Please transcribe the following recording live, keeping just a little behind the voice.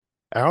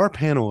Our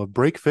panel of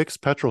break fix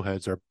petrol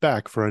heads are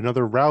back for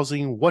another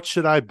rousing what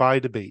should I buy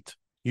debate.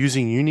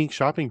 Using unique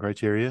shopping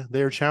criteria,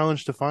 they are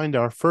challenged to find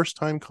our first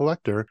time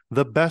collector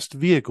the best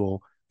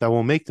vehicle that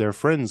will make their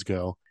friends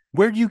go,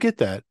 "Where do you get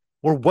that?"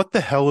 Or "What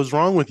the hell is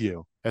wrong with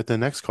you?" at the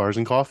next Cars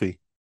and Coffee.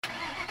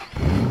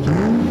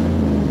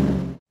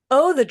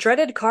 Oh, the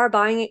dreaded car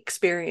buying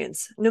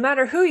experience. No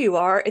matter who you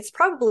are, it's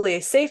probably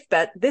a safe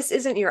bet this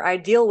isn't your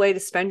ideal way to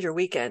spend your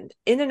weekend.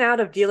 In and out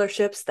of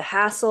dealerships, the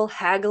hassle,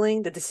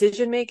 haggling, the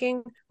decision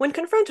making. When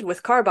confronted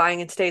with car buying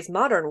in today's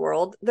modern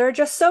world, there are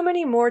just so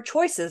many more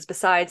choices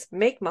besides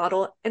make,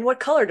 model, and what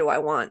color do I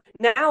want.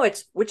 Now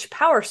it's which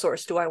power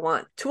source do I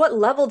want? To what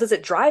level does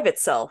it drive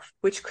itself?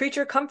 Which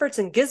creature comforts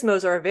and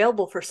gizmos are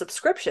available for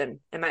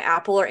subscription? Am I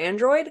Apple or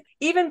Android?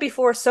 Even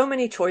before so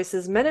many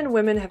choices, men and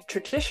women have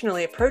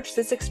traditionally approached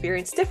this experience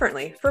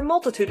differently for a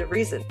multitude of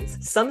reasons,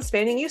 some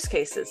spanning use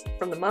cases,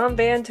 from the mom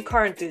van to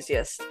car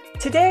enthusiasts.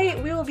 Today,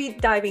 we will be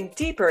diving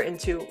deeper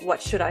into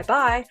what should I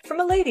buy from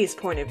a lady's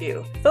point of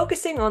view,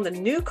 focusing on the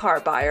new car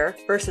buyer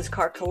versus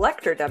car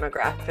collector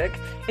demographic,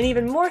 and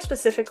even more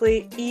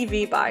specifically,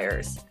 EV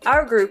buyers.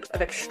 Our group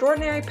of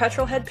extraordinary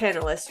petrolhead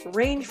panelists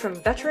range from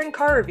veteran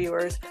car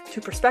reviewers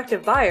to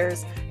prospective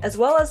buyers, as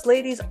well as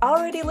ladies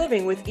already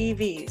living with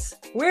EVs.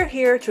 We're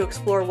here to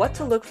explore what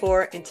to look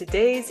for in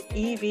today's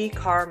EV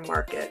car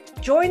market.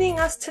 Joining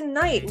us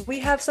tonight, we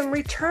have some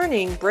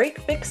returning Break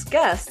Fix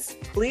guests.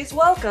 Please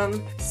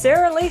welcome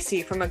Sarah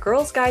Lacey from A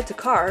Girl's Guide to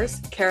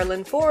Cars,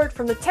 Carolyn Ford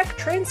from the Tech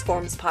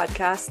Transforms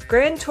podcast,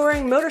 Grand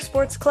Touring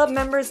Motorsports Club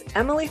members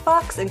Emily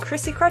Fox and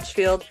Chrissy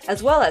Crutchfield,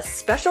 as well as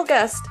special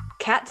guest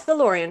Kat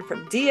DeLorean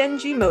from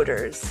DNG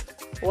Motors.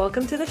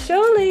 Welcome to the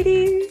show,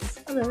 ladies.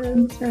 Hello,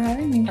 thanks for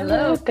having me.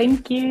 Hello.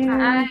 Thank you.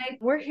 Hi.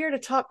 We're here to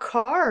talk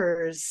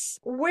cars.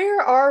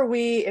 Where are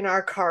we in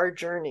our car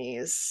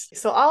journeys?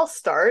 So I'll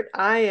start.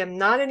 I am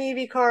not an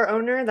EV car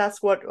owner.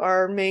 That's what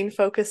our main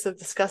focus of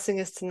discussing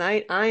is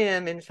tonight. I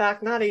am, in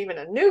fact, not even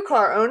a new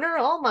car owner.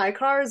 All my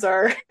cars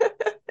are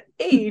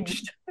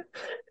aged,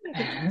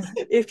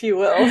 if you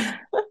will.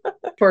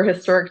 For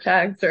historic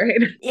tags, right?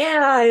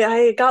 Yeah,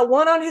 I got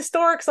one on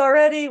historics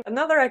already.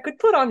 Another I could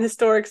put on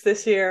historics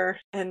this year.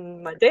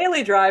 And my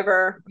daily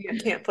driver, I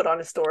can't put on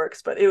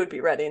historics, but it would be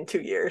ready in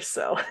 2 years.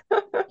 So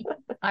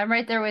I'm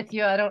right there with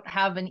you. I don't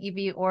have an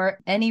EV or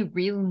any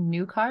real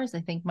new cars.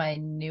 I think my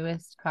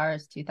newest car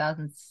is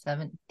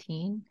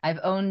 2017. I've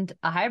owned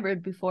a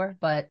hybrid before,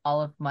 but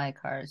all of my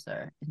cars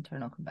are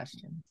internal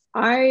combustion.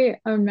 I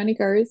own many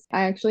cars.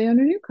 I actually own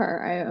a new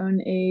car. I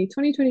own a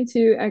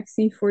 2022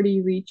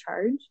 XC40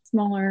 Recharge,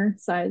 smaller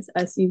size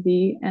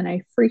SUV, and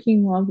I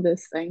freaking love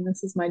this thing.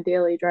 This is my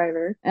daily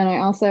driver. And I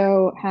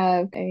also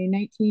have a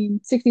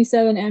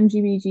 1967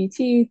 MGB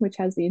GT, which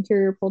has the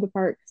interior pulled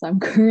apart because I'm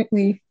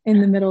currently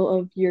in the middle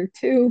of year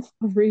 2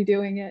 of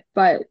redoing it.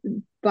 But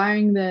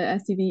buying the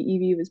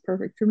SUV EV was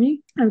perfect for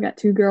me. I've got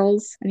 2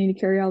 girls. I need to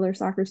carry all their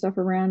soccer stuff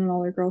around and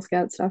all their Girl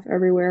Scout stuff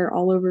everywhere,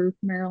 all over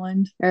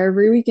Maryland,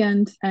 every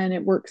weekend. And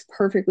it works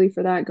perfectly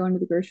for that, going to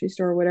the grocery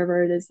store,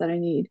 whatever it is that I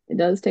need. It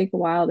does take a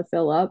while to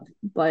fill up,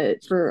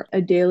 but for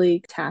a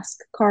daily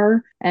task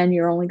car, and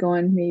you're only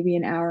going maybe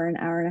an hour and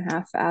a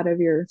half out of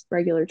your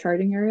regular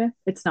charging area,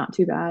 it's not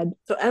too bad.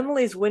 So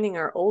Emily's winning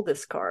our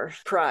oldest car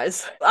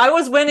prize. I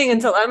was winning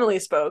until Emily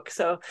spoke.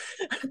 So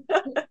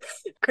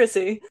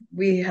Chrissy.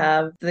 We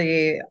have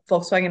the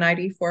Volkswagen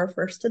ID4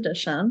 first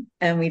edition,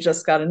 and we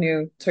just got a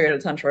new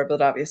Toyota Tundra,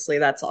 but obviously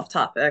that's off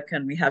topic.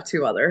 And we have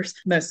 2 others,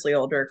 mostly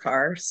older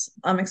cars.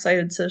 I'm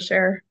excited to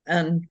share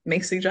and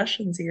make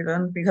suggestions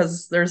even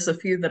because there's a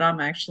few that I'm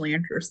actually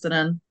interested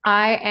in.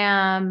 I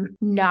am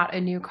not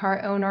a new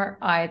car owner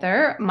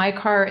either. My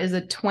car is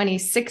a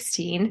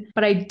 2016,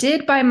 but I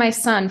did buy my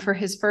son for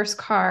his first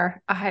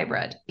car a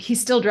hybrid.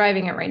 He's still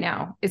driving it right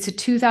now. It's a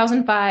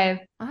 2005.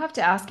 I'll have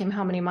to ask him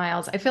how many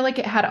miles. I feel like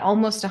it had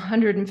almost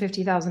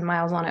 150,000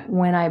 miles on it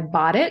when I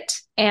bought it.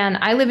 And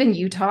I live in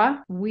Utah.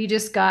 We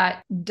just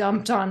got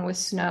dumped on with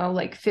snow,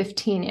 like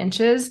 15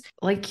 inches.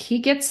 Like he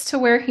gets to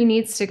where he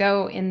needs to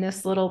go in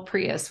this little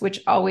Prius,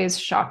 which always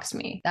shocks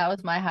me. That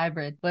was my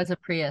hybrid, was a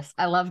Prius.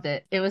 I loved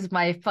it. It was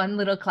my fun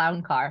little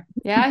clown car.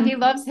 Yeah, he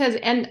loves his.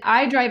 And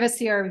I drive a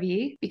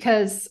CRV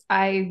because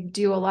I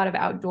do a lot of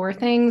outdoor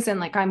things. And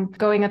like I'm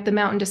going up the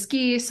mountain to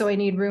ski. So I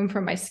need room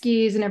for my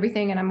skis and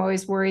everything. And I'm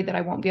always worried that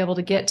I won't be able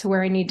to get to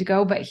where I need to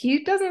go. But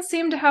he doesn't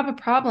seem to have a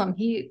problem.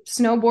 He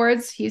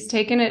snowboards. He's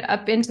taken it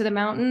up into the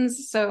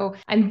mountains. So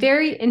I'm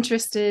very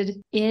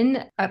interested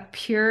in a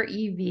pure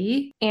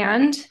EV,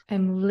 and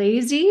I'm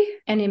lazy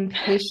and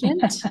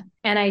impatient.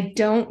 And I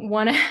don't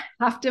want to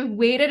have to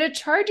wait at a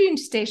charging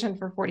station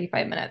for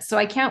 45 minutes. So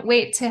I can't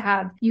wait to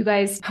have you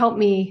guys help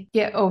me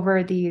get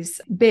over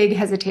these big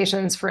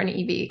hesitations for an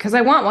EV because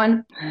I want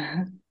one.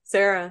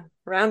 Sarah,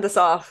 round us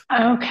off.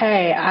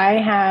 Okay, I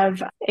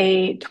have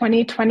a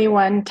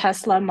 2021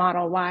 Tesla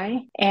Model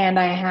Y, and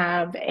I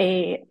have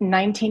a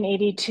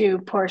 1982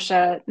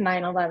 Porsche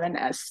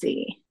 911 SC.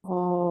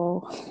 Oh,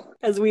 Oh,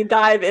 As we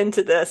dive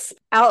into this,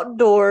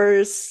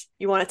 outdoors,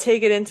 you want to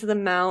take it into the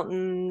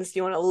mountains,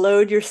 you want to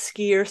load your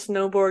ski or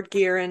snowboard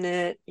gear in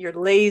it, you're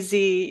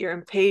lazy, you're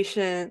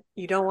impatient,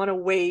 you don't want to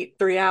wait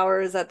 3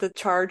 hours at the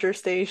charger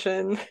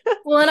station.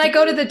 Well, and I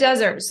go to the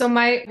desert. So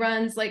my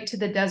runs like to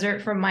the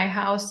desert from my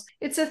house.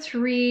 It's a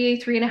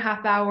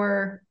 3.5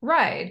 hour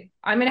ride.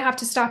 I'm going to have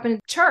to stop and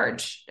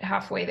charge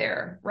halfway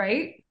there,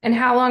 right? And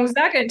how long is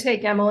that going to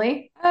take,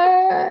 Emily?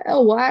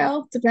 a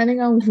while,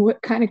 depending on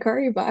what kind of car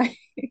you buy.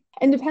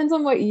 And depends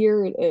on what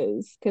year it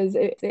is, because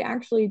if they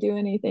actually do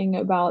anything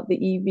about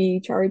the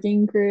EV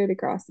charging grid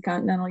across the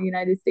continental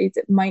United States,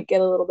 it might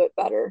get a little bit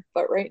better.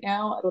 But right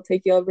now, it'll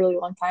take you a really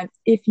long time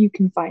if you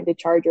can find a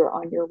charger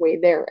on your way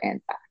there and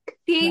back.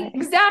 See,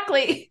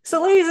 exactly.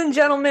 So, ladies and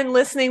gentlemen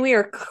listening, we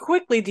are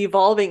quickly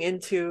devolving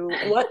into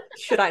what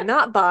should I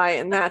not buy,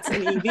 and that's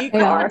an EV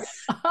car.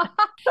 Yes.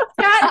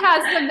 Kat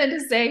has something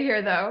to say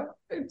here, though.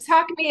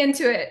 Talk me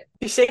into it.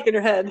 She's shaking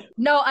her head.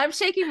 No, I'm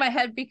shaking my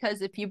head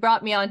because if you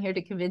brought me on here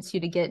to convince you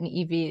to get an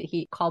EV,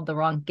 he called the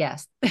wrong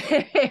guest.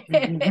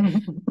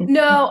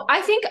 No,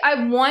 I think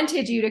I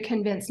wanted you to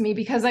convince me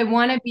because I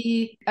want to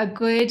be a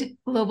good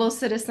global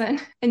citizen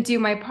and do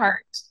my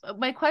part.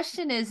 My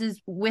question is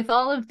with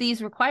all of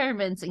these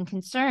requirements and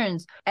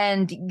concerns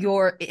and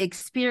your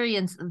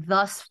experience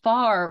thus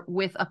far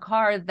with a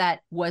car that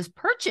was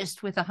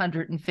purchased with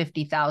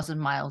 150,000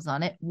 miles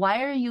on it,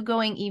 why are you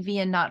going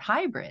EV and not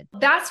hybrid?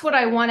 That's what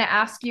I want to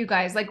ask you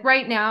guys. Like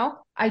right now,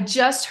 I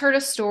just heard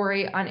a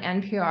story on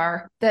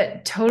NPR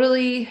that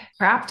totally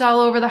crapped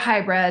all over the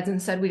hybrids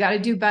and said we got to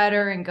do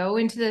better and go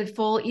into the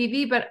full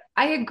EV. But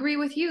I agree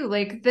with you.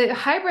 Like the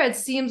hybrid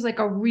seems like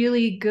a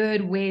really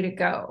good way to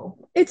go.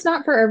 It's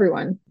not for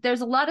everyone.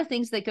 There's a lot of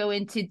things that go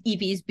into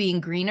EVs being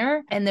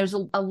greener, and there's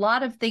a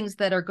lot of things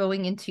that are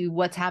going into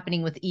what's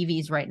happening with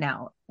EVs right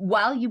now.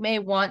 While you may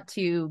want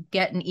to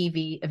get an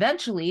EV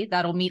eventually,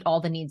 that'll meet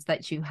all the needs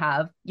that you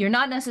have. You're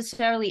not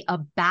necessarily a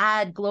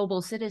bad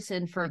global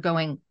citizen for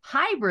going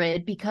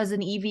hybrid because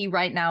an EV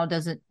right now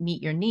doesn't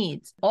meet your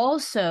needs.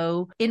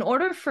 Also, in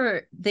order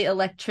for the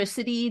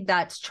electricity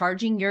that's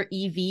charging your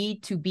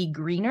EV to be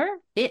greener,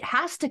 it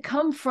has to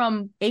come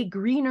from a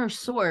greener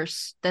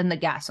source than the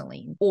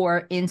gasoline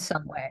or in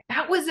some way.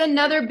 That was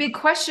another big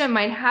question of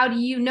mine. How do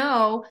you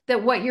know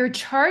that what you're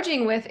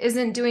charging with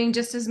isn't doing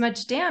just as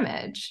much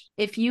damage?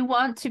 If you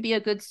want to be a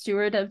good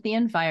steward of the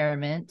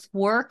environment,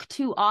 work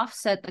to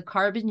offset the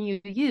carbon you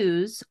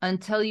use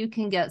until you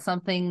can get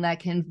something that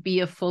can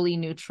be a fully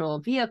neutral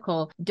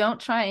vehicle.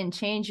 Don't try and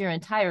change your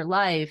entire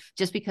life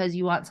just because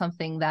you want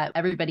something that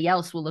everybody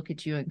else will look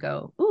at you and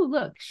go, "Ooh,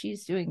 look,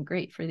 she's doing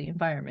great for the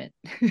environment."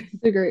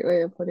 It's a great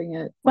way of putting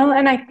it. Well,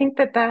 and I think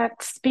that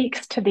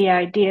speaks to the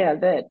idea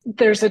that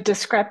there's a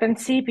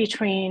discrepancy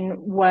between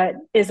what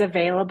is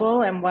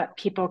available and what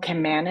people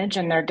can manage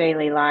in their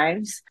daily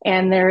lives.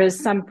 And there is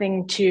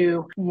something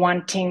to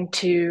wanting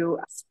to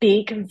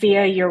speak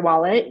via your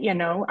wallet. You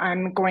know,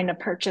 I'm going to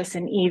purchase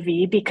an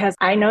EV because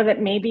I know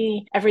that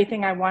maybe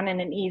everything I want in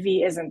an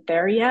EV isn't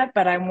there yet,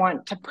 but I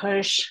want to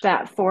push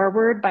that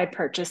forward by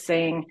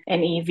purchasing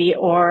an EV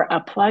or a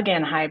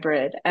plug-in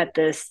hybrid at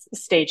this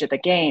stage of the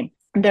game.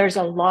 There's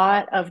a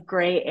lot of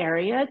gray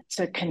area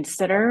to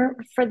consider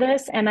for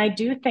this. And I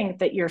do think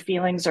that your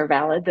feelings are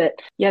valid that,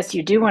 yes,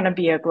 you do want to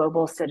be a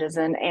global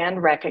citizen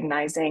and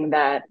recognizing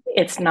that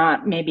it's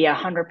not maybe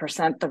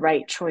 100% the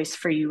right choice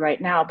for you right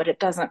now, but it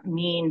doesn't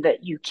mean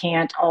that you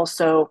can't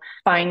also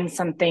find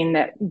something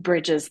that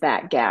bridges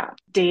that gap.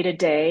 Day to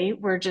day,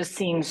 we're just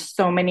seeing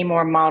so many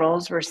more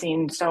models. We're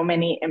seeing so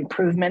many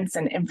improvements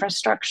in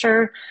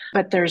infrastructure,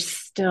 but there's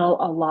still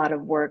a lot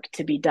of work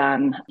to be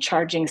done.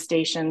 Charging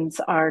stations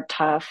are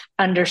tough.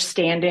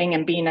 Understanding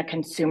and being a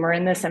consumer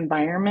in this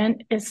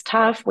environment is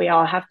tough. We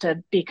all have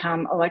to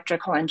become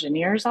electrical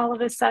engineers all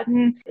of a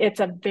sudden. It's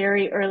a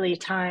very early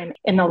time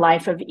in the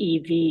life of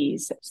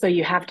EVs. So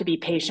you have to be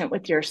patient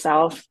with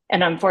yourself.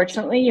 And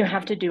unfortunately, you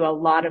have to do a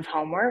lot of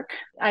homework.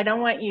 I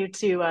don't want you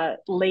to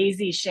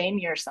lazy shame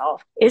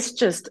yourself. It's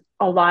just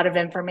a lot of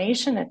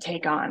information to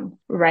take on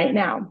right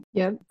now.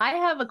 Yep. I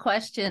have a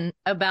question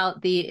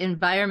about the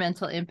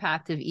environmental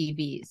impact of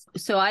EVs.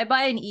 So I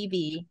buy an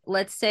EV.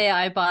 Let's say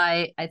I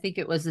buy, I think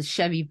it was a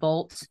Chevy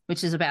Bolt,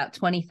 which is about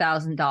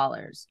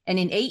 $20,000. And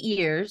in 8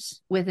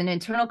 years, with an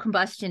internal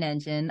combustion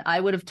engine, I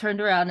would have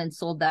turned around and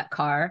sold that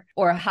car,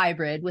 or a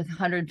hybrid with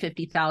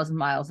 150,000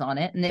 miles on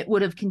it, and it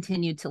would have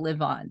continued to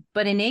live on.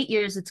 But in 8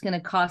 years, it's going to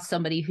cost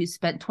somebody who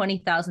spent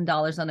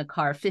 $20,000 on a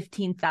car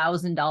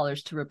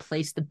 $15,000 to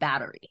replace the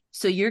battery.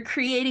 So you're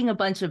creating a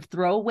bunch of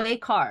throwaway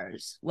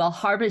cars while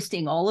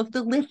harvesting all of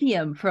the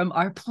lithium from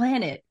our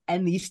planet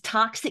and these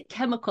toxic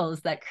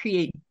chemicals that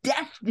create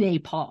death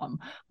napalm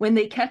when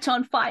they catch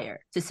on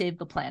fire to save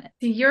the planet.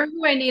 You're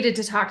who I needed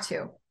to talk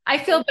to. I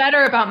feel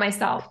better about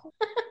myself.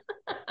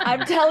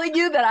 I'm telling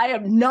you that I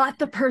am not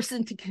the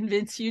person to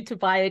convince you to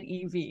buy an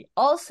EV.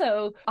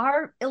 Also,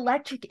 our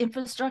electric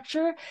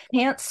infrastructure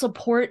can't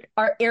support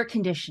our air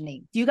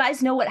conditioning. Do you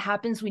guys know what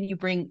happens when you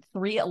bring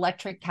 3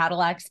 electric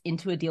Cadillacs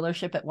into a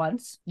dealership at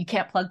once? You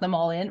can't plug them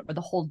all in or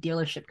the whole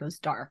dealership goes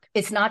dark.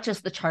 It's not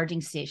just the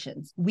charging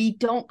stations. We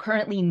don't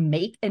currently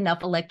make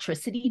enough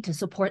electricity to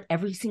support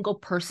every single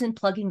person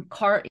plugging a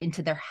car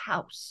into their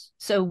house.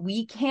 So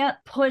we can't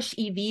push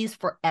EVs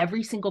for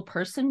every single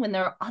person when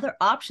there are other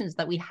options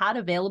that we had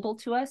available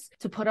to us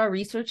to put our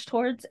research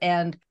towards,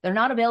 and they're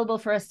not available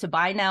for us to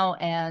buy now.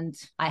 And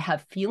I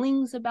have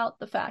feelings about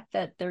the fact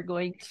that they're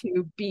going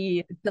to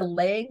be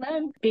delaying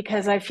them.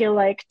 Because I feel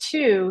like,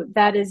 too,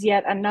 that is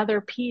yet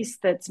another piece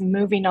that's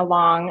moving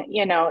along.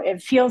 You know,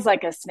 it feels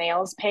like a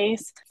snail's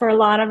pace for a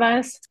lot of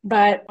us.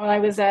 But when I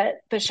was at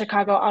the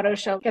Chicago Auto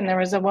Show, and there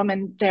was a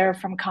woman there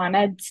from Con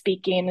Ed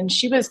speaking, and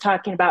she was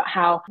talking about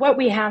how what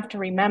we have to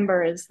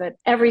remember is that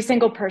every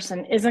single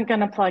person isn't going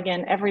to plug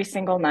in every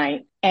single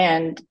night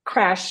and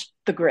crash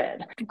the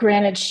grid.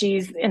 Granted,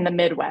 she's in the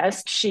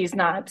Midwest. She's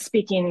not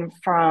speaking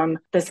from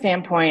the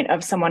standpoint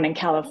of someone in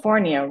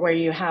California where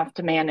you have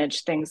to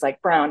manage things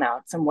like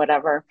brownouts and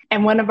whatever.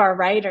 And one of our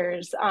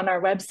writers on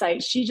our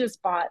website, she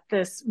just bought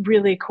this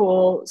really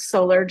cool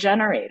solar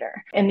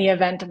generator. In the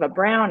event of a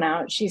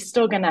brownout, she's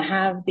still going to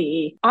have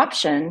the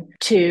option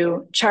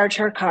to charge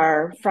her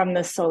car from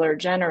the solar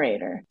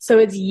generator. So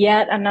it's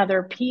yet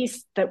another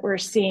piece that we're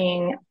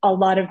seeing a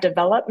lot of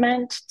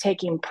development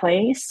taking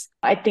place.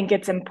 I think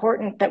it's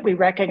important that we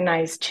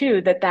recognize,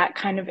 too, that that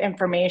kind of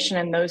information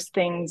and those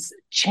things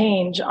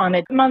change on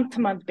a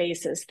month-to-month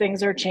basis.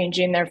 Things are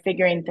changing. They're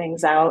figuring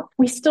things out.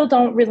 We still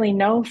don't really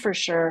know for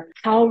sure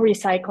how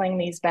recycling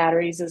these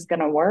batteries is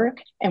going to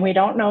work. And we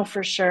don't know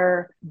for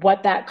sure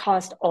what that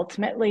cost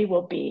ultimately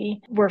will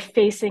be. We're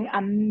facing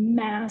a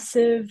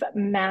massive,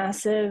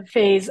 massive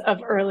phase of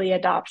early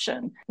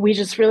adoption. We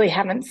just really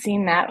haven't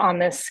seen that on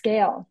this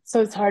scale.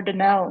 So it's hard to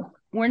know.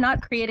 We're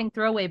not creating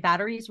throwaway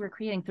batteries. We're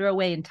creating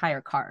throwaway entire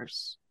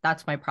cars.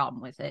 That's my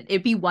problem with it.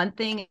 It'd be one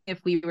thing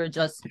if we were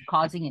just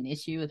causing an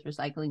issue with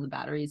recycling the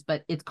batteries,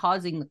 but it's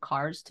causing the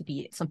cars to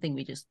be something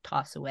we just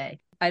toss away.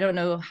 I don't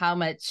know how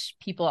much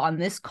people on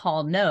this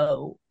call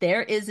know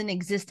there is in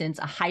existence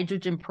a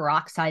hydrogen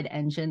peroxide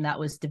engine that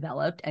was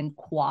developed and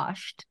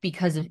quashed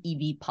because of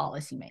EV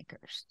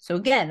policymakers. So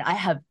again, I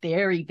have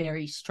very,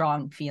 very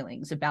strong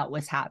feelings about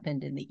what's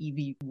happened in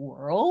the EV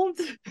world.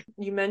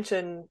 You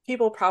mentioned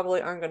people probably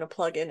aren't going to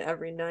plug in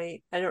every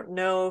night. I don't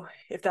know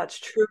if that's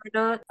true or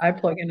not. I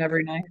plug in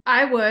every night.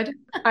 I would.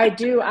 I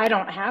do. I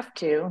don't have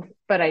to,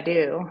 but I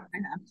do. I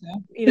have to.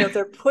 You know,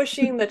 they're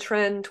pushing the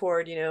trend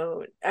toward,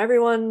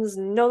 everyone's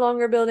no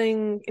longer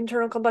building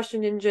internal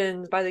combustion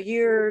engines by the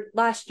year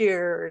last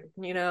year,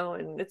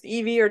 and it's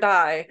EV or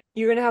die.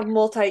 You're going to have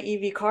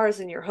multi-EV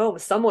cars in your home.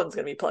 Someone's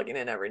going to be plugging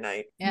in every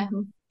night. Yeah.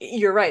 Mm-hmm.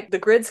 You're right. The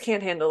grids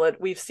can't handle it.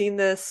 We've seen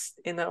this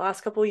in the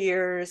last couple of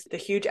years, the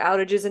huge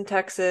outages in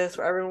Texas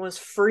where everyone was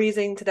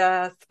freezing to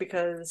death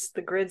because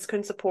the grids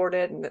couldn't support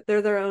it. And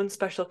they're their own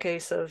special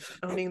case of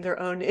owning their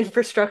own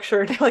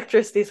infrastructure and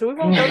electricity. So we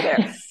won't go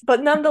there.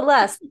 But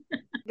nonetheless,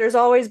 there's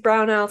always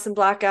brownouts and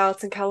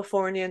blackouts in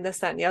California and this,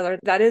 that, and the other.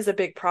 That is a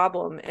big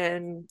problem.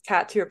 And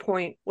Kat, to your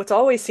point, what's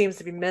always seems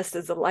to be missed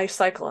is the life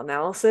cycle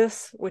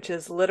analysis, which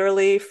is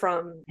literally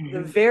from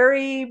the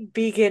very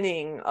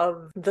beginning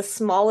of the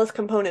smallest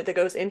component that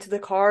goes into the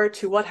car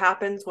to what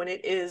happens when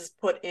it is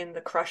put in the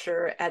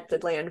crusher at the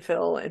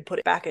landfill and put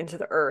it back into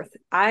the earth.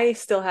 I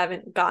still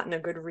haven't gotten a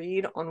good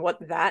read on what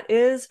that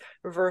is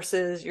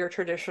versus your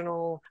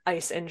traditional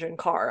ICE engine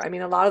car. I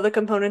mean, a lot of the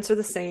components are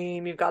the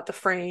same. You've got the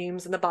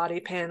frames and the body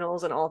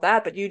panels and all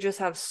that, but you just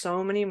have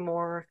so many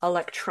more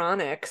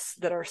electronics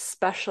that are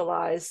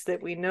specialized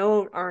that we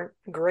know aren't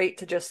great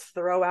to just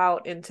throw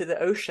out into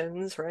the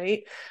oceans,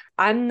 right?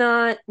 I'm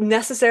not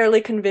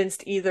necessarily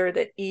convinced either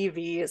that EV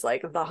is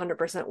like the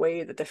 100%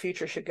 way that the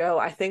future should go.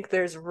 I think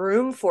there's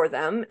room for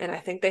them, and I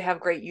think they have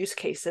great use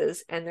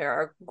cases, and there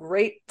are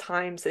great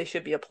times they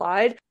should be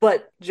applied.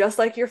 But just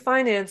like your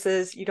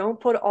finances, you don't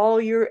put all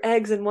your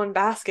eggs in one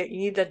basket. You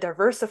need to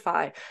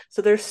diversify.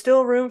 So there's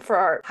still room for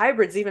our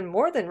hybrids, even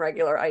more than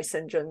regular ICE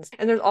engines.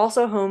 And there's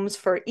also homes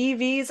for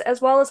EVs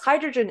as well as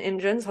hydrogen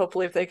engines,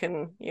 hopefully if they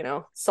can,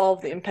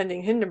 solve the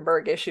impending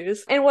Hindenburg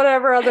issues and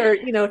whatever other,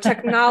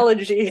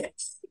 technology.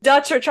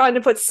 Dutch are trying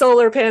to put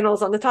solar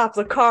panels on the tops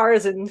of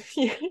cars and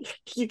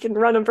you can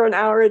run them for an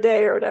hour a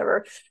day or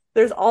whatever.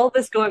 There's all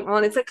this going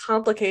on. It's a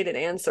complicated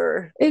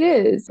answer. It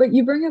is, but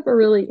you bring up a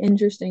really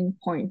interesting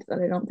point that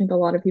I don't think a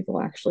lot of people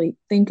actually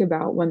think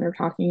about when they're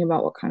talking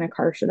about what kind of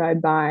car should I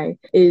buy,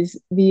 is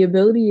the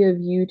ability of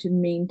you to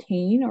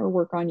maintain or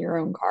work on your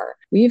own car.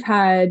 We've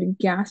had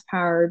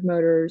gas-powered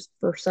motors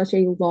for such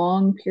a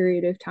long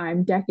period of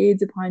time,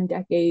 decades upon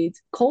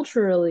decades.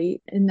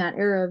 Culturally, in that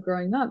era of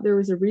growing up, there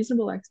was a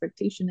reasonable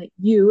expectation that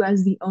you,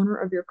 as the owner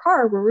of your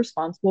car, were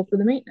responsible for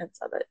the maintenance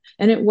of it.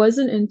 And it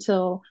wasn't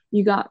until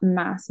you got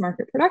mass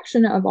market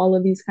production of all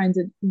of these kinds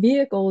of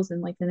vehicles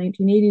in like the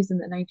 1980s and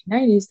the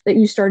 1990s that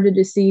you started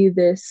to see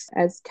this,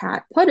 as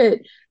Kat put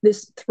it,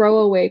 this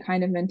throwaway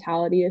kind of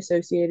mentality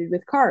associated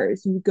with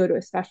cars. You go to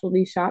a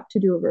specialty shop to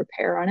do a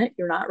repair on it.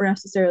 You're not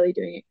necessarily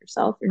doing it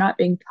yourself. You're not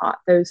being taught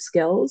those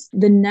skills.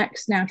 The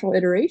next natural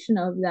iteration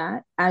of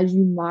that, as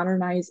you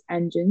modernize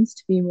engines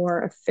to be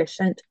more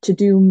efficient, to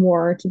do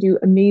more, to do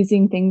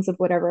amazing things of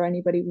whatever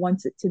anybody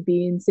wants it to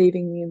be in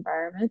saving the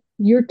environment,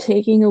 you're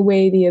taking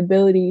away the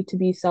ability to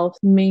be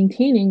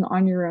self-maintaining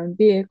on your own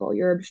vehicle.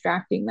 You're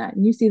abstracting that.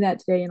 And you see that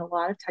today in a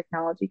lot of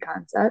technology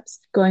concepts,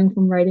 going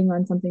from writing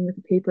on something with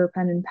a paper,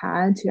 pen, and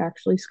pad to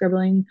actually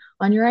scribbling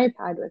on your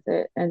iPad with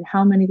it, and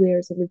how many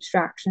layers of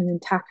abstraction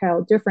and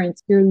tactile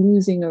difference you're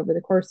losing over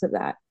the course of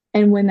that.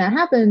 And when that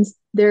happens,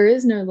 there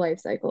is no life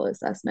cycle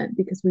assessment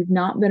because we've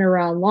not been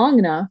around long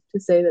enough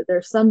to say that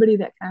there's somebody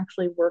that can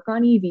actually work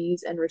on EVs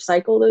and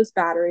recycle those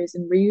batteries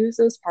and reuse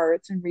those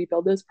parts and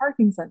rebuild those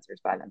parking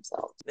sensors by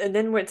themselves. And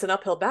then it's an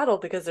uphill battle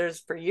because there's,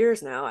 for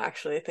years now,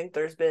 actually, I think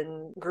there's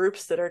been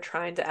groups that are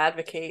trying to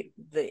advocate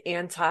the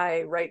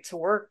anti-right to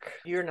work.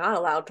 You're not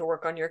allowed to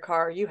work on your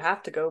car. You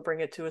have to go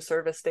bring it to a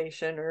service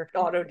station or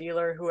auto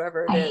dealer,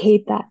 whoever it is. I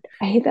hate that.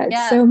 I hate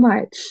that so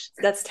much.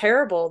 That's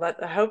terrible.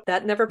 I hope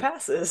that never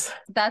passes.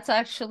 That's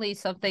actually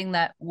something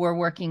that we're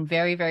working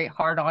very, very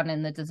hard on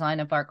in the design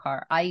of our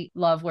car. I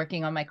love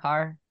working on my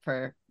car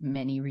for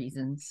many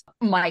reasons.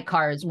 My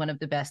car is one of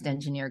the best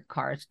engineered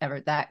cars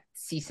ever. That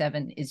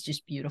C7 is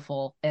just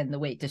beautiful, and the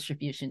weight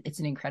distribution, it's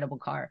an incredible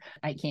car.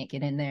 I can't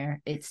get in there.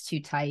 It's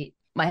too tight.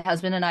 My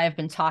husband and I have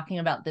been talking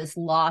about this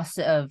loss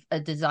of a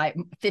desire.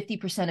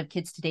 50% of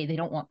kids today, they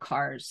don't want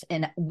cars.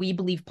 And we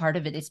believe part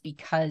of it is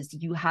because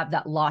you have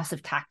that loss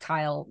of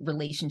tactile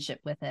relationship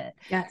with it.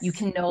 Yes. You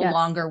can no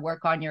longer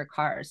work on your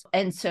cars.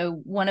 And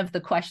so one of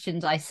the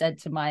questions I said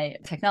to my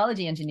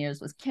technology engineers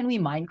was, can we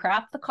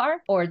Minecraft the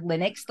car or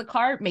Linux the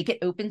car, make it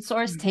open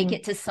source, take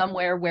it to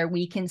somewhere where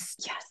we can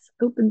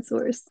open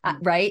source,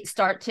 right?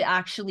 Start to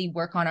actually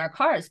work on our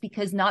cars,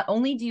 because not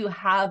only do you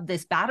have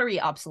this battery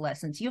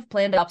obsolescence, you have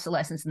planned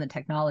obsolescence in the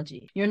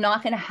technology. You're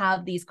not going to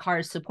have these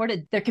cars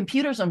supported. They're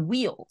computers on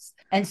wheels.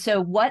 And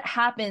so what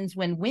happens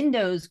when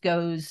Windows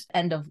goes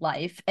end of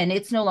life and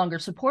it's no longer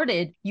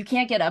supported? You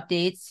can't get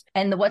updates.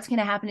 And what's going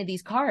to happen to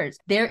these cars?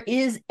 There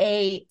is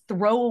a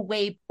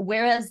throwaway,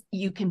 whereas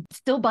you can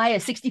still buy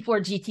a 64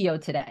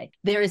 GTO today,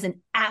 there is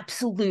an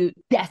absolute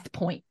death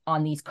point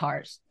on these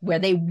cars where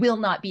they will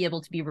not be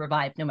able to be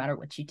revived no matter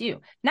what you do.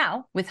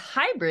 Now, with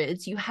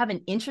hybrids, you have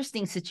an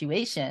interesting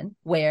situation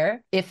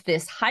where if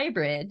this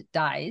hybrid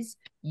dies,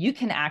 you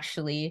can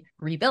actually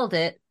rebuild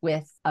it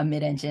with a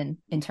mid-engine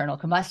internal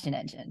combustion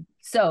engine.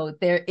 So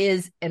there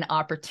is an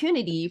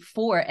opportunity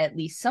for at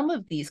least some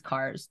of these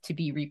cars to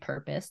be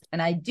repurposed.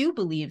 And I do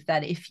believe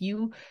that if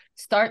you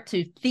start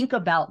to think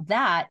about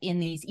that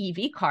in these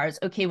EV cars,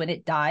 okay, when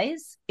it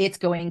dies, it's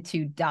going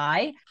to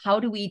die.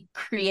 How do we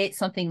create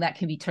something that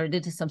can be turned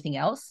into something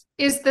else?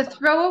 Is the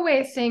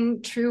throwaway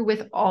thing true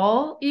with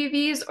all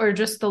EVs or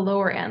just the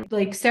lower end?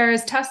 Like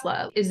Sarah's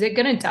Tesla, is it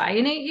going to die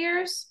in 8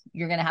 years?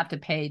 You're going to have to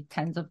pay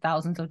tens of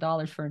thousands of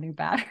dollars for a new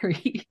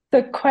battery.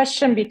 The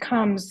question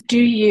becomes, do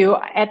you,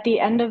 at the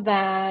end of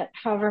that,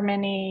 however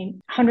many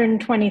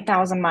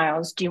 120,000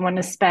 miles, do you want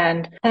to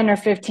spend $10,000 or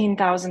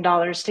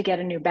 $15,000 to get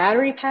a new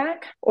battery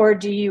pack? Or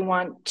do you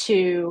want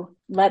to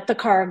let the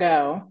car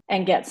go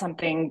and get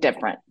something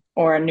different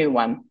or a new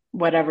one,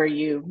 whatever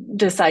you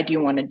decide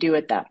you want to do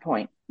at that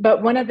point?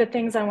 But one of the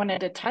things I wanted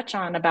to touch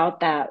on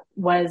about that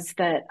was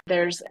that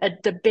there's a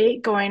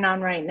debate going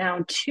on right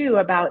now, too,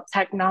 about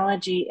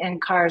technology in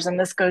cars. And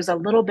this goes a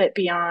little bit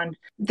beyond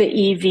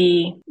the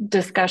EV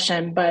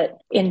discussion. But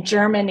in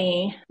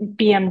Germany,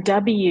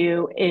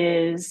 BMW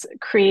is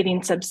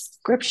creating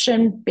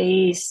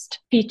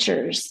subscription-based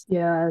features.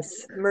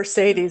 Yes.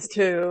 Mercedes,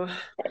 too.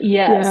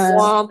 Yes.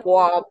 Womp,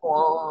 womp,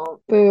 womp.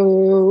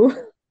 Boo.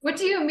 What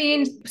do you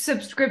mean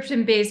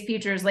subscription-based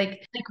features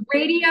like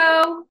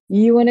radio?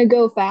 You want to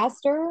go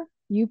faster?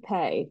 You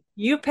pay.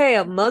 You pay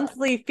a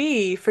monthly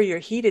fee for your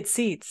heated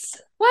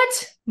seats.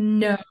 What?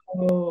 No.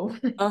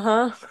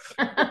 Uh-huh.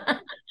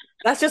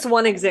 That's just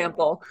one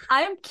example.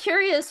 I'm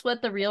curious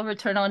what the real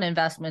return on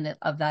investment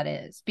of that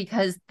is,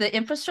 because the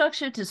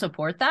infrastructure to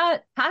support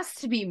that has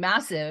to be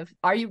massive.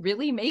 Are you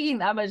really making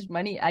that much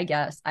money? I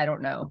guess. I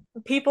don't know.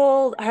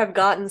 People have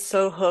gotten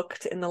so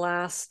hooked in the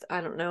last, I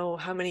don't know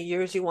how many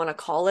years you want to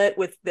call it,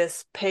 with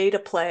this pay to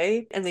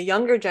play. And the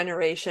younger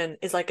generation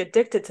is like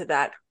addicted to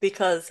that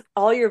because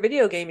all your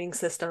video gaming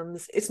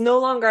systems, it's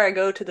no longer I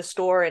go to the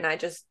store and I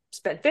just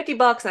spend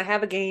 $50 and I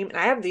have a game and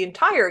I have the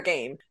entire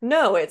game.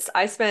 No, it's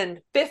I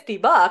spend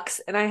 $50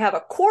 and I have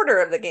a quarter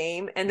of the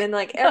game. And then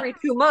like every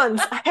 2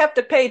 months, I have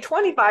to pay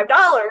 $25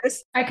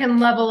 I can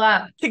level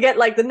up. to get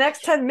like the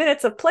next 10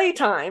 minutes of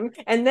playtime.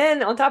 And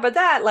then on top of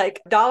that,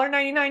 like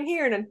 $1.99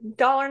 here and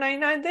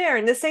 $1.99 there.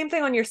 And the same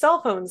thing on your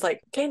cell phones,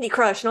 like Candy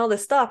Crush and all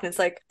this stuff. And it's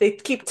like they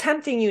keep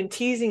tempting you and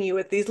teasing you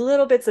with these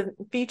little bits of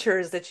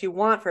features that you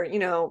want for,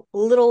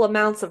 little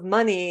amounts of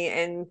money.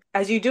 And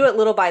as you do it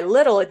little by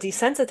little, it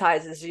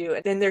desensitizes you.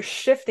 And then they're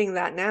shifting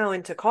that now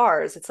into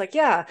cars. It's like,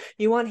 yeah,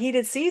 you want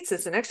heated seats?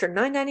 It's an extra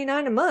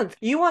 $9.99 a month.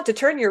 You want to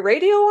turn your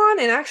radio on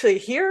and actually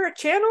hear a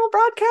channel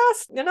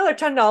broadcast? Another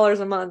 $10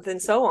 a month,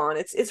 and so on.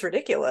 It's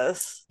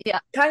ridiculous. Yeah.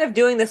 Kind of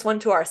doing this one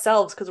to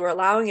ourselves because we're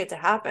allowing it to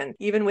happen.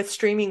 Even with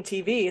streaming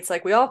TV, it's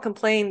like we all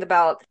complained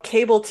about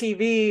cable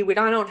TV.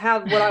 I don't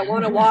have what I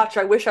want to watch.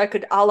 I wish I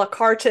could a la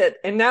carte it.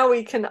 And now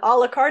we can a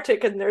la carte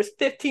it because there's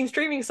 15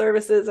 streaming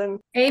services and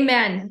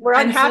Amen. we're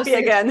unhappy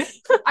again.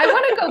 I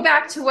want to go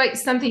back to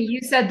something you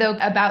said though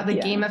about the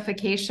Yeah.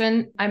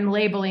 gamification. I'm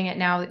labeling it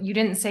now. You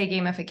didn't say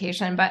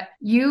gamification, but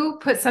you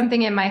put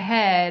something in my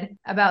head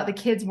about the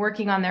kids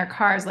working on their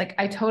cars. Like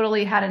I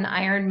totally had an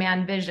Iron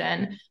Man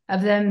vision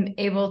of them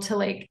able to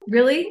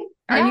really?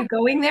 Are Yeah. you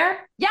going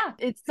there? Yeah,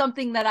 it's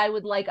something that I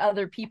would like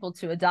other people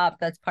to adopt.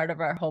 That's part of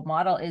our whole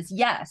model is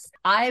yes,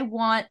 I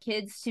want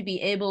kids to be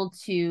able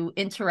to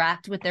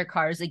interact with their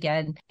cars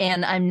again.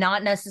 And I'm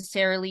not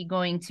necessarily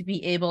going to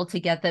be able to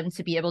get them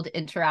to be able to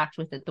interact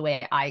with it the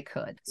way I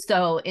could.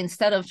 So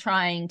instead of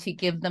trying to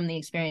give them the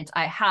experience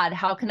I had,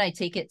 how can I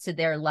take it to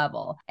their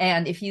level?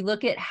 And if you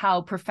look at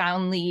how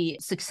profoundly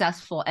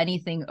successful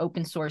anything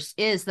open source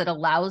is that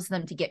allows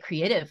them to get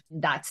creative,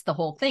 that's the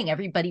whole thing.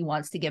 Everybody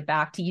wants to get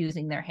back to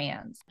using their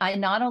hands. I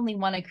not only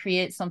want to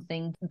create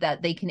something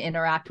that they can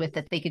interact with,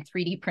 that they can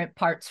 3D print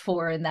parts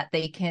for, and that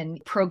they can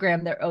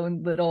program their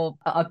own little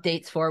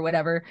updates for,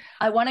 whatever.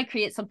 I want to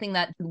create something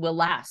that will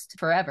last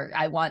forever.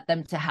 I want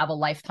them to have a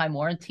lifetime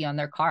warranty on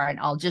their car, and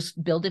I'll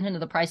just build it into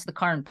the price of the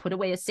car and put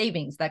away a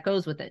savings that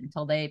goes with it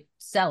until they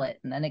sell it,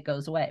 and then it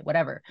goes away,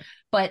 whatever.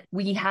 But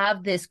we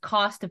have this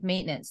cost of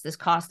maintenance, this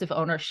cost of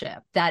ownership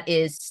that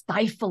is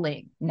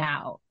stifling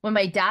now. When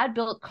my dad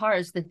built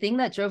cars, the thing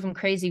that drove him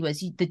crazy was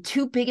the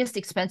two biggest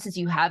expenses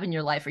you have in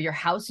your life are your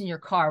house and your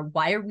car.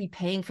 Why are we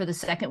paying for the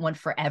second one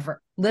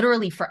forever?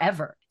 Literally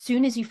forever.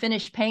 Soon as you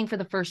finish paying for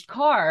the first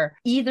car,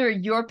 either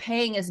you're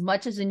paying as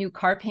much as a new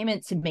car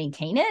payment to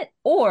maintain it,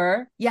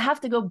 or you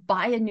have to go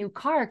buy a new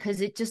car because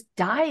it just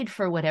died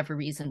for whatever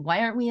reason. Why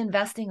aren't we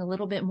investing a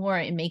little bit more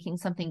in making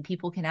something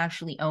people can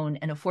actually own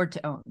and afford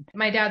to own?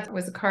 My dad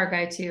was a car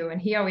guy too, and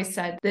he always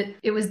said that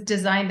it was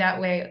designed that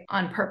way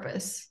on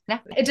purpose. Yeah.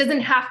 It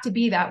doesn't have to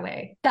be that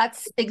way.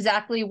 That's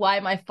exactly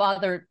why my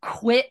father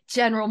quit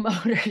General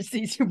Motors.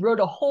 He wrote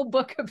a whole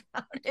book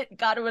about it,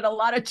 got him in a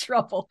lot of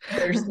trouble.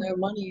 There's no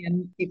money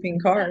in keeping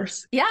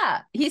cars. Yeah.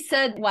 He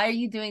said, why are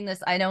you doing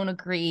this? I don't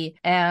agree.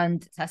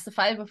 And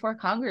testified before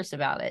Congress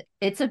about it.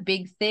 It's a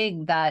big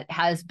thing that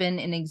has been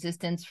in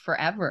existence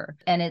forever.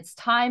 And it's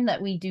time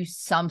that we do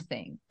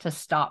something to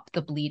stop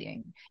the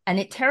bleeding. And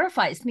it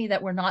terrifies me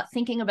that we're not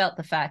thinking about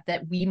the fact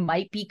that we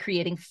might be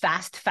creating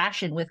fast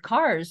fashion with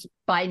cars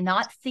by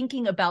not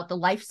thinking about the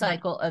life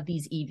cycle of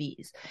these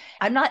EVs.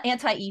 I'm not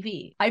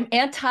anti-EV. I'm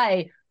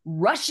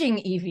anti-rushing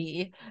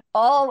EV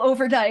all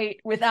overnight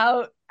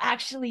without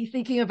actually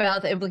thinking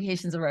about the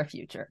implications of our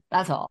future.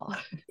 That's all.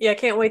 Yeah, I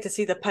can't wait to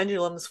see the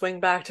pendulum swing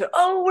back to,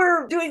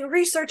 we're doing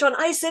research on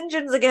ICE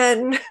engines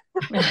again.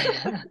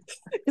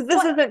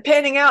 This isn't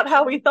panning out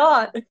how we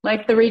thought.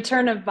 Like the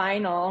return of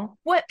vinyl.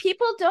 What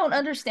people don't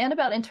understand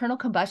about internal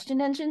combustion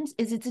engines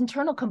is it's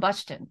internal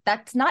combustion.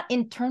 That's not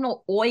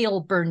internal oil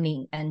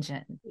burning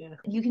engine. Yeah.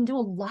 You can do a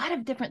lot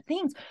of different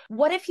things.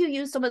 What if you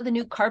use some of the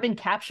new carbon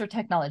capture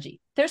technology?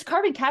 There's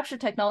carbon capture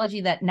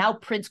technology that now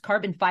prints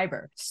carbon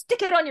fiber.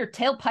 Stick it on your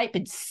tailpipe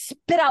and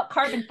spit out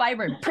carbon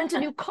fiber and print a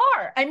new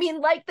car. I mean,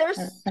 there's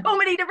so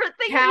many different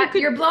things. Kat,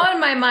 you're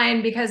blowing my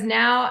mind because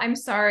now I'm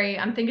sorry.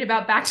 I'm thinking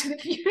about Back to the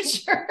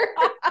Future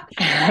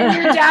and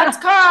your dad's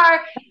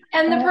car,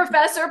 and the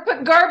professor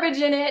put garbage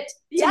in it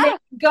to make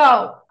it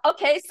go.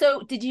 Okay,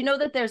 so did you know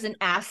that there's an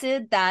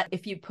acid that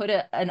if you put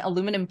an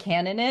aluminum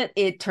can in it,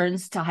 it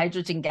turns to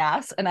hydrogen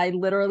gas? And I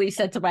literally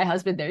said to my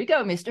husband, there you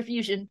go, Mr.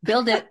 Fusion,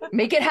 build it,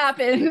 make it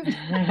happen.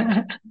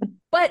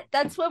 But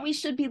that's what we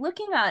should be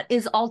looking at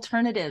is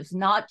alternatives,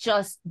 not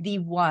just the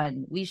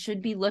one. We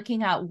should be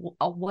looking at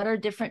what are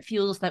different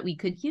fuels that we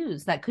could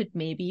use that could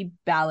maybe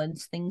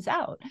balance things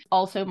out.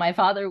 Also, my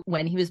father,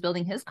 when he was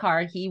building his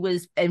car, he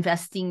was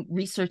investing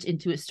research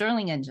into a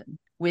Stirling engine,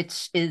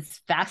 which is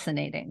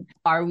fascinating.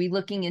 Are we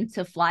looking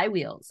into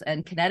flywheels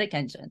and kinetic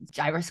engines,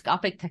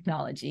 gyroscopic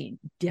technology,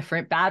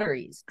 different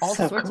batteries, all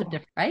So sorts cool. of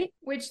different, right?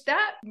 Which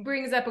that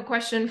brings up a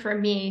question for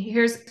me.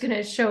 Here's going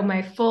to show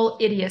my full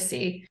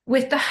idiocy.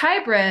 With the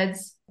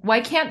hybrids,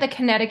 why can't the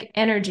kinetic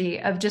energy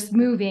of just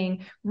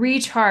moving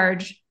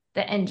recharge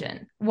the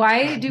engine?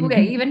 Why do we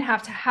even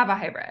have to have a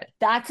hybrid?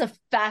 That's a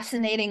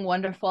fascinating,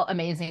 wonderful,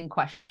 amazing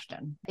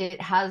question.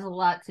 It has a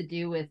lot to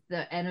do with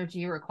the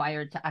energy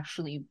required to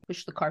actually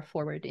push the car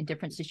forward in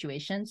different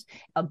situations.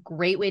 A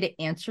great way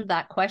to answer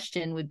that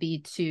question would be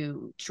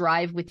to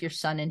drive with your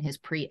son in his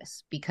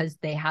Prius, because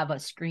they have a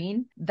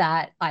screen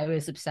that I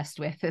was obsessed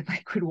with and I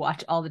could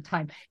watch all the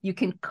time. You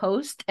can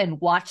coast and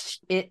watch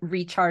it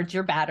recharge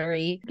your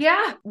battery.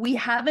 Yeah. We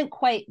haven't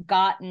quite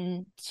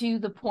gotten to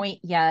the point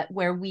yet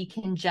where we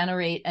can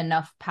generate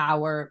enough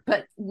power,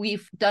 but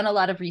we've done a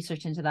lot of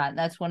research into that. And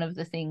that's one of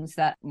the things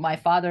that my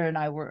father and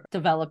I were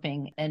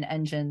developing, an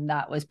engine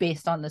that was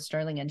based on the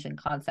Stirling engine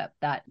concept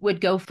that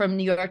would go from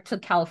New York to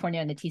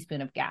California in a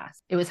teaspoon of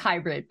gas. It was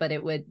hybrid, but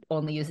it would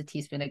only use a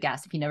teaspoon of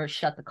gas if you never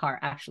shut the car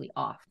actually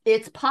off.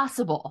 It's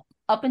possible.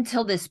 Up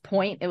until this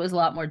point, it was a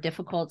lot more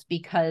difficult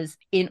because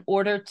in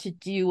order to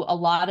do a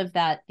lot of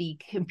that, the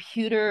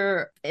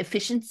computer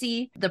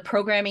efficiency, the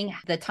programming,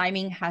 the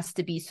timing has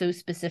to be so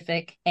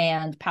specific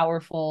and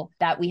powerful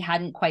that we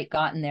hadn't quite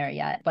gotten there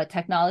yet. But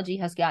technology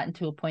has gotten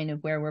to a point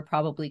of where we're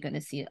probably going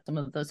to see some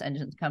of those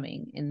engines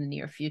coming in the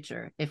near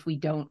future if we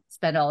don't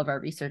spend all of our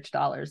research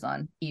dollars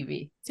on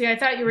EV. See, I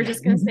thought you were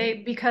just going to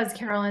say, because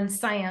Carolyn's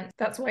science,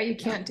 that's why you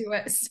can't do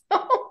it.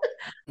 So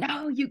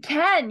no, you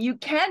can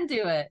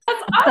do it.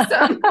 that's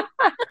awesome.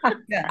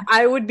 Yeah.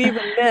 I would be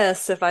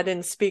remiss if I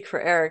didn't speak for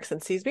Eric,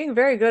 since he's being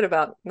very good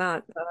about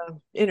not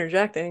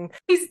interjecting.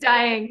 He's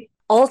dying.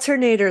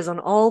 Alternators on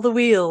all the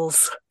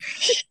wheels.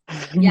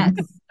 Yes.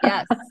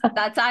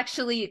 That's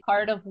actually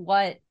part of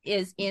what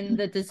is in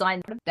the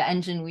design of the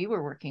engine we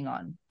were working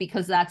on,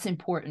 because that's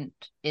important,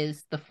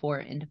 is the 4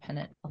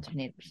 independent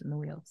alternators in the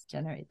wheels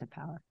generate the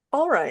power.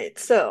 All right,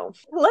 so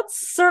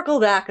let's circle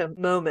back a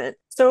moment.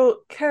 So,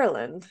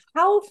 Carolyn,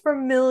 how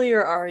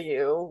familiar are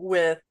you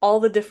with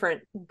all the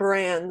different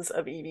brands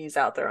of EVs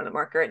out there on the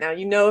market right now?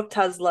 You know of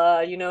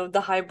Tesla, you know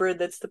the hybrid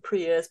that's the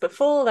Prius, but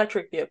full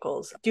electric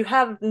vehicles. Do you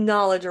have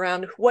knowledge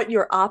around what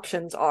your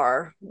options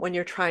are when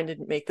you're trying to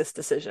make this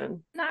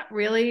decision? Not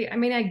really. I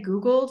mean,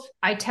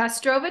 I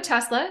test drove a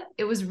Tesla.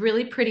 It was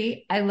really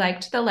pretty. I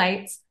liked the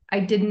lights.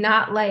 I did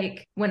not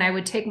like when I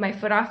would take my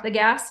foot off the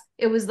gas.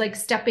 It was like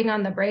stepping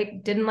on the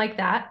brake. Didn't like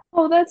that.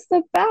 Oh, that's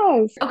the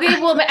best.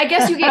 Okay, well, I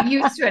guess you get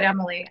used to it,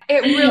 Emily.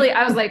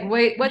 I was like,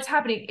 wait, what's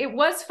happening? It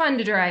was fun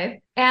to drive.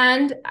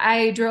 And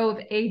I drove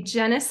a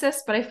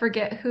Genesis, but I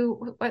forget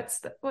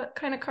what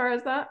kind of car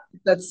is that?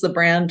 That's the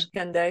brand.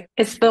 Hyundai.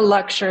 It's the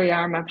luxury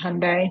arm of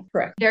Hyundai.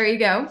 Correct. There you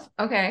go.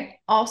 Okay.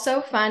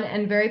 Also fun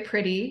and very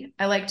pretty.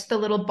 I liked the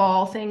little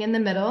ball thing in the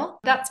middle.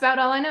 That's about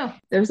all I know.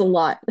 There's a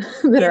lot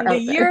that In are the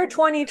out year there.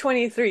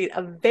 2023,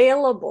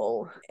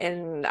 available,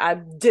 and I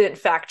didn't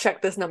fact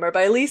check this number, but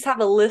I at least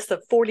have a list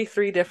of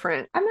 43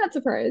 different I'm not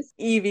surprised.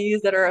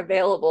 EVs that are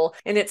available,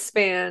 and it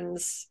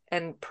spans,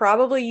 and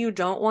probably you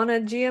don't want a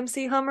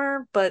GMC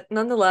Hummer, but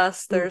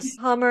nonetheless, there's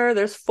Hummer,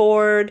 there's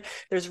Ford,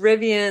 there's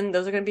Rivian.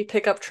 Those are going to be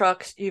pickup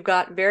trucks. You've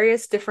got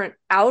various different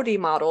Audi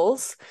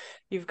models.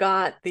 You've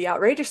got the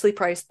outrageously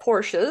priced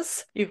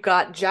Porsches. You've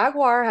got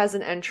Jaguar has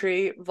an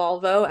entry.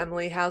 Volvo,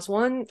 Emily has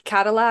one.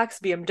 Cadillacs,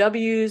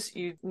 BMWs.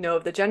 You know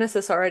of the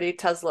Genesis already.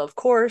 Tesla, of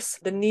course.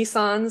 The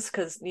Nissans,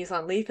 because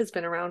Nissan Leaf has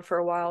been around for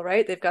a while,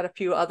 right? They've got a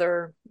few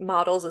other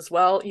models as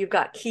well. You've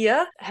got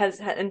Kia has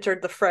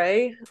entered the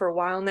fray for a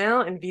while now,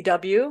 and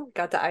VW.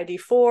 Got the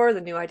ID4, the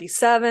new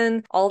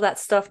ID7, all that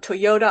stuff.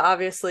 Toyota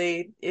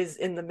obviously is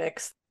in the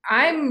mix.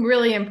 I'm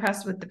really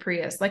impressed with the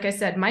Prius. Like I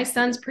said, my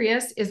son's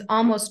Prius is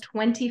almost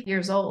 20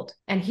 years old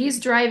and he's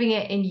driving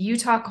it in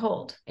Utah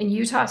cold, in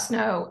Utah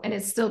snow, and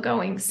it's still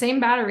going. Same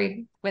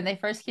battery. When they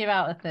first came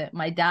out with it,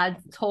 my dad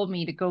told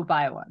me to go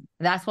buy one.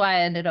 That's why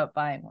I ended up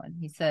buying one.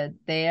 He said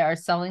they are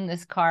selling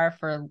this car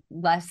for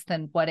less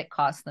than what it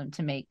cost them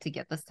to make to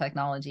get this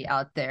technology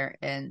out there.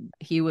 And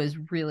he was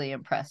really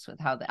impressed with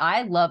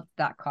I loved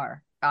that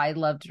car. I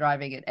loved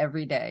driving it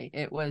every day.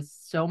 It was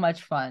so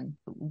much fun.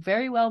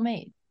 Very well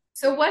made.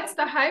 So what's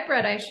the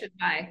hybrid I should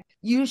buy?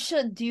 You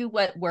should do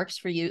what works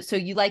for you. So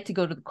you like to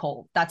go to the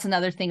cold. That's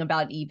another thing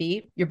about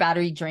EV. Your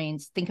battery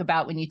drains. Think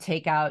about when you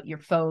take out your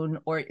phone,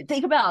 or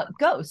think about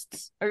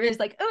ghosts, or it's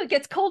like, oh, it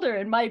gets colder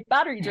and my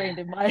battery drained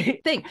in my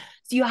thing.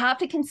 So you have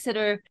to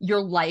consider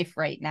your life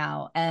right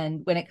now.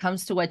 And when it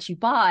comes to what you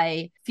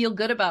buy, feel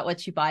good about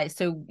what you buy.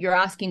 So you're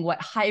asking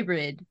what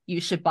hybrid you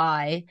should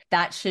buy.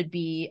 That should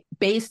be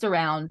based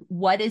around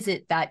what is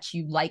it that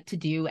you like to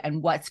do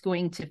and what's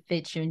going to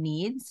fit your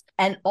needs.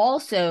 And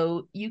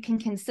also you can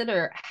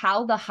consider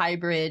how the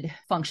hybrid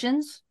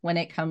functions when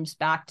it comes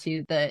back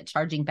to the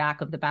charging back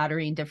of the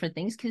battery and different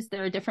things, because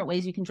there are different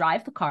ways you can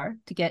drive the car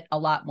to get a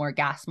lot more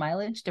gas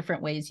mileage,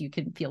 different ways you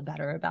can feel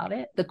better about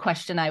it. The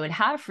question I would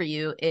have for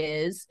you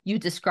is, you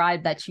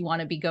described that you want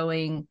to be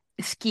going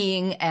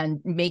skiing and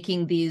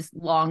making these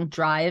long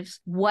drives,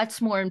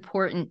 what's more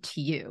important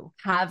to you?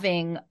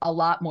 Having a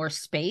lot more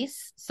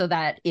space so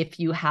that if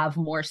you have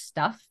more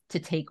stuff to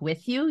take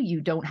with you,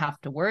 you don't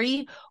have to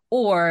worry,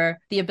 or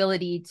the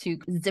ability to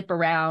zip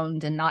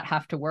around and not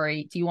have to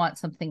worry? Do you want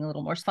something a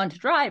little more fun to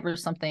drive or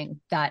something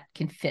that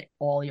can fit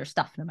all your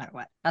stuff no matter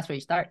what? That's where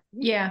you start.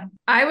 Yeah,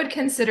 I would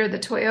consider the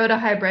Toyota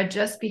hybrid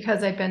just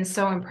because I've been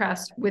so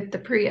impressed with the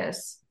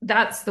Prius.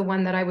 That's the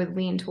one that I would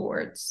lean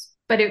towards.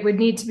 But it would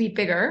need to be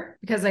bigger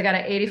because I got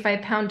an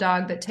 85-pound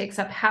dog that takes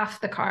up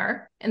half the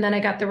car. And then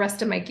I got the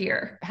rest of my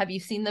gear. Have you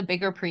seen the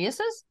bigger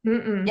Priuses?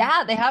 Mm-mm.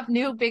 Yeah, they have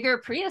new bigger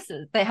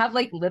Priuses. They have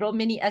like little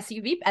mini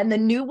SUV, and the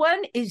new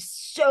one is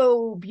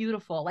so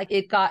beautiful. Like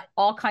it got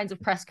all kinds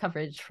of press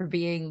coverage for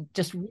being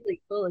just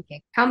really cool looking.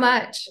 How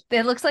much?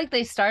 It looks like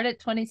they start at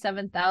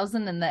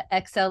 27,000, and the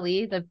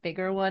XLE, the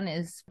bigger one,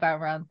 is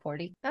about around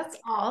 40. That's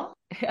all.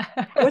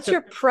 What's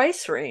your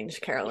price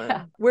range, Carolyn?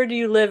 Yeah. Where do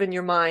you live in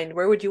your mind?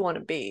 Where would you want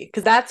to be?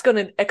 Because that's going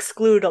to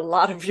exclude a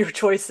lot of your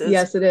choices.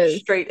 Yes, it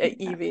is. Straight at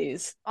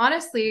EVs.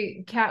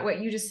 Honestly, Kat, what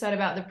you just said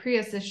about the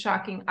Prius is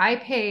shocking. I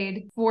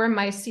paid for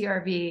my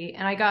CRV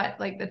and I got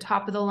like the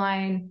top of the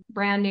line,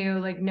 brand new,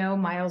 like no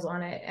miles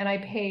on it. And I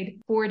paid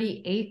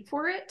 48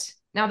 for it.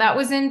 Now that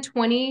was in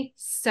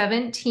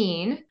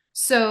 2017.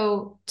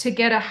 So to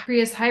get a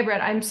Prius hybrid,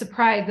 I'm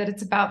surprised that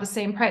it's about the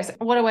same price.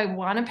 What do I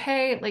want to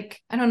pay?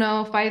 Like, I don't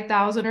know,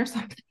 $5,000 or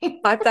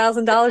something.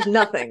 $5,000,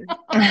 nothing.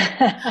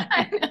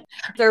 Is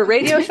there a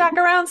Radio Shack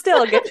around still?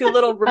 I'll get you a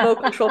little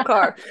remote control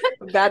car.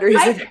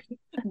 Batteries.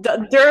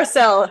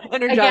 Duracell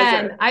Energizer.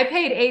 Again, I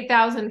paid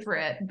 $8,000 for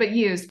it, but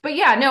used. But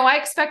yeah, no, I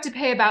expect to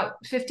pay about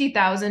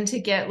 $50,000 to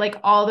get like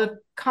all the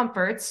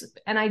comforts,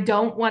 and I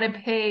don't want to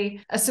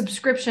pay a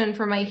subscription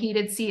for my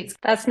heated seats.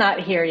 That's not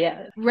here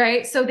yet.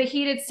 Right. So the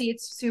heated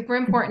seats, super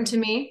important to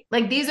me.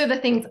 Like these are the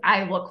things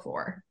I look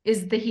for,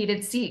 is the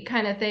heated seat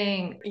kind of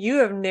thing. You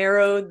have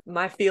narrowed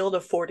my field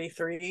of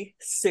 43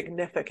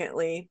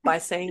 significantly by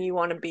saying you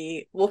want to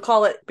be, we'll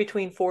call it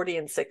between 40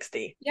 and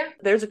 60. Yeah.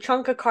 There's a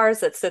chunk of cars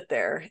that sit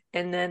there.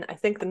 And then I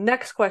think the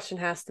next question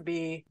has to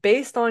be,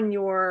 based on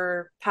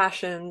your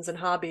passions and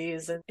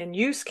hobbies and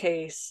use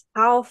case,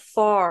 how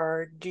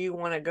far do you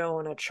want to go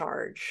on a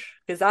charge?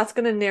 Because that's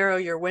going to narrow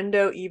your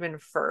window even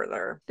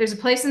further. There's a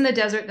place in the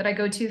desert that I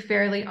go to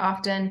fairly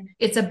often.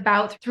 It's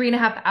about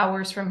 3.5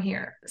 hours from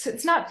here. So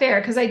it's not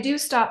fair because I do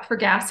stop for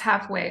gas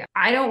halfway.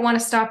 I don't want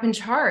to stop and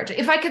charge.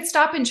 If I could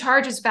stop and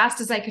charge as fast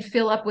as I could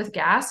fill up with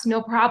gas,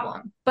 no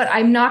problem. But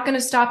I'm not going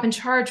to stop and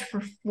charge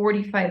for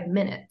 45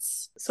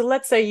 minutes. So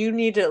let's say you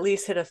need to at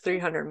least hit a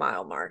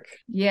 300-mile mark.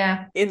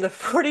 Yeah. In the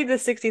 $40,000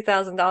 to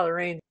 $60,000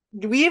 range.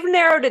 We've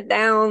narrowed it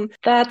down.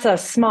 That's a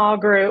small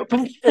group.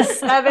 To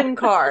 7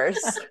 cars.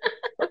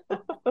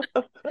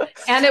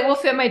 And it will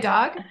fit my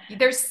dog.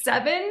 There's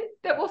 7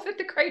 that will fit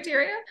the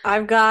criteria.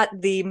 I've got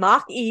the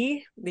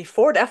Mach-E, the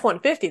Ford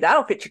F-150.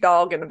 That'll fit your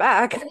dog in the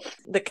back.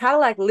 The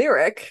Cadillac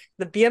Lyriq,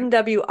 the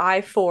BMW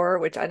i4,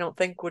 which I don't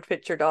think would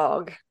fit your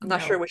dog. I'm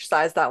not sure which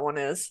size that one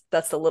is.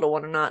 That's the little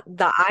one or not.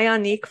 The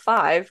Ioniq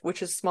 5,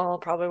 which is small,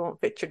 probably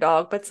won't fit your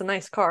dog, but it's a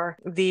nice car.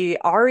 The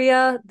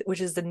Aria,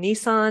 which is the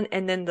Nissan,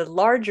 and then the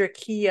larger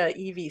Kia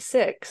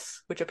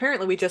EV6, which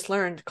apparently we just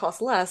learned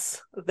costs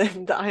less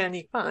than the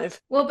Ioniq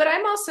 5. Well, but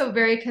I'm also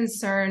very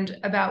concerned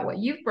about what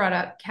you've brought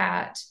up,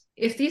 Kat.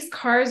 If these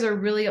cars are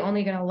really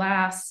only going to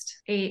last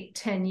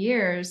 8-10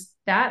 years,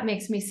 that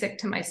makes me sick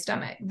to my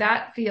stomach.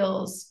 That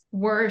feels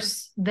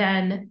worse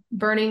than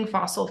burning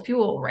fossil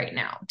fuel right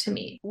now to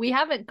me. We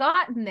haven't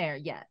gotten there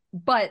yet,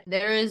 but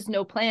there is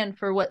no plan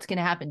for what's going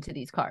to happen to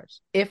these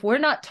cars. If we're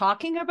not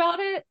talking about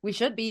it, we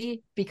should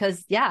be,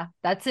 because yeah,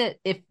 that's it.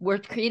 If we're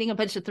creating a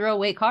bunch of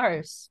throwaway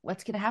cars,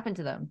 what's going to happen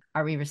to them?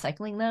 Are we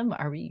recycling them?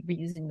 Are we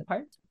reusing the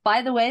parts?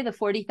 By the way, the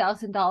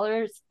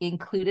 $40,000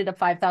 included a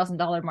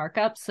 $5,000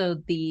 markup. So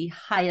the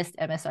highest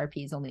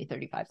MSRP is only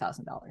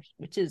 $35,000,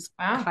 which is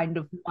kind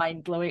of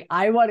mind-blowing.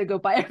 I want to go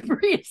buy a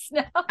Prius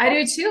now. I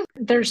do too.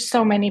 There's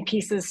so many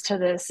pieces to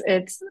this.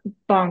 It's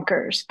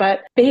bonkers. But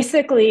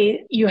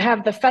basically, you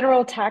have the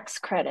federal tax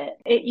credit.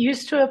 It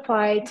used to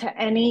apply to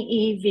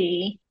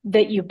any EV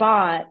that you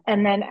bought.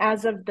 And then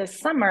as of this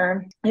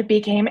summer, it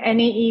became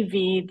any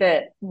EV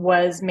that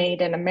was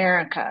made in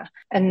America.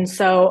 And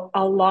so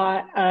a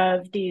lot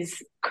of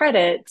these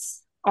credits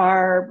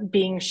are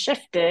being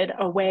shifted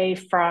away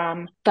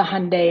from the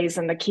Hyundais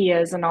and the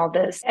Kias and all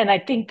this. And I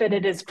think that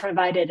it has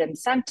provided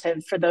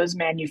incentive for those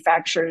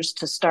manufacturers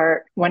to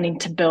start wanting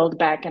to build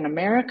back in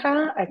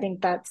America. I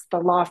think that's the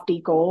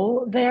lofty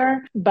goal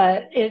there.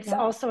 But it's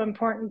also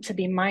important to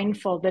be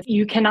mindful that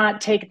you cannot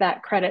take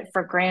that credit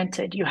for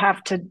granted. You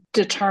have to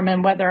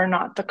determine whether or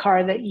not the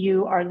car that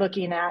you are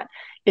looking at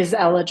is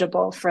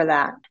eligible for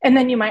that. And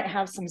then you might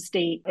have some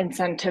state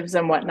incentives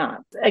and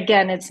whatnot.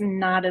 Again, it's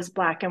not as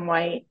black and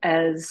white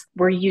as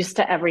we're used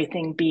to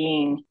everything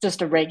being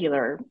just a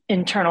regular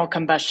internal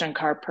combustion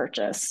car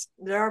purchase.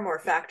 There are more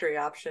factory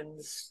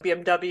options.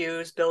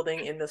 BMW's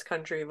building in this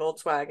country,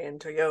 Volkswagen,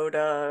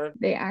 Toyota.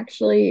 They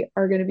actually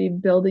are going to be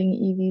building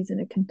EVs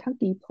in a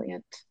Kentucky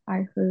plant,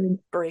 I heard.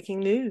 Breaking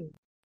news.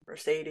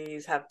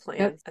 Mercedes have plans.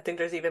 Yep. I think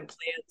there's even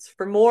plans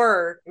for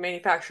more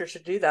manufacturers to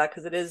do that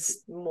because it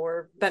is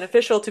more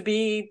beneficial to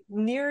be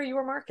near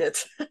your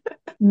market.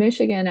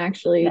 Michigan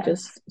actually Yes.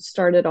 just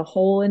started a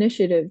whole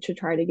initiative to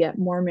try to get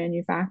more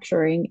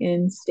manufacturing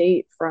in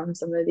state from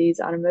some of these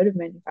automotive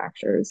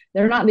manufacturers.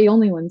 They're not the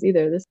only ones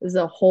either. This is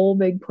a whole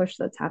big push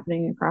that's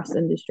happening across the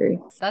industry.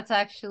 That's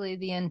actually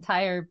the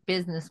entire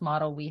business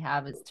model we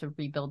have, is to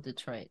rebuild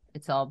Detroit.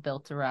 It's all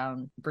built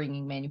around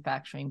bringing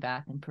manufacturing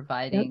back and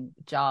providing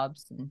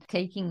jobs and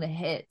taking the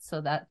hit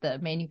so that the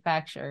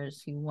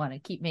manufacturers who want to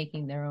keep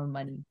making their own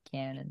money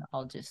can, and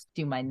I'll just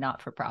do my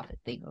not-for-profit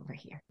thing over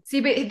here.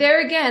 See, but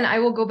there again, I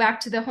will go back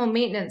to the home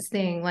maintenance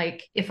thing.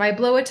 Like if I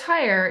blow a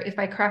tire, if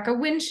I crack a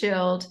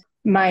windshield.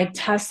 My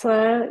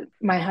Tesla,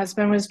 my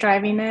husband was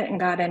driving it and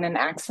got in an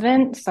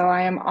accident. So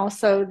I am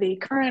also the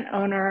current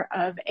owner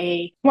of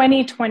a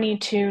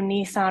 2022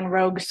 Nissan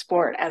Rogue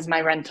Sport as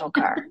my rental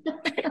car.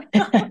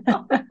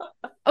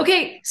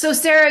 Okay, so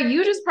Sarah,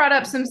 you just brought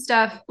up some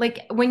stuff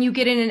like when you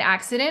get in an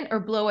accident or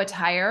blow a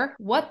tire,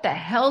 what the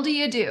hell do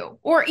you do?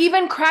 Or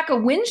even crack a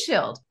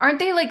windshield. Aren't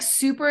they like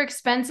super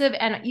expensive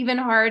and even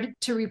hard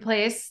to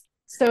replace?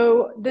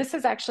 So this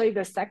is actually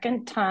the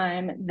second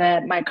time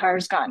that my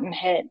car's gotten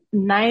hit.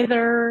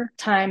 Neither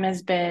time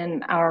has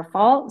been our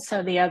fault.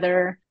 So the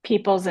other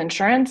people's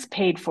insurance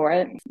paid for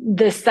it.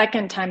 The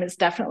second time is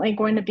definitely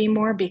going to be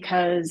more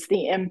because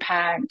the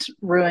impact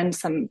ruined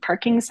some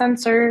parking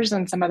sensors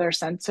and some other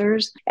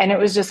sensors, and it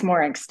was just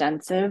more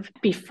extensive.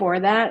 Before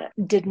that,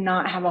 did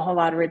not have a whole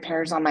lot of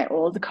repairs on my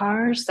old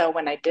car. So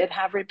when I did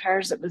have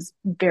repairs, it was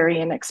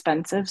very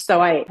inexpensive.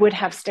 So I would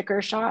have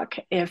sticker shock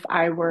if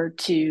I were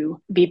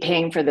to be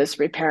paying for this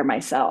repair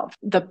myself.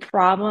 The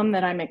problem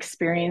that I'm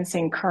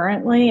experiencing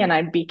currently, and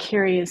I'd be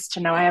curious to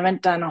know, I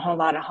haven't done a whole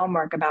lot of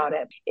homework about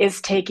it, is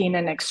taking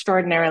an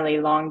extraordinarily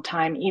long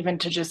time even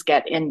to just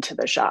get into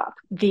the shop.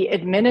 The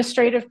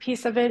administrative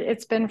piece of it,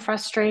 it's been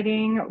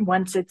frustrating.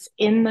 Once it's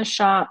in the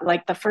shop,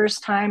 like the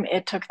first time,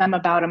 it took them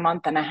about a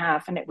month and a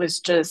half, and it was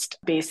just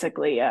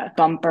basically a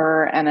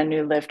bumper and a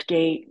new lift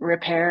gate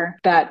repair.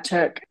 That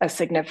took a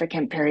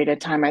significant period of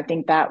time. I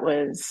think that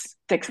was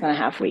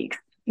 6.5 weeks.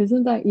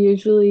 Isn't that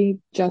usually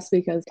just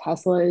because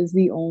Tesla is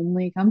the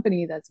only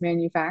company that's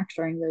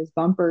manufacturing those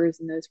bumpers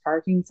and those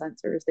parking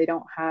sensors? They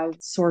don't have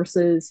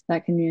sources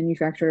that can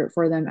manufacture it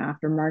for them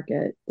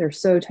aftermarket. They're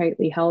so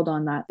tightly held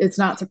on that. It's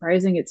not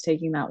surprising it's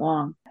taking that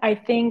long. I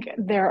think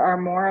there are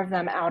more of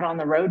them out on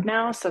the road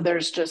now. So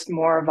there's just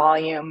more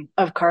volume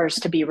of cars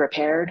to be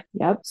repaired.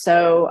 Yep.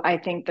 So I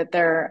think that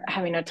they're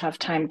having a tough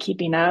time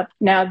keeping up.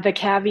 Now, the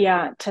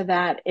caveat to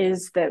that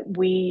is that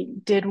we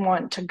did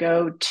want to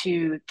go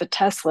to the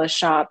Tesla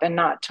shop and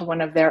not to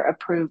one of their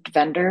approved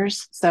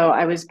vendors. So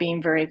I was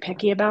being very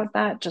picky about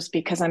that just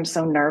because I'm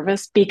so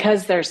nervous.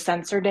 Because there's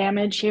sensor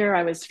damage here,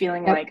 I was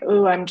feeling like,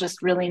 oh, I'm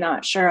just really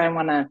not sure I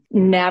want to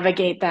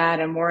navigate that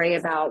and worry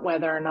about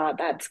whether or not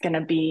that's going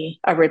to be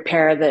a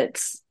repair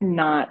that's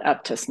not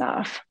up to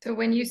snuff. So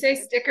when you say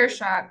sticker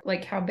shock,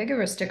 like how big of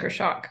a sticker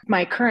shock?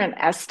 My current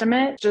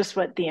estimate, just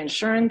what the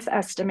insurance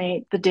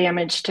estimate the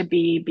damage to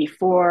be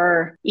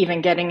before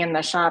even getting in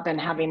the shop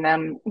and having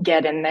them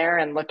get in there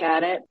and look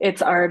at it,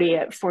 it's already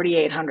at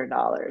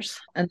 $4,800.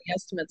 And the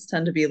estimates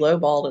tend to be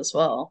lowballed as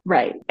well.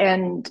 Right.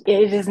 And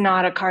it is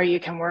not a car you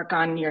can work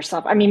on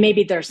yourself. I mean,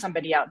 maybe there's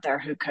somebody out there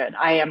who could.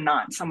 I am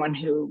not someone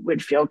who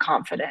would feel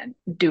confident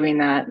doing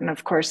that. And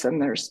of course, then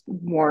there's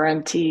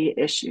warranty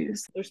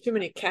issues. There's too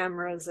many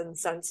cameras and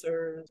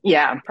sensors.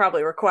 Yeah.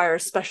 Probably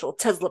requires special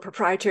Tesla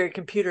proprietary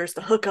computers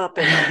to hook up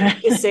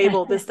and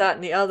disable this, that,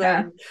 and the other,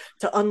 and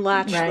to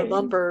unlatch the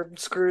bumper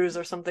screws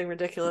or something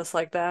ridiculous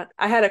like that.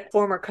 I had a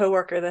former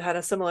coworker that had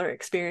a similar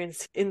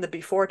experience in the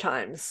before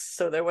times.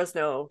 So there was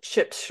no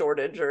chip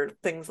shortage or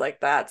things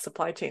like that,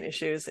 supply chain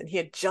issues. And he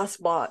had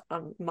just bought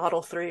a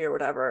Model 3 or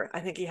whatever. I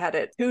think he had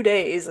it 2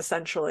 days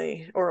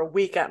essentially, or a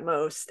week at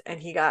most. And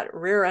he got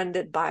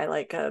rear-ended by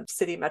like a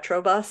city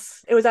metro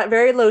bus. It was at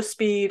very low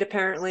speed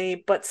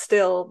apparently, but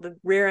still the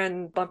rear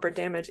end bumper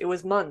damage, it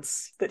was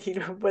months that he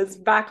was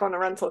back on a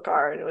rental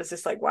car. And it was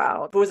just like,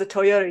 wow, if it was a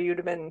Toyota, you'd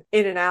have been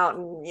in and out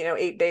in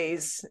 8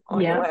 days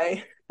on your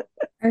way.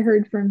 I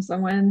heard from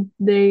someone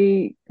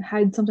they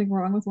had something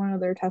wrong with one of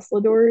their Tesla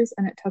doors,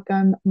 and it took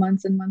them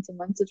months and months and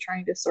months of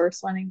trying to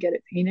source one and get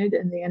it painted.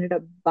 And they ended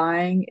up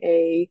buying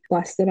a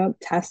busted up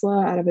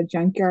Tesla out of a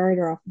junkyard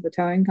or off of a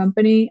towing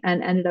company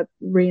and ended up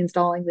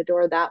reinstalling the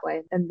door that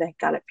way. And they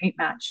got it paint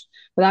matched.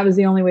 But that was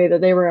the only way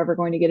that they were ever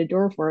going to get a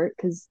door for it,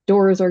 because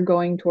doors are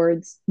going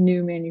towards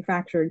new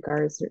manufactured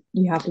cars.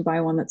 You have to buy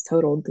one that's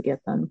totaled to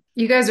get them.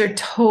 You guys are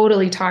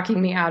totally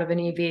talking me out of an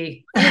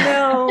EV.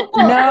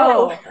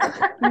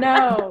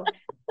 No.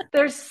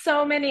 There's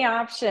so many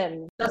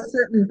options. A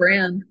certain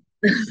brand.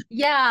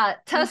 Yeah,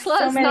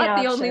 Tesla is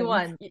not the only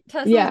one.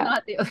 Tesla's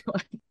not the only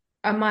one.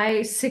 Am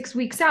I 6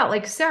 weeks out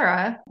like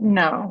Sarah?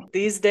 No.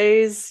 These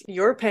days,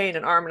 you're paying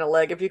an arm and a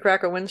leg if you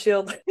crack a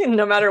windshield,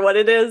 no matter what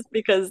it is,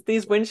 because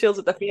these windshields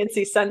with the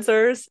fancy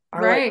sensors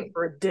are like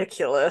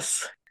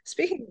ridiculous.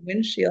 Speaking of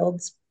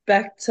windshields,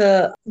 back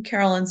to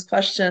Carolyn's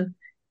question,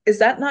 is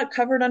that not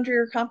covered under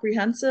your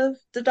comprehensive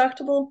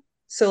deductible?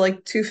 So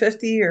like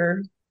 250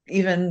 or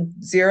even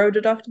zero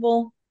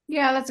deductible?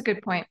 Yeah, that's a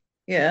good point.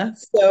 Yeah.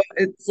 So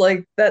it's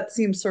like that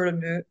seems sort of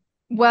moot.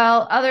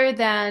 Well, other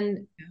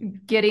than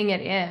getting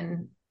it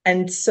in.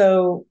 And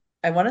so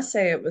I want to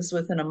say it was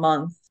within a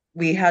month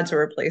we had to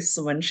replace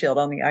the windshield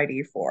on the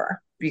ID4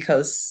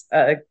 because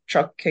a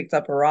truck kicked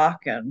up a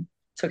rock and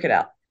took it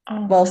out.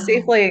 Oh, Well, no.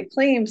 Safely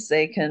claims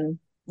they can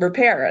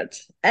repair it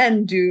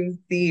and do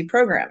the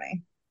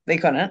programming. They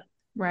couldn't.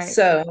 Right.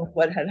 So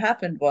what had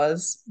happened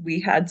was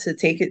we had to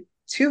take it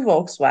to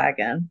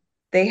Volkswagen.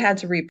 They had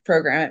to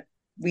reprogram it.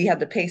 We had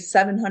to pay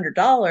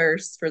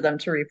 $700 for them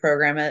to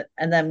reprogram it.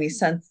 And then we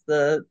sent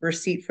the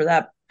receipt for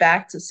that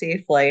back to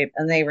Safelite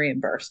and they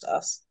reimbursed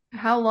us.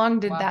 How long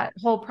did Wow. that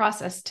whole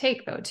process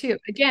take, though, too?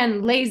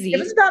 Again, lazy. It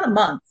was about a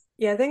month.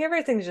 Yeah, I think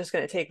everything's just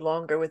going to take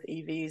longer with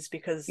EVs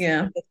because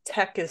Yeah. the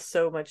tech is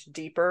so much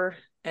deeper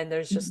and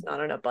there's just not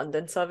an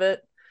abundance of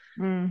it.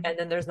 Mm. And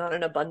then there's not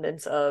an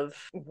abundance of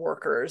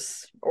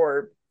workers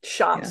or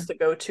shops to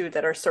go to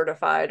that are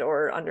certified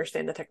or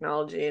understand the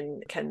technology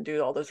and can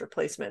do all those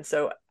replacements.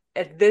 So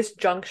at this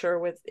juncture,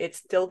 with it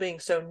still being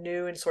so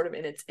new and sort of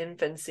in its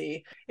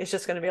infancy, it's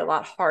just going to be a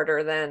lot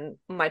harder than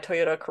my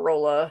Toyota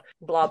Corolla,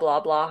 blah, blah,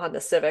 blah, Honda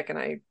Civic. And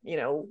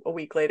a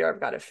week later, I've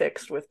got it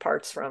fixed with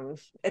parts from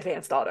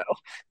Advanced Auto.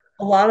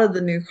 A lot of the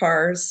new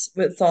cars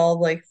with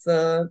all like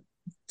the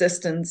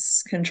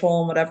distance control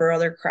and whatever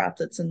other crap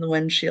that's in the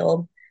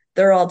windshield,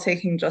 they're all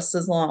taking just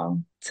as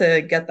long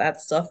to get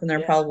that stuff. And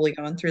they're probably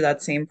going through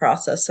that same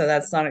process. So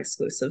that's not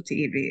exclusive to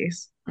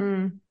EVs.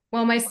 Mm.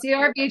 Well, my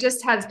CRV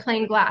just has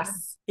plain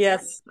glass.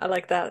 Yes, I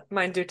like that.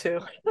 Mine do too.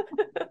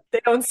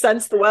 They don't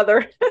sense the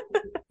weather.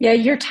 Yeah,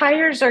 your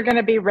tires are going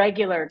to be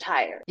regular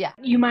tires. Yeah.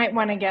 You might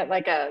want to get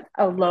like a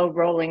low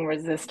rolling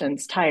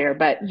resistance tire,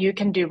 but you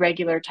can do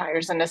regular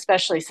tires. And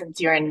especially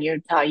since you're in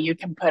Utah, you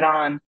can put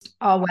on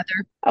All weather.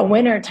 a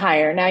winter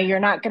tire. Now, you're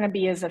not going to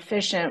be as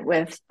efficient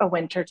with a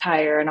winter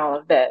tire and all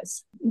of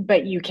this,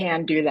 but you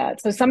can do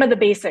that. So some of the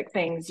basic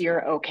things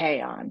you're okay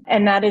on.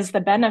 And that is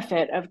the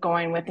benefit of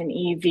going with an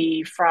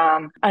EV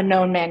from a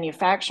known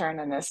manufacturer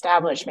and an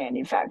established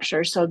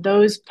manufacturer. So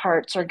those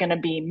parts are going to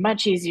be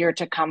much easier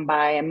to come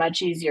by and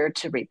much easier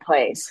to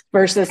replace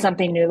versus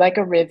something new like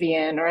a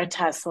Rivian or a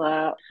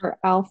Tesla. Or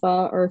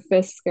Alpha or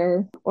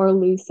Fisker or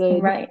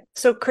Lucid. Right.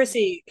 So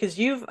Chrissy, because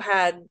you've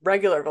had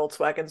regular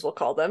Volkswagens, we'll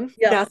call them,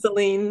 Yeah.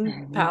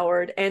 gasoline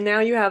powered, and now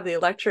you have the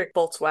electric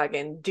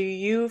Volkswagen. Do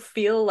you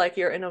feel like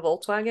you're in a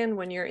Volkswagen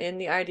when you're in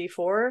the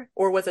ID4,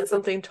 or was it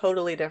something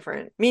totally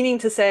different? Meaning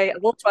to say, a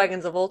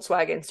Volkswagen's a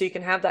Volkswagen, so you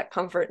can have that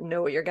comfort and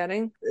know what you're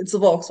getting. It's a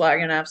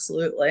Volkswagen,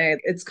 absolutely.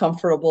 It's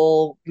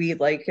comfortable. We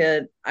like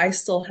it. I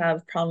still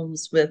have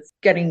problems with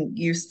getting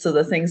used to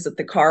the things that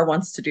the car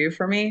wants to do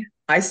for me.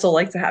 I still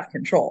like to have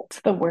control.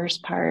 It's the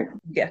worst part.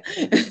 Yeah.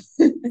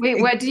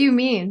 Wait, what do you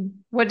mean?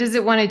 What does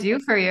it want to do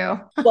for you?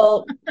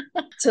 Well,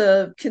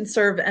 to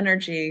conserve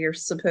energy, you're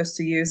supposed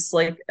to use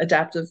like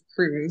adaptive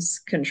cruise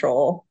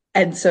control.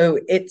 And so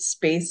it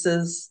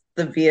spaces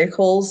the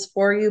vehicles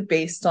for you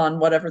based on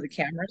whatever the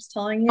camera's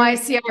telling you. My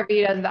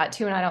CRV does that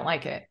too, and I don't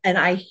like it. And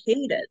I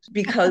hate it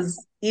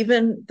because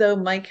even though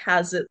Mike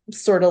has it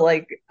sort of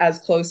like as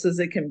close as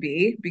it can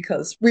be,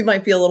 because we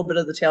might be a little bit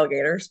of the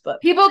tailgaters,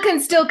 but People can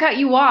still cut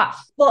you off.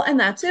 well, and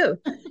that too.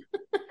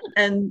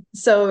 And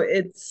so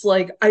it's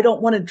like, I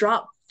don't want to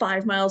drop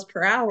 5 miles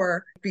per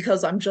hour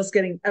because I'm just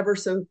getting ever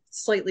so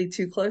slightly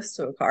too close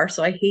to a car.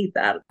 So I hate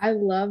that. I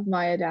love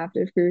my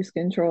adaptive cruise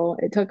control.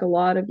 It took a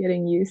lot of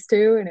getting used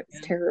to, and it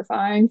was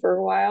terrifying for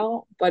a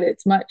while, but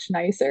it's much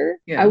nicer.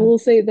 Yeah. I will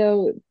say,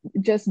 though,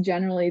 just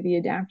generally, the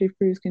adaptive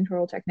cruise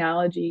control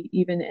technology,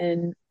 even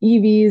in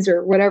EVs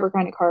or whatever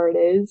kind of car it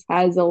is,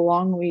 has a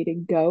long way to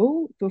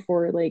go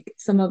before like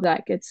some of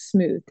that gets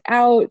smoothed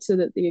out so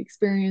that the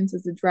experience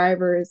as a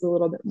driver is a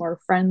little bit more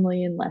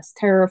friendly and less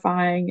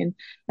terrifying and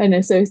an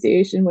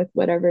association with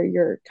whatever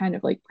your kind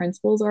of like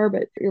principles are.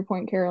 But your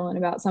point, Carolyn,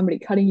 about somebody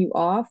cutting you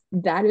off,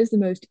 that is the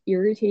most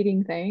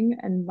irritating thing.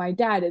 And my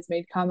dad has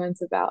made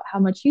comments about how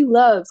much he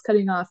loves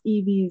cutting off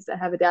EVs that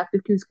have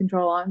adaptive cruise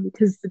control on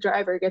because the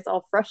driver gets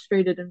all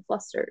frustrated and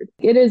flustered.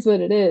 It is what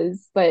it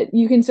is, but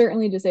you can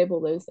certainly disable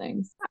those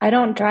things. I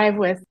don't drive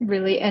with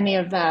really any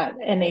of that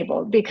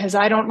enabled because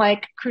I don't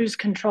like cruise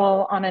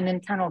control on an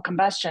internal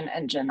combustion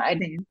engine.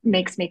 It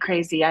makes me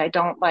crazy. I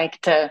don't like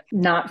to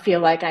not feel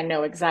like I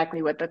know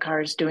exactly what the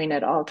car is doing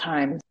at all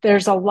times.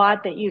 There's a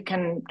lot that you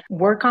can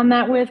work on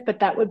that with, but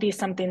that would be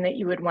something that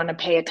you would want to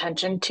pay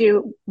attention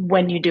to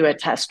when you do a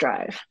test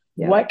drive.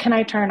 Yeah. What can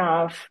I turn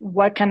off?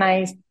 What can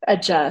I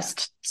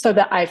adjust so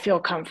that I feel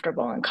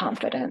comfortable and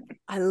confident?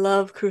 I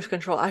love cruise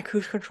control. I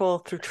cruise control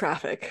through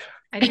traffic.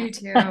 I do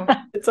too.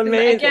 It's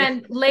amazing.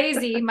 Again,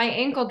 lazy, my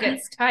ankle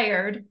gets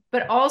tired,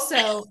 but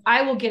also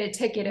I will get a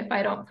ticket if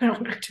I don't put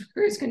on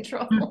cruise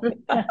control.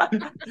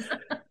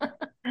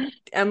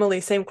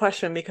 Emily, same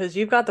question, because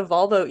you've got the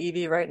Volvo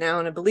EV right now,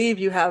 and I believe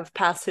you have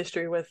past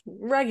history with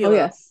regular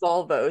yes.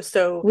 Volvos.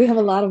 So We have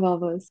a lot of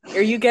Volvos.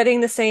 are you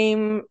getting the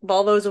same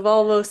Volvo's a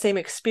Volvo, same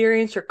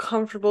experience? You're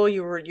comfortable?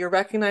 You're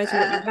recognizing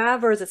what you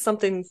have, or is it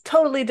something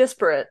totally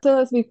disparate? So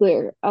let's be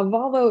clear. A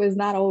Volvo is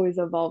not always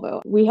a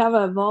Volvo. We have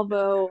a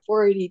Volvo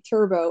 480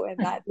 Turbo, and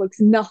that looks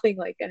nothing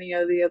like any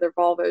of the other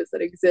Volvos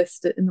that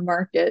exist in the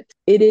market.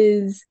 It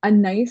is a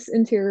nice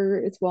interior.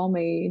 It's well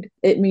made.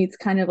 It meets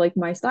kind of like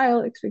my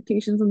style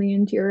expectations on the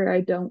interior.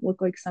 I don't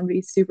look like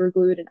somebody super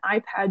glued an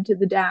iPad to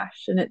the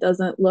dash, and it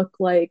doesn't look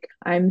like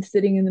I'm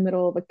sitting in the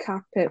middle of a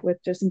cockpit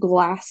with just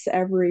glass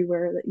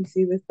everywhere that you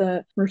see with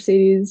the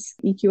Mercedes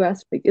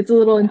EQS. Like, it's a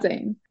little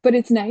insane, but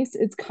it's nice.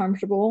 It's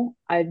comfortable.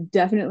 I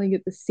definitely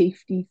get the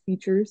safety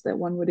features that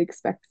one would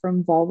expect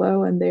from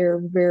Volvo, and they're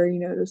very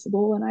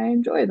noticeable, and I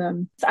enjoy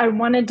them. I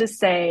wanted to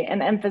say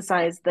and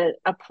emphasize that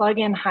a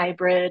plug-in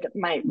hybrid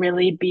might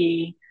really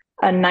be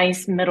a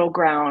nice middle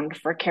ground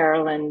for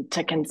Carolyn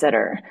to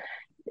consider.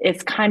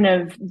 It's kind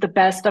of the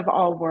best of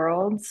all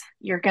worlds.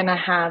 You're going to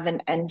have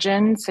an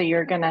engine, so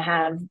you're going to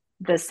have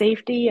the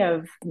safety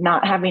of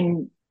not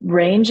having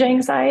range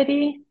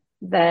anxiety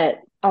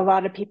that a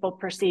lot of people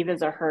perceive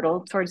as a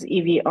hurdle towards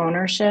EV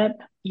ownership.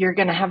 You're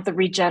going to have the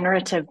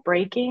regenerative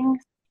braking.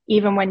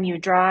 Even when you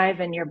drive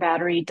and your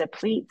battery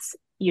depletes,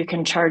 you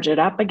can charge it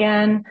up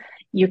again.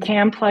 You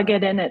can plug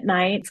it in at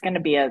night. It's going to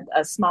be a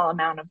small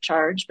amount of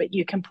charge, but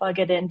you can plug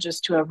it in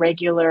just to a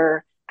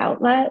regular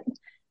outlet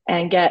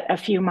and get a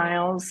few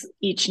miles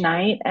each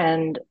night,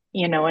 and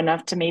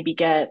enough to maybe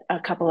get a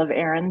couple of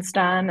errands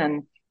done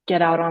and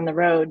get out on the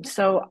road.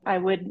 So I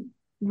would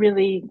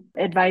really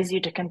advise you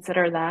to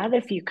consider that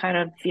if you kind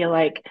of feel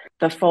like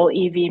the full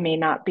EV may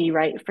not be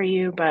right for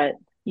you, but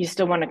you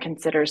still want to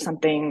consider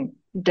something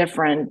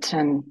different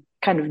and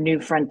kind of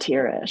new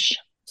frontier-ish.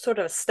 Sort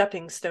of a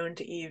stepping stone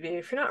to EV.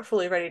 If you're not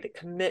fully ready to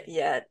commit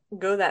yet,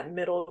 go that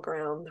middle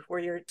ground where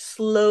you're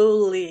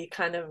slowly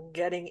kind of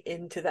getting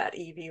into that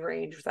EV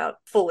range without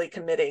fully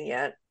committing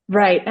yet.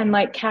 Right. And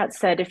like Kat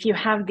said, if you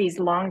have these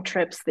long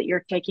trips that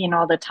you're taking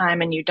all the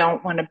time and you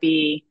don't want to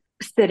be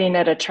sitting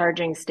at a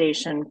charging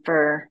station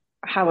for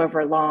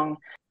however long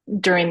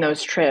during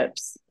those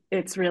trips,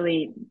 it's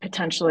really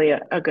potentially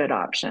a good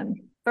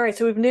option. All right,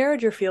 so we've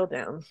narrowed your field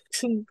down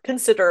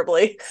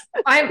considerably.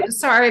 I'm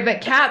sorry,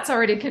 but Kat's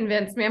already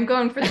convinced me. I'm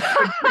going for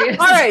the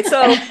All right,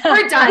 so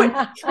we're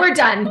done. We're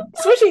done.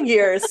 Switching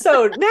gears.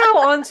 So now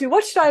on to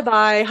what should I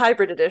buy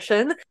hybrid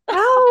edition?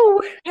 How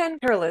can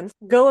Carolyn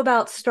go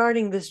about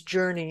starting this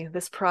journey,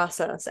 this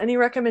process? Any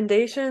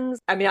recommendations?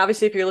 I mean,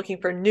 obviously, if you're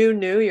looking for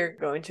new, you're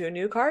going to a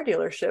new car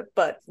dealership.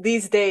 But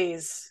these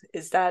days,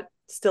 is that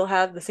still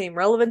have the same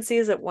relevancy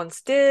as it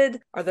once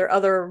did? Are there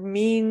other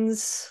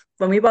means?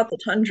 When we bought the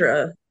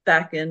Tundra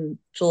back in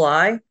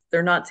July,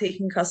 they're not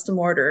taking custom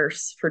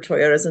orders for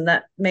Toyotas, and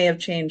that may have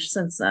changed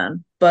since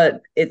then.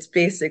 But it's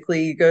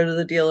basically you go to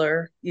the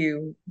dealer,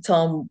 you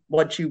tell them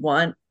what you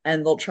want,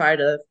 and they'll try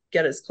to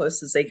get as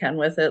close as they can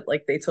with it.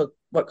 Like, they took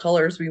what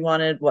colors we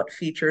wanted, what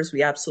features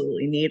we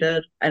absolutely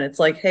needed. And it's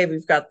like, hey,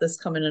 we've got this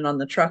coming in on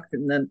the truck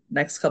in the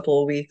next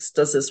couple of weeks.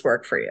 Does this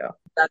work for you?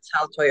 That's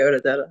how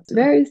Toyota did it.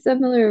 Very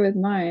similar with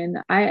mine.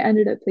 I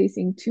ended up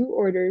placing 2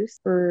 orders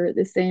for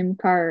the same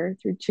car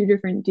through 2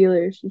 different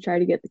dealers to try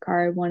to get the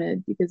car I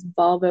wanted, because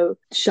Volvo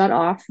shut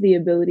off the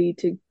ability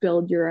to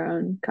build your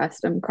own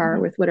custom car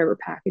with whatever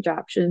package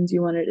options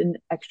you wanted and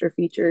extra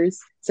features.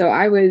 So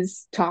I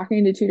was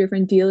talking to 2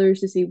 different dealers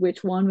to see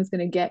which one was going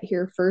to get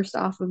here first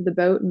off of the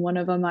boat. And one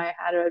of them I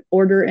had an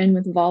order in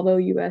with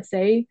Volvo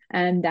USA,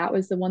 and that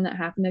was the one that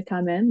happened to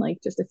come in like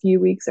just a few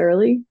weeks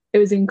early. It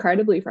was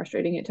incredibly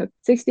frustrating. It took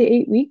 6 to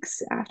 8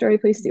 weeks after I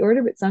placed the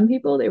order, but some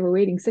people, they were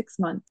waiting 6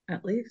 months.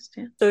 At least,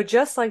 yeah. So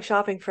just like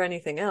shopping for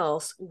anything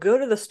else, go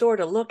to the store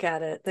to look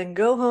at it, then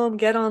go home,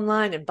 get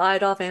online, and buy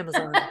it off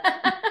Amazon.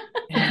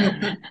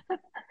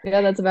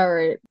 Yeah, that's about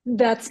right.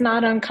 That's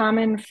not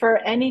uncommon for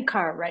any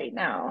car right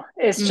now.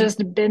 It's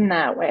just been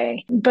that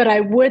way. But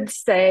I would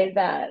say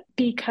that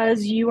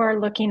because you are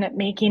looking at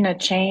making a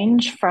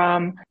change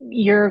from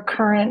your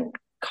current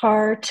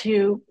car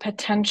to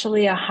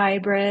potentially a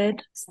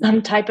hybrid,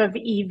 some type of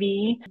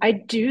EV, I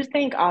do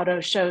think auto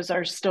shows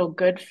are still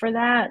good for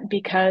that,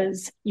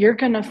 because you're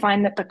going to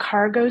find that the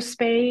cargo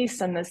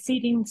space and the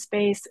seating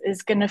space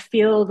is going to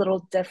feel a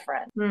little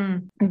different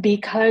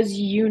because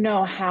you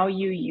know how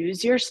you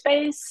use your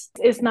space.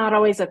 It's not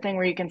always a thing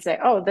where you can say,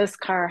 oh, this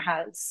car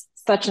has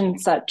such and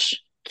such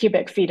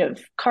cubic feet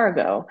of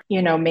cargo.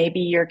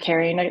 Maybe you're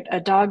carrying a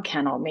dog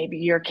kennel, maybe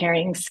you're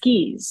carrying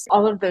skis.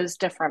 All of those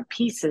different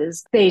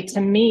pieces say to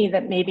me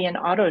that maybe an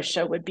auto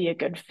show would be a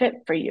good fit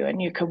for you,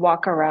 and you could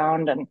walk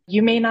around, and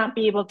you may not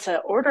be able to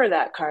order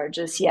that car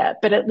just yet,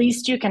 but at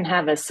least you can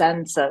have a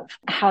sense of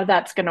how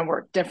that's going to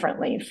work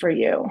differently for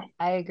you.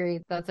 I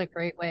agree. That's a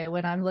great way.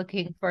 When I'm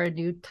looking for a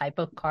new type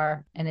of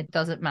car, and it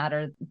doesn't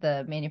matter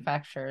the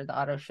manufacturer, the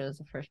auto show is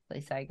the first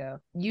place I go.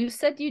 You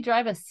said you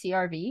drive a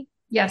CRV?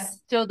 Yes.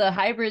 So the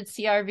hybrid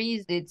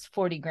CRVs, it's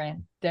 40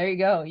 grand. There you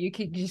go. You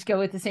could just go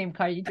with the same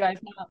car you drive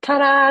now.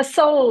 Ta-da,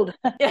 sold.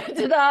 Yeah,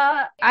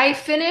 ta-da. I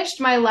finished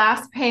my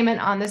last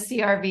payment on the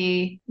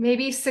CRV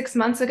maybe 6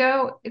 months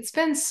ago. It's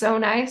been so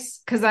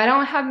nice because I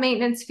don't have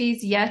maintenance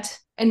fees yet.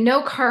 And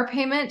no car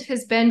payment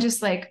has been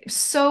just like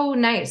so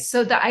nice.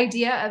 So the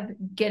idea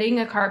of getting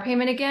a car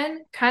payment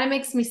again kind of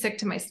makes me sick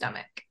to my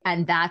stomach.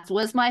 And that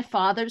was my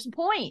father's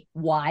point.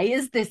 Why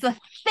is this a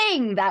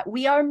thing that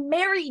we are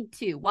married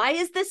to? Why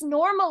is this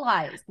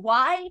normalized?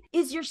 Why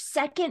is your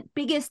second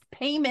biggest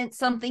payment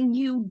something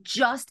you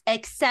just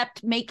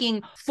accept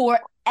making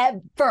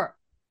forever?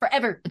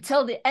 Forever,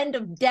 until the end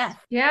of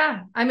death.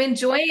 Yeah, I'm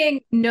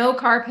enjoying no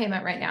car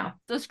payment right now.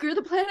 So screw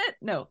the planet?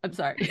 No, I'm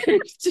sorry.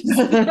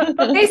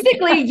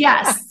 Basically,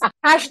 yes.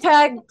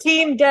 Hashtag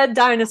Team Dead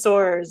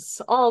Dinosaurs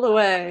all the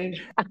way.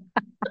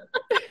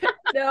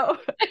 No.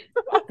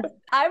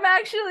 I'm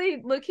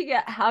actually looking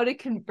at how to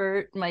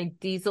convert my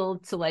diesel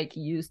to like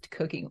used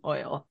cooking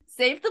oil.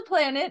 Save the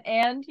planet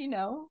and,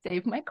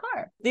 save my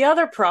car. The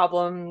other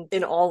problem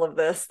in all of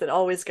this that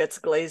always gets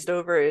glazed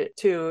over it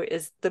too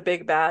is the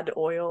big bad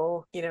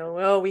oil.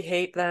 Oh, we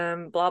hate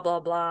them, blah, blah,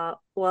 blah.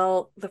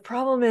 Well, the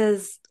problem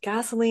is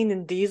gasoline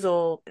and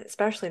diesel,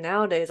 especially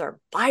nowadays, are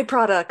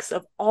byproducts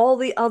of all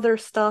the other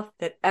stuff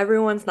that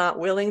everyone's not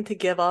willing to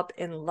give up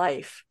in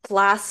life.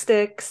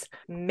 Plastics,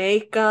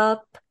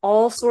 makeup,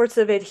 all sorts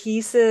of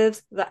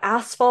adhesives, the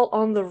asphalt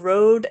on the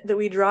road that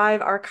we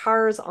drive our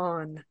cars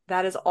on.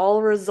 That is all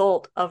a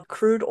result of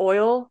crude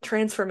oil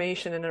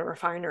transformation in a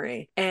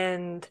refinery.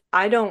 And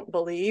I don't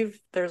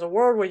believe there's a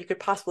world where you could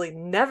possibly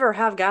never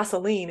have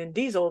gasoline and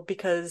diesel,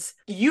 because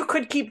you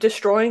could keep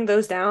destroying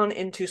those down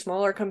into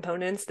smaller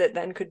components that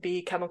then could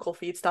be chemical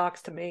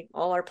feedstocks to make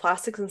all our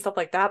plastics and stuff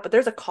like that. But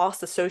there's a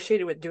cost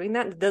associated with doing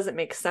that. It doesn't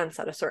make sense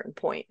at a certain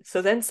point.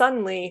 So then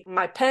suddenly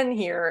my pen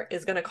here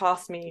is going to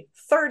cost me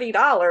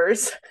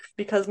 $30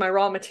 because my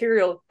raw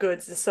material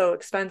goods is so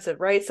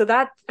expensive, right? So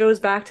that goes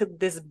back to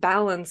this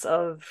balance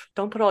of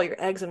don't put all your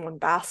eggs in one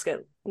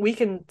basket. We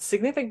can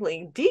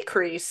significantly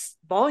decrease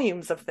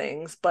volumes of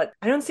things, but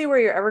I don't see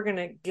where you're ever going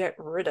to get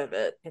rid of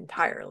it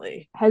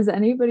entirely. Has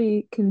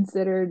anybody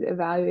considered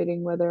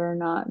evaluating whether or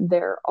not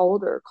their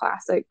older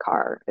classic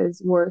car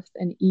is worth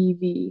an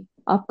EV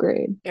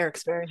upgrade?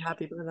 Eric's very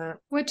happy with that.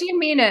 What do you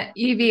mean an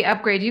EV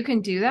upgrade? You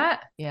can do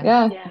that?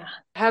 Yeah.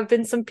 Have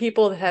been some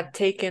people that have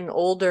taken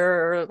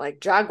older like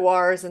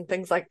Jaguars and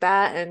things like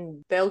that,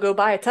 and they'll go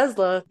buy a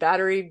Tesla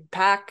battery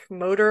pack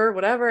motor,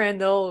 whatever,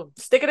 and they'll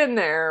stick it in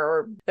there.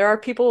 Or there are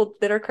people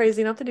that are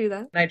crazy enough to do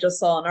that. I just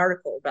saw an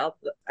article about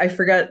I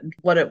forget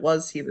what it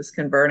was he was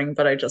converting,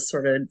 but I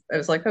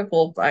was like, oh,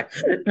 cool, bye.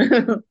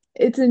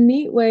 It's a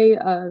neat way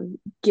of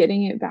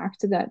getting it back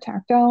to that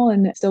tactile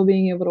and still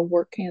being able to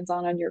work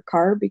hands-on on your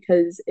car,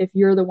 because if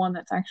you're the one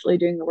that's actually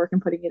doing the work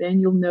and putting it in,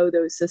 you'll know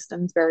those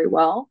systems very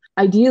well.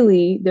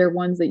 Ideally, they're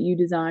ones that you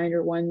designed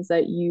or ones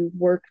that you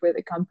worked with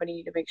a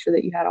company to make sure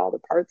that you had all the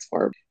parts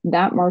for.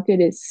 That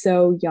market is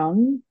so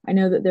young. I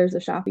know that there's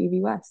a shop,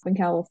 EV West, in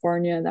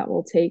California, that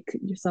will take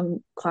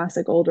some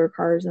classic older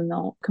cars and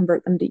they'll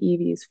convert them to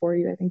EVs for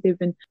you. I think they've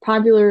been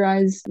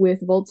popularized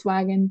with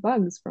Volkswagen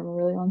Bugs from a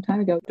really long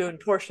time ago. Doing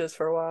Porsches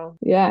for a while.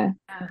 Yeah.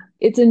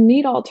 It's a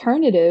neat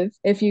alternative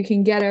if you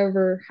can get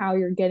over how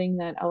you're getting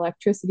that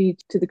electricity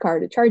to the car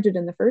to charge it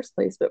in the first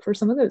place. But for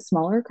some of those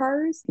smaller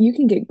cars, you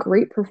can get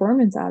great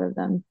performance out of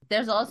them.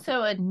 There's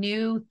also a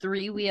new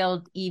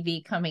 3-wheeled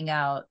EV coming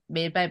out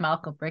made by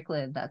Malcolm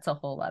Brickland. That's a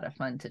whole lot of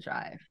fun to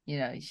drive.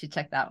 You should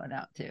check that one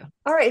out too.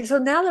 All right. So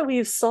now that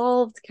we've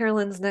solved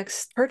Carolyn's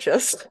next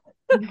purchase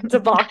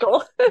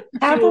debacle.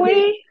 Have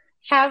we?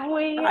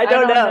 I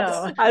don't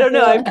know. I don't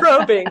know. I'm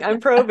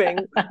probing.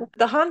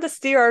 The Honda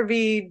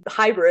CR-V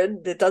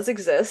hybrid that does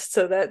exist,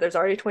 so that there's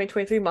already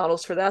 2023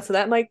 models for that. So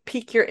that might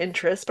pique your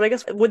interest. But I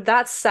guess, would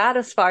that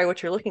satisfy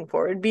what you're looking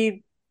for? It'd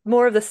be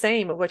more of the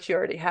same of what you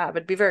already have.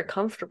 It'd be very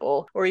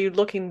comfortable. Or are you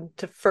looking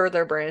to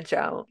further branch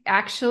out?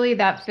 Actually,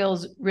 that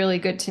feels really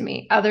good to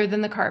me, other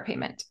than the car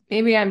payment.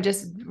 Maybe I'm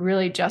just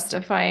really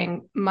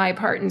justifying my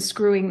part in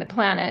screwing the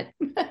planet.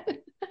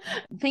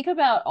 Think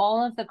about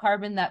all of the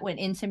carbon that went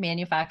into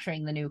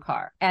manufacturing the new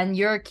car, and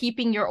you're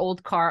keeping your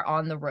old car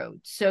on the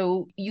road.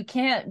 So you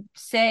can't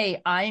say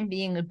I'm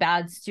being a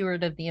bad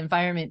steward of the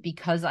environment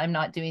because I'm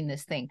not doing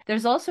this thing.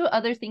 There's also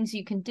other things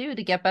you can do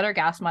to get better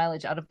gas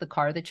mileage out of the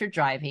car that you're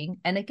driving.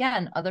 And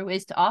again, other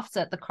ways to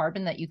offset the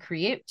carbon that you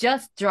create.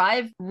 Just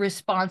drive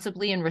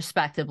responsibly and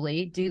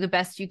respectably, do the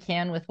best you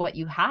can with what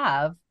you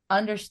have.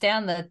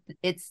 Understand that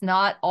it's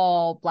not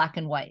all black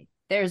and white.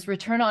 There's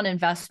return on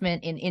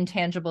investment in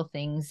intangible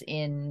things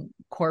in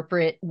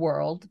corporate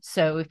world.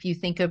 So if you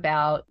think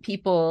about,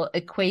 people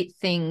equate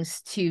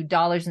things to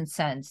dollars and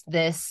cents.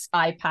 This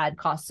iPad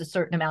costs a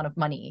certain amount of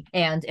money.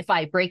 And if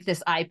I break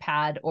this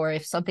iPad, or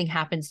if something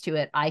happens to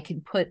it, I can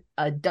put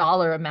a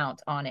dollar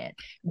amount on it.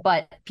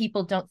 But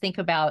people don't think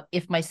about,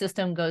 if my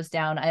system goes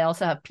down, I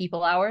also have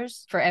people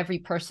hours. For every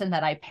person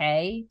that I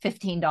pay,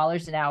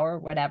 $15 an hour,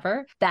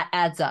 whatever, that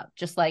adds up.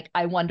 Just like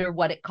I wonder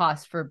what it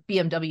costs for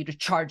BMW to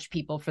charge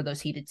people for those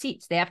those heated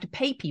seats. They have to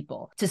pay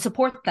people to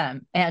support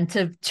them and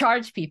to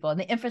charge people and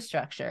the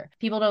infrastructure.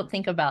 People don't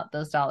think about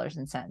those dollars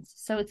and cents.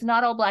 So it's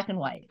not all black and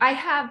white. I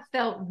have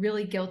felt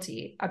really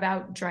guilty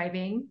about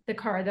driving the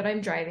car that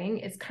I'm driving.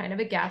 It's kind of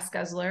a gas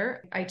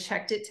guzzler. I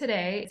checked it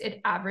today.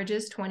 It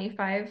averages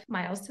 25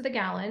 miles to the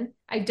gallon.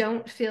 I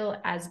don't feel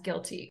as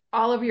guilty.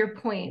 All of your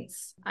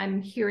points, I'm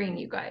hearing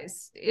you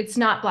guys. It's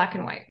not black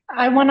and white.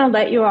 I want to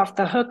let you off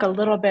the hook a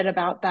little bit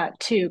about that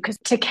too, because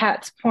to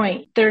Kat's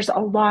point, there's a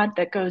lot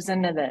that goes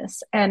into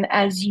this. And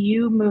as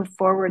you move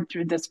forward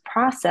through this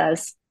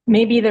process,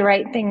 maybe the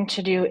right thing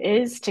to do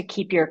is to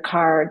keep your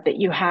car that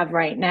you have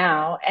right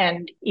now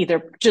and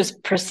either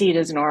just proceed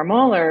as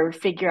normal or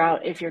figure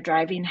out if your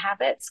driving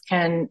habits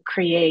can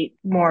create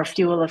more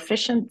fuel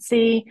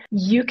efficiency.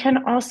 You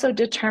can also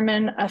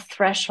determine a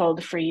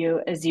threshold for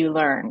you as you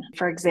learn.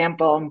 For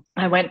example,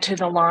 I went to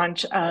the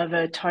launch of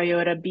a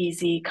Toyota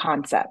BZ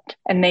concept,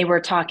 and they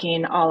were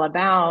talking all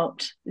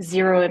about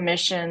zero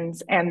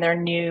emissions and their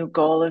new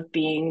goal of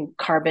being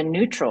carbon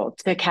neutral.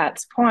 To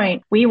Kat's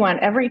point, we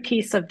want every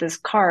piece of this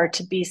car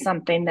to be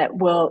something that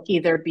will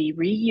either be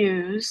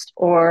reused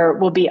or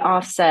will be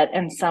offset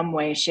in some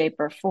way, shape,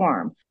 or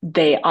form.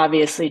 They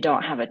obviously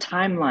don't have a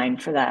timeline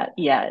for that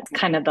yet. It's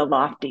kind of the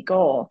lofty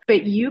goal.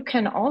 But you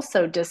can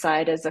also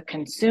decide as a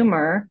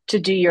consumer to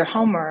do your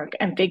homework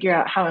and figure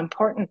out how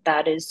important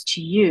that is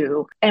to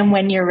you. And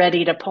when you're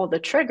ready to pull the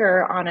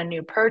trigger on a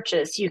new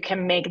purchase, you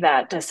can make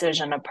that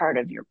decision a part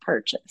of your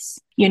purchase.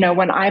 You know,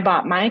 when I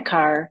bought my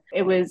car,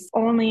 it was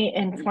only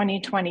in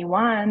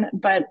 2021,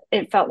 but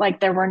it felt like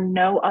there were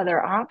no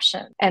other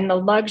options. And the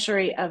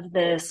luxury of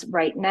this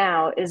right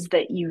now is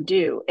that you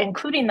do,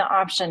 including the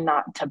option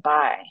not to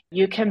buy.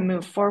 You can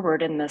move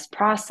forward in this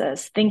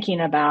process thinking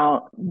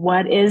about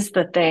what is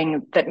the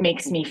thing that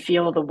makes me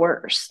feel the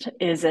worst?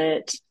 Is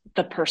it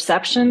the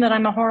perception that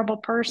I'm a horrible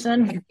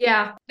person?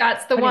 Yeah,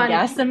 that's the Putting one.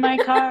 gas in my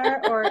car?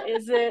 Or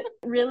is it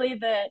really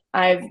that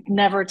I've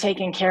never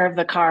taken care of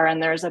the car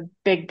and there's a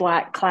big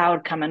black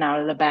cloud coming out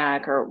of the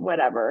back or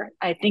whatever?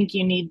 I think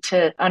you need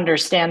to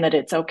understand that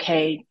it's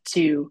okay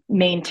to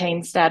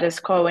maintain status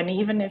quo. And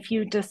even if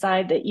you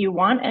decide that you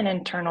want an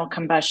internal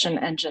combustion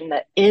engine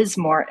that is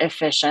more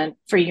efficient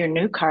for your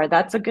new car,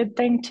 that's a good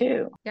thing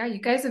too. Yeah, you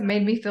guys have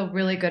made me feel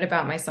really good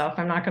about myself.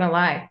 I'm not going to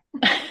lie.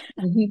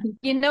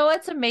 You know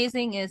what's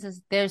amazing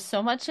is there's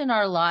so much in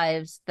our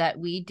lives that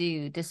we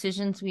do,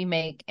 decisions we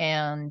make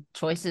and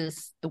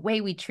choices, the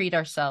way we treat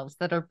ourselves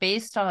that are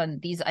based on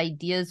these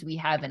ideas we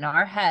have in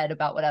our head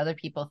about what other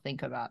people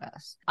think about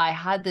us. I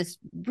had this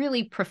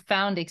really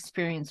profound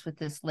experience with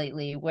this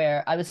lately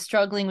where I was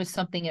struggling with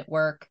something at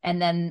work, and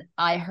then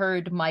I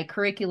heard my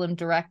curriculum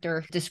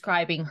director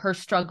describing her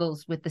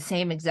struggles with the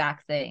same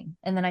exact thing.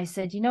 And then I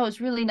said, you know,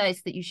 it's really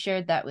nice that you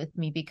shared that with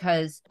me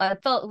because I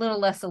felt a little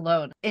less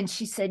alone. And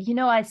she said, you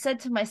know, I said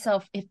to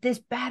myself, if this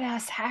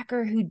badass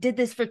hacker who did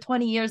this for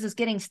 20 years is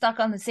getting stuck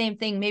on the same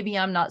thing, maybe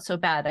I'm not so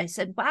bad. I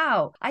said,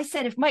 wow. I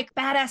said, if my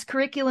badass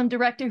curriculum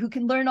director who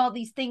can learn all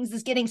these things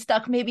is getting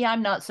stuck, maybe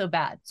I'm not so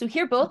bad. So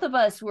here, both of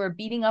us were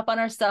beating up on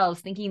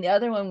ourselves, thinking the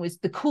other one was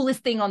the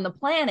coolest thing on the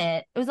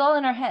planet. It was all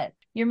in our head.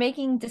 You're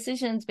making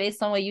decisions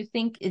based on what you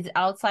think is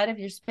outside of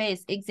your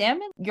space.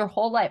 Examine your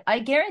whole life. I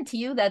guarantee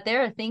you that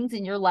there are things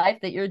in your life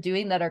that you're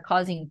doing that are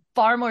causing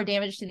far more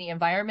damage to the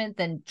environment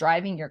than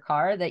driving your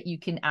car that you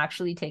can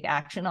actually take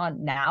action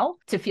on now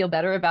to feel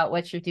better about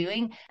what you're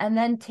doing. And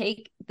then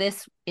take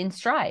this in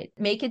stride.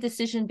 Make a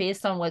decision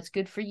based on what's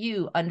good for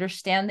you.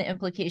 Understand the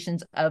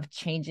implications of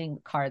changing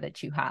the car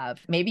that you have.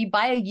 Maybe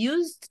buy a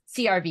used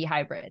CRV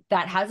hybrid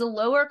that has a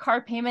lower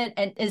car payment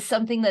and is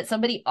something that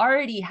somebody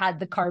already had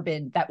the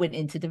carbon that went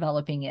into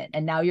developing it.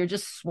 And now you're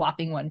just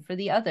swapping one for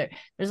the other.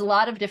 There's a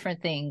lot of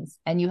different things.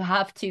 And you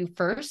have to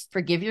first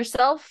forgive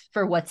yourself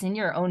for what's in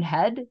your own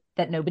head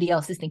that nobody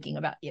else is thinking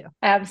about you.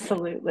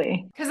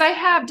 Absolutely. Because I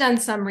have done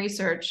some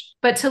research,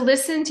 but to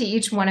listen to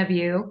each one of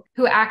you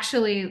who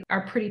actually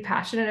are pretty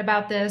passionate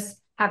about this,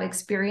 have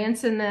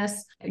experience in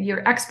this,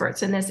 you're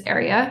experts in this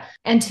area,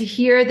 and to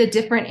hear the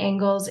different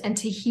angles and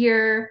to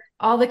hear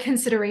all the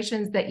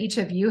considerations that each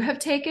of you have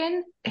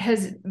taken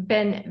has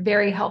been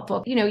very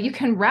helpful. You know, you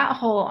can rat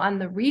hole on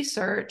the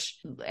research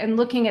and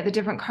looking at the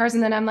different cars,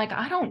 and then I'm like,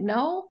 I don't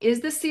know.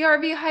 Is the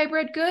CRV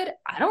hybrid good?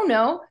 I don't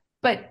know.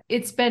 But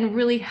it's been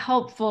really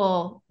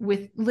helpful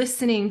with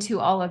listening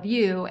to all of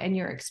you and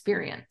your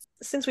experience.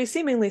 Since we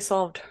seemingly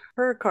solved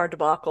her car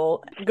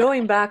debacle,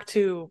 going back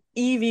to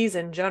EVs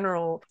in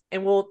general,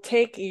 and we'll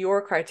take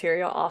your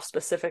criteria off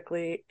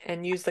specifically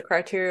and use the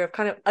criteria of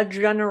kind of a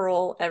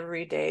general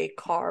everyday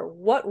car.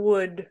 What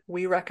would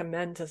we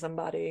recommend to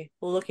somebody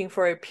looking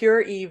for a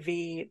pure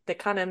EV that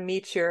kind of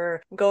meets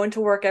your going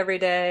to work every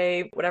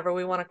day, whatever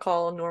we want to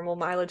call a normal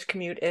mileage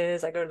commute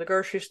is? I go to the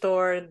grocery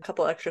store, a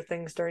couple extra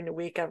things during the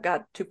week. I've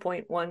got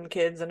 2.1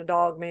 kids and a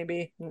dog,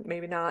 maybe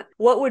not.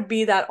 What would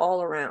be that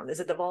all around? Is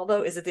it the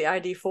Volvo? Is it the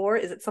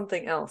ID4? Is it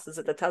something else? Is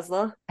it the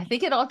Tesla? I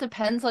think it all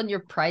depends on your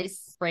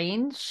price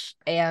range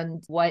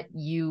and what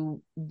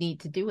you need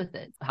to do with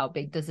it. How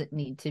big does it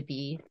need to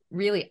be?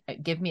 Really,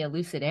 give me a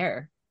Lucid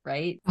Air.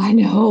 right? I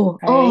know.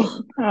 Right?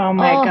 Oh, Oh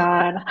my oh.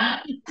 God.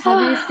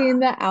 Have you seen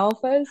the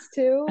alphas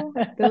too?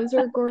 Those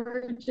are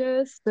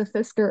gorgeous. The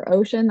Fisker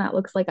Ocean that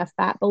looks like a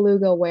fat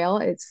beluga whale.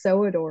 It's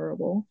so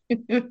adorable.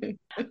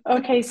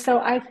 Okay, so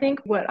I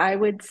think what I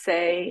would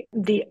say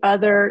the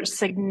other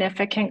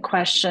significant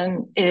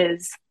question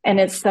is, and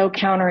it's so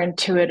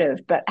counterintuitive,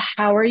 but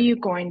how are you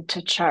going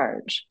to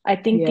charge? I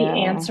think the Yeah.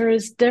 answer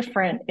is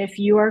different. If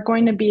you are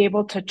going to be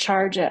able to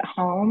charge at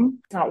home,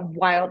 it's not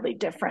wildly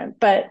different,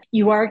 but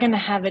you are going to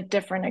have a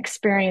different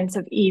experience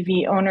of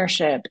EV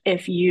ownership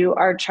if you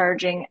are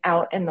charging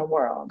out in the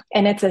world.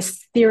 And it's a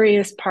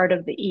serious part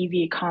of the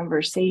EV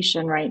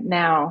conversation right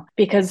now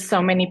because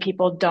so many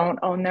people don't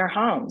own their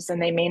homes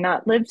and they may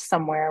not live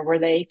somewhere where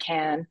they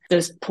can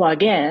just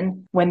plug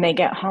in when they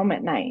get home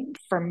at night.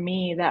 For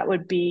me, that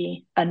would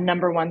be a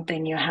number one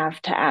thing you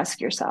have to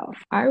ask yourself.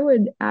 I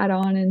would add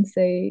on and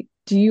say,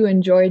 do you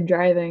enjoy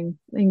driving?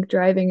 I think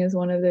driving is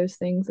one of those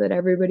things that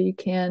everybody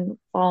can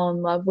fall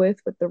in love with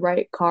the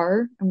right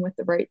car and with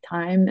the right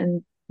time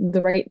and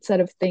the right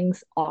set of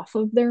things off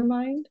of their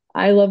mind.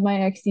 I love my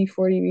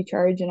XC40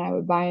 Recharge and I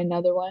would buy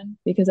another one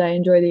because I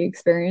enjoy the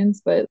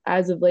experience. But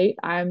as of late,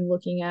 I'm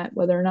looking at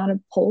whether or not a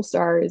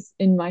Polestar is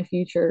in my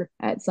future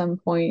at some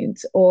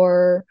point,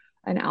 or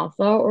an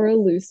Alpha or a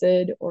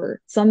Lucid or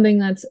something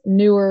that's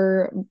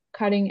newer,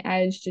 cutting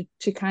edge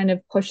to kind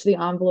of push the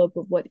envelope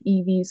of what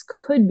EVs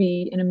could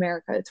be in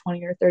America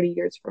 20 or 30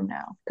 years from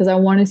now. Because I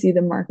want to see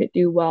the market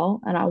do well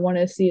and I want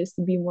to see us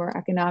to be more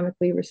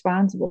economically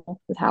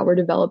responsible with how we're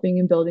developing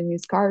and building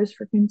these cars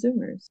for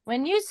consumers.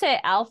 When you say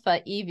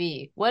Alpha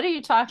EV, what are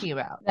you talking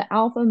about? The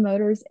Alpha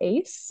Motors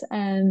Ace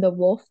and the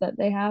Wolf that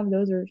they have,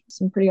 those are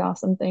some pretty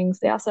awesome things.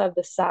 They also have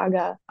the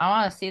Saga. I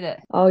want to see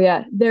that. Oh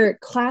yeah, they're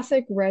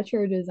classic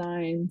retro designs.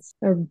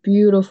 They're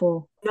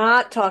beautiful.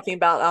 Not talking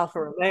about Alfa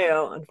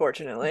Romeo,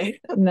 unfortunately.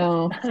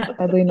 No,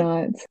 sadly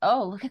not.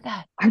 Oh, look at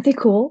that. Aren't they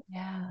cool?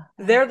 Yeah.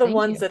 They're the Thank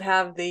ones you. that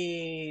have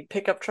the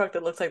pickup truck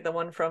that looks like the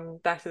one from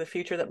Back to the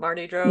Future that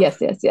Marty drove. Yes,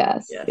 yes,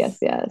 yes, Yes. yes,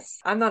 yes.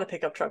 I'm not a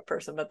pickup truck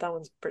person, but that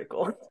one's pretty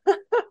cool.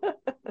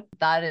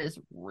 That is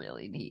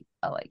really neat.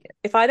 I like it.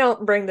 If I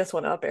don't bring this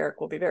one up,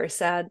 Eric will be very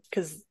sad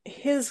because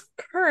his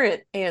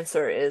current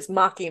answer is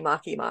Mach-E,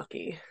 Mach-E,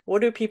 Mach-E. What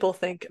do people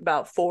think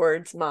about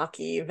Ford's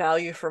Mach-E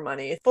value for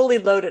money? Fully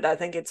loaded, I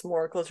think it's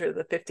more closer to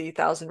the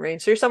 50,000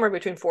 range. So you're somewhere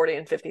between 40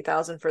 and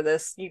 50,000 for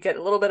this. You get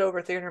a little bit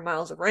over 300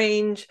 miles of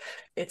range.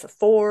 It's a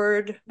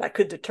Ford. That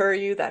could deter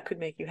you. That could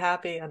make you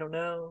happy. I don't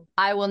know.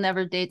 I will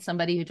never date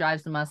somebody who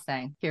drives a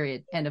Mustang.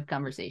 Period. End of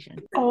conversation.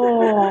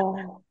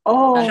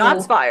 Oh,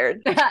 Shots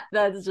fired.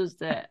 That's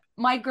just it.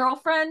 My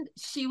girlfriend,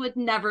 she would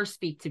never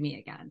speak to me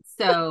again.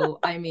 So,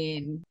 I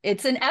mean,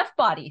 it's an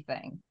F-body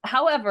thing.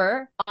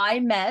 However, I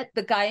met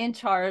the guy in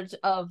charge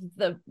of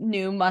the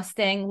new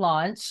Mustang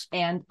launch,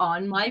 and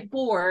on my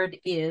board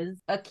is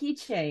a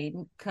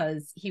keychain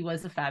because he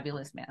was a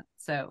fabulous man.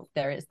 So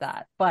there is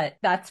that. But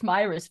that's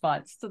my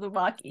response to the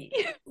Mach-E.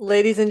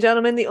 Ladies and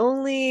gentlemen, the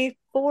only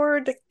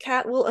Ford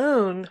Cat will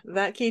own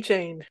that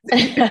keychain.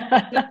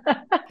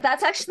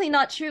 That's actually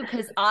not true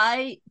because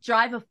I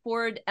drive a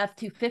Ford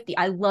F-250.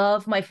 I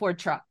love my Ford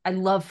truck. I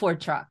love Ford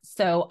trucks.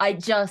 So I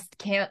just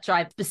can't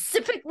drive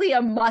specifically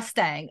a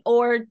Mustang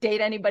or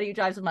date anybody who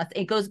drives a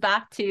Mustang. It goes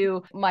back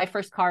to my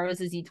first car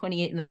was a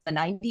Z28 in the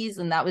 90s.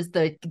 And that was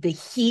the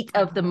heat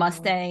of the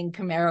Mustang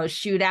Camaro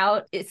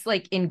shootout. It's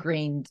like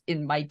ingrained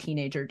in my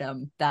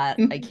teenagerdom that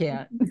I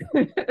can't.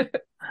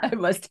 I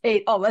must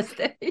hate all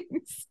Mustangs.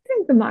 I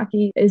think the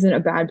Mach-E isn't a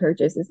bad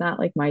purchase. It's not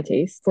like my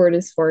taste. Ford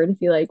is Ford. If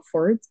you like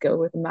Fords, go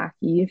with a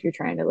Mach-E. If you're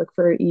trying to look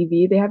for an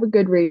EV, they have a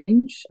good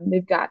range.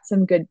 They've got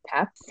some good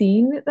pep.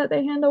 Seen that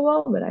they handle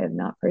well, but I have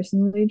not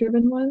personally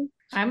driven one.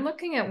 I'm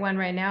looking at one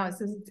right now. It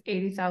says it's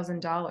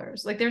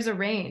 $80,000. Like there's a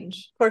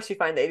range. Of course, you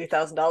find the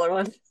 $80,000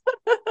 one.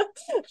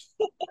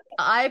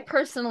 I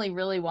personally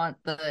really want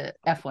the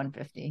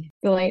F-150.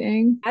 The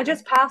Lightning. I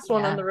just passed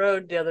one Yeah. on the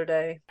road the other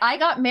day. I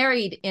got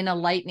married in a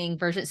Lightning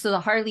version. So the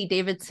Harley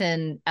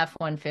Davidson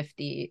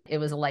F-150, it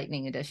was a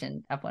Lightning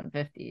edition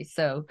F-150.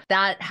 So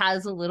that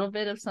has a little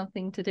bit of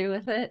something to do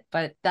with it.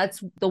 But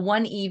that's the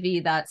one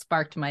EV that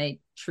sparked my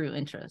true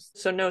interest.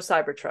 So no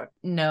Cybertruck.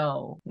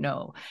 No.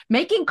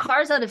 Making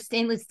cars out of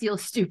stainless steel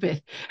is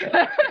stupid.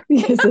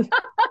 Yes.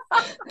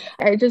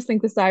 I just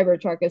think the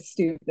Cybertruck is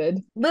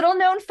stupid. Little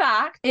known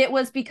fact, it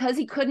was because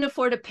he couldn't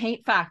afford a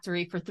paint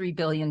factory for $3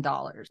 billion.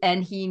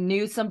 And he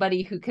knew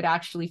somebody who could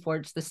actually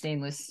forge the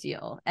stainless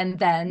steel. And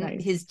then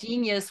Nice. his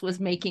genius was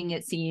making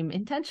it seem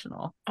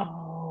intentional.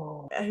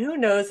 oh. Who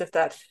knows if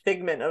that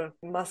figment of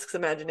Musk's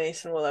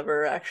imagination will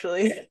ever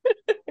actually.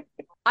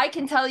 I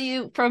can tell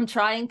you from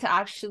trying to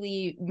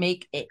actually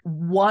make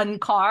one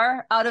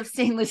car out of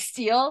stainless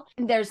steel,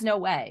 there's no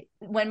way.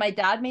 When my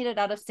dad made it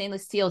out of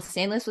stainless steel,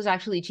 stainless was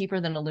actually cheaper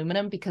than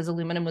aluminum because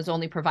aluminum was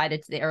only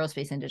provided to the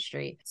aerospace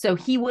industry. So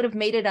he would have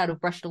made it out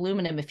of brushed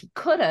aluminum if he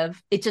could have.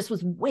 It just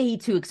was way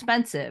too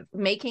expensive.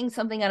 Making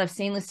something out of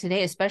stainless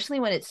today, especially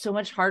when it's so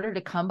much harder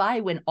to come by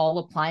when all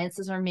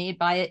appliances are made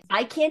by it,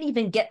 I can't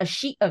even get a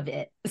sheet of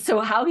it. So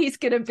how he's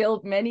going to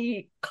build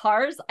many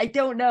cars, I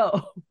don't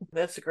know.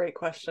 That's a great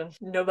question.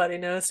 Nobody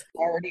knows.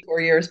 Already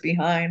 4 years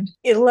behind.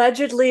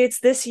 Allegedly, it's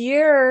this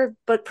year,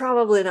 but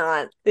probably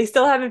not. They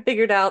still haven't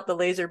figured out the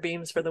laser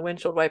beams for the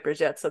windshield wipers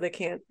yet, so they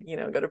can't,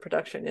 go to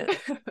production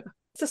yet.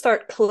 To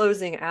start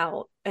closing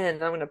out,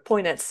 and I'm going to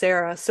point at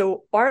Sarah.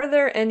 So, are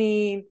there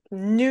any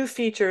new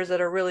features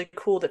that are really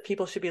cool that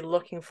people should be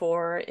looking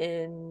for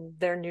in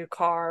their new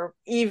car,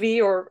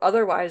 EV or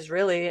otherwise,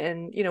 really?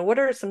 And, what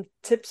are some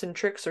tips and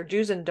tricks or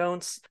do's and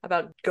don'ts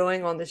about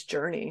going on this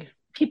journey?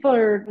 People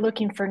are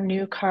looking for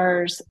new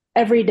cars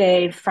every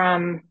day,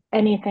 from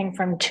anything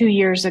from 2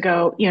 years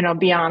ago,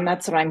 beyond.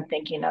 That's what I'm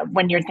thinking of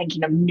when you're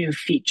thinking of new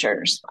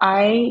features.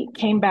 I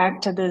came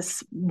back to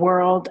this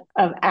world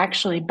of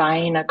actually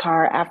buying a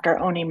car after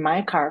owning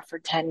my car for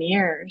 10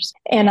 years.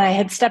 And I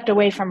had stepped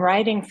away from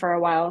riding for a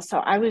while. So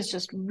I was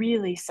just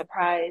really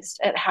surprised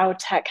at how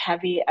tech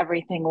heavy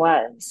everything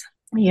was.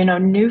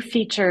 New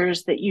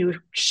features that you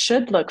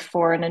should look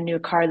for in a new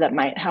car that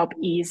might help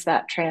ease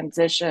that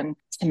transition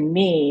to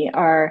me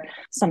are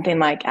something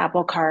like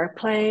Apple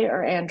CarPlay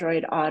or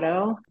Android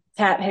Auto.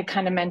 Kat had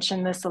kind of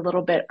mentioned this a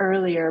little bit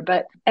earlier,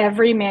 but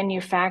every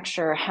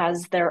manufacturer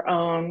has their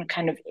own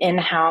kind of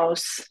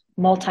in-house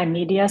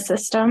multimedia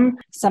system.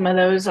 Some of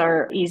those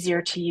are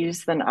easier to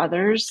use than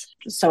others.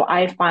 So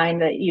I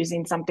find that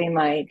using something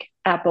like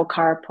Apple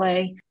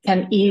CarPlay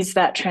can ease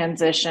that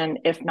transition,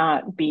 if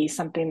not be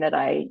something that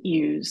I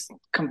use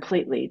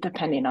completely,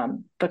 depending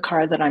on the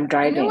car that I'm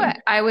driving. You know what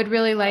I would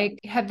really like?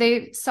 Have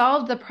they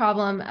solved the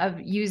problem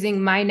of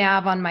using my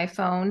nav on my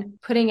phone,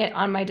 putting it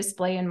on my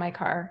display in my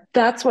car?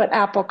 That's what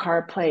Apple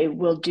CarPlay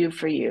will do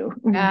for you.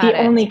 Got it.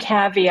 Only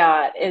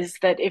caveat is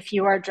that if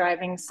you are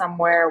driving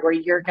somewhere where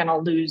you're going to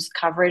lose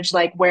coverage,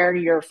 like where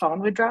your phone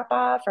would drop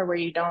off or where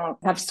you don't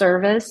have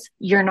service,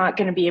 you're not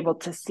going to be able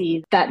to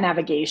see that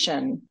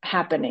navigation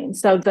happening.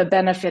 So the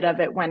benefit of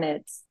it when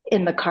it's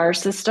in the car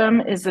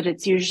system is that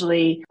it's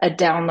usually a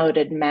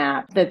downloaded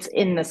map that's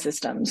in the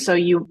system. So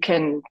you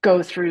can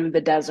go through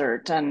the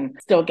desert and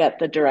still get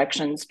the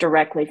directions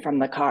directly from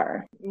the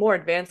car. More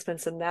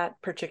advancements in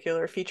that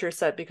particular feature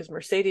set, because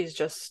Mercedes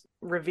just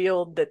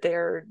revealed that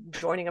they're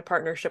joining a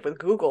partnership with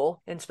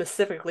Google, and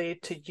specifically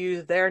to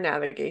use their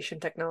navigation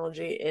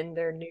technology in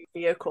their new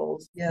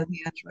vehicles. Yeah, the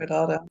Android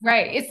Auto.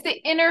 Right. It's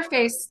the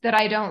interface that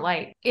I don't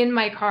like in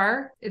my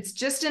car. It's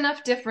just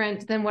enough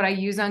different than what I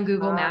use on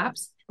Google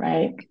Maps.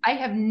 Right. I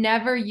have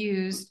never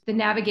used the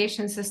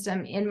navigation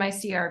system in my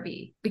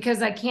CRV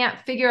because I can't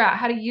figure out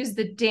how to use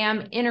the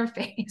damn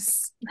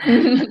interface.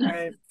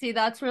 Right. See,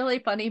 that's really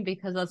funny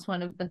because that's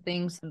one of the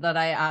things that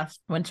I asked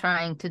when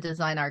trying to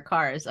design our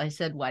cars. I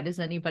said, why does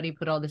anybody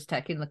put all this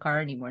tech in the car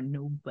anymore?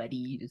 Nobody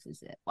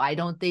uses it. Why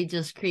don't they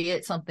just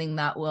create something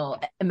that will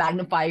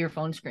magnify your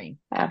phone screen?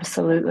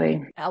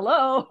 Absolutely.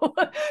 Hello.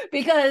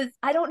 Because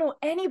I don't know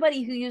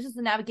anybody who uses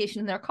the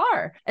navigation in their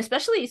car,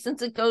 especially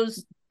since it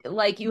goes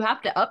like you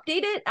have to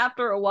update it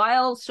after a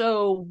while.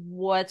 So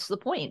what's the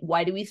point?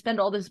 Why do we spend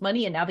all this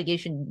money in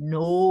navigation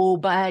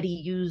nobody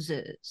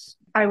uses?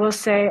 I will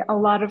say a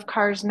lot of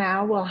cars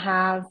now will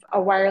have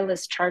a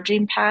wireless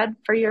charging pad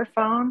for your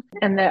phone.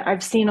 And that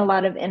I've seen a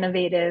lot of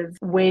innovative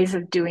ways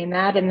of doing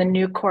that. In the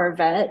new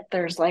Corvette,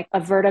 there's like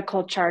a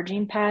vertical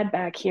charging pad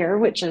back here,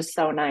 which is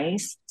so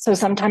nice. So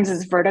sometimes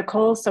it's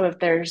vertical. So if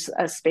there's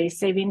a space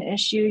saving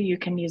issue, you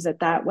can use it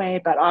that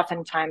way. But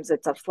oftentimes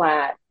it's a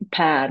flat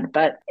pad,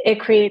 but it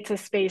creates a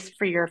space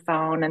for your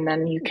phone. And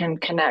then you can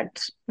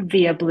connect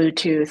via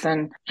Bluetooth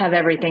and have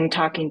everything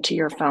talking to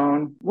your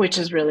phone, which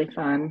is really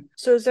fun.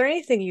 So is there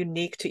anything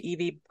unique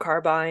to EV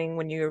car buying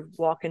when you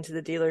walk into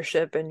the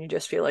dealership and you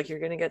just feel like you're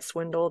going to get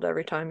swindled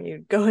every time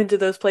you go into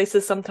those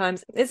places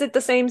sometimes? Is it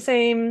the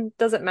same?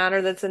 Does it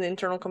matter that it's an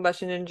internal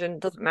combustion engine?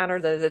 Does it matter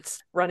that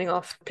it's running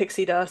off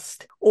pixie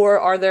dust? Or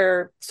are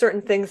there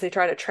certain things they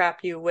try to trap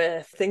you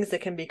with, things that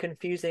can be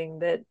confusing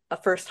that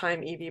a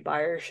first-time EV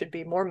buyer should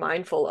be more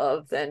mindful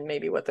of than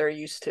maybe what they're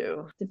used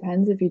to?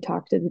 Depends if you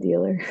talk to the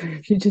dealer.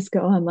 If you just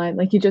go online,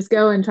 like you just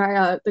go and try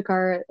out the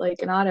car at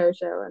like an auto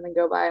show and then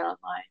go buy it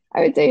online.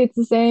 I would say it's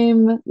the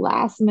same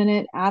last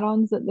minute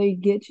add-ons that they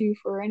get you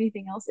for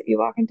anything else that you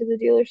walk into the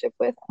dealership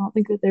with. I don't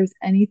think that there's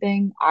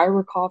anything I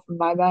recall from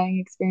my buying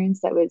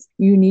experience that was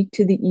unique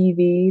to the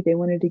EV. They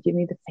wanted to give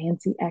me the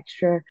fancy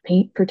extra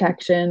paint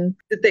protection.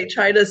 Did they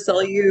try to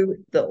sell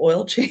you the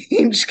oil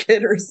change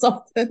kit or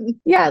something?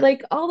 Yeah,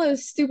 like all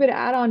those stupid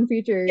add-on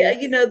features.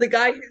 Yeah, the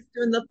guy who's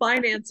doing the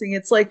financing,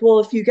 it's like, well,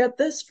 if you get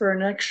this for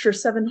an extra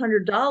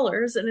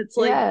 $700, and it's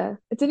like, yeah,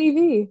 it's an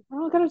EV. I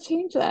don't gotta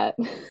change that.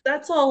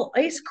 That's all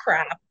ice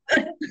crap.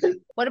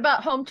 What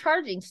about home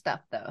charging stuff,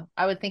 though?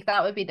 I would think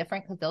that would be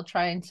different because they'll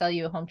try and sell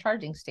you a home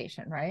charging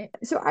station, right?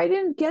 So I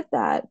didn't get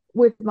that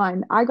with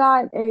mine. I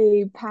got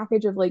a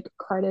package of like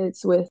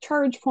credits with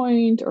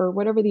ChargePoint or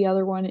whatever the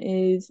other one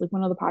is, like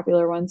one of the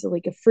popular ones, so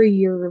like a free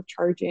year of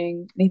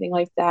charging, anything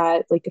like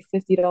that, like a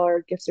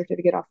 $50 gift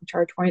certificate off of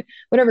ChargePoint,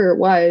 whatever it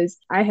was.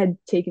 I had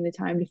taken the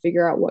time to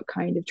figure out what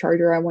kind of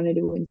charger I wanted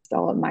to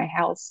install at my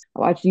house. I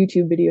watched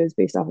YouTube videos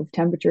based off of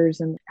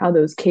temperatures and how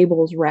those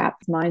cables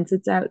wrapped. Mine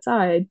sits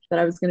outside, that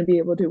I was going to be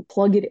able to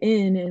plug it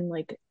in and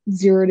like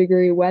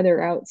 0-degree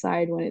weather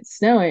outside when it's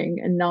snowing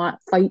and not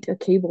fight a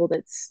cable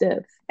that's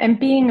stiff. And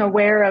being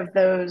aware of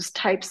those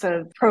types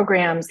of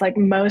programs, like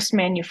most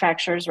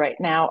manufacturers right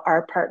now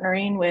are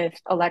partnering with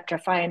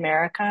Electrify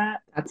America.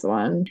 That's the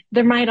one.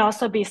 There might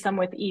also be some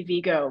with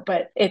EVgo,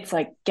 but it's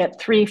like get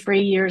 3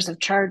 free years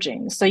of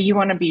charging. So you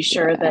want to be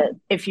sure that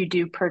if you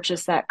do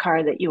purchase that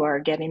car, that you are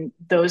getting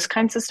those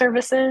kinds of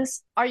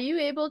services. Are you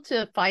able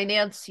to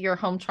finance your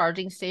home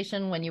charging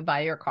station when you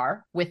buy your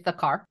car with the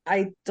car?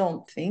 I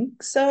don't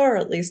think so, or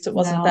at least it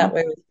wasn't No. that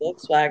way with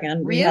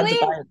Volkswagen. We had to Really?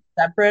 buy it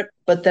separate,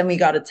 but then we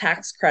got a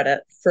tax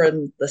credit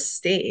from the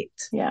state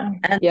Yeah.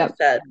 and Yep. the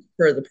Fed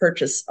for the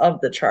purchase of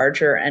the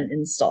charger and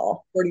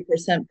install.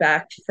 40%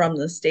 back from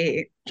the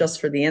state just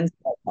for the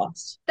install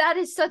cost. That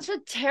is such a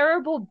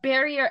terrible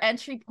barrier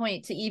entry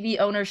point to EV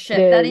ownership.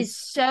 It That is. is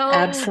so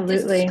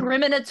Absolutely.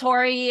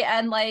 discriminatory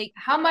and like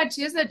How much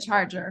is a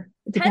charger?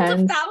 It tens of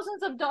depends.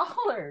 thousands of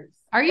dollars.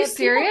 Are you that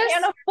people serious?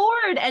 can't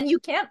afford, and you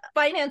can't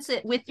finance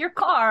it with your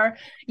car.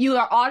 You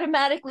are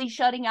automatically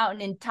shutting out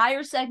an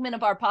entire segment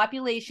of our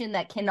population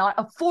that cannot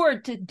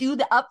afford to do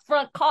the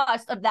upfront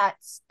cost of that.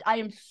 I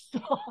am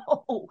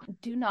so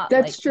do not.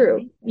 That's like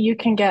true. You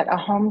can get a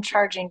home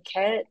charging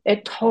kit.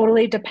 It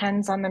totally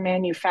depends on the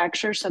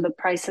manufacturer. So the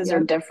prices are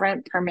Yep.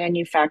 different per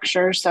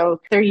manufacturer.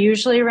 So they're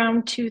usually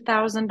around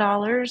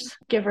 $2,000,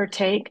 give or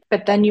take.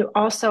 But then you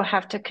also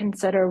have to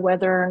consider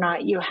whether or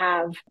not you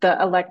have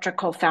the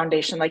electrical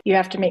foundation. Like you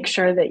have to make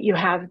sure that you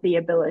have the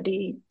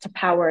ability to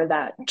power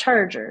that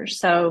charger.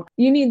 So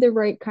You need the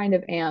right kind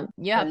of amp.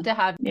 You have to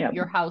have Yeah.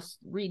 your house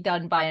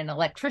redone by an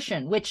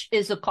electrician, which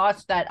is a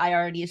cost that I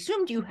already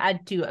assumed you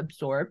had to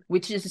absorb,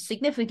 which is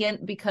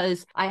significant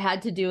because I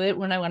had to do it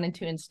when I wanted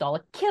to install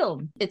a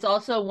kiln. It's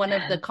also one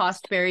of the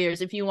cost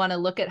barriers. If you want to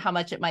look at how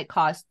much it might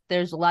cost,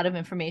 there's a lot of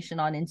information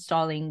on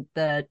installing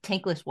the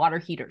tankless water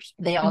heaters.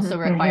 They also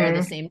require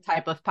the same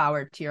type of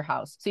power to your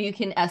house. So you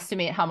can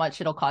estimate how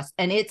much it'll cost.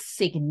 And it's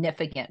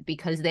significant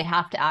because they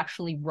have to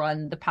actually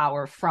run the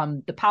power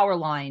from the power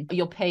line.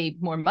 You'll pay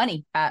more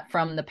money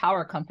from the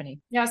power company.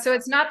 Yeah, so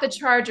it's not the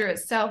charger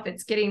itself,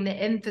 it's getting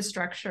the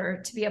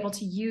infrastructure to be able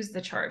to use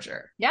the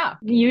charger. Yeah.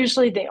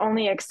 usually the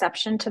only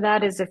exception to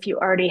that is if you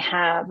already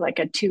have like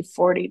a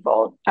 240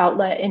 volt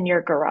outlet in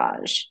your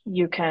garage,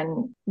 you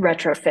can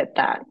retrofit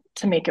that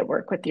to make it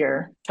work with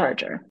your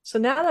charger. So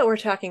now that we're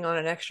tacking on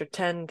an extra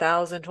 $10,000,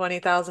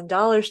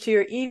 $20,000 to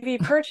your EV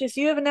purchase,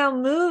 you have now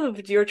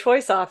moved your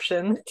choice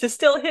option to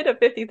still hit a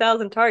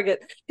 50,000 target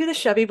to the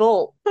Chevy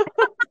Bolt.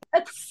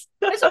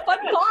 It's a fun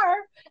car.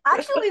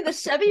 Actually, the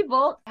Chevy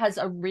Volt has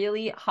a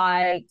really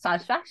high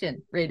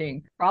satisfaction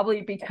rating,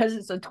 probably because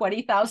it's a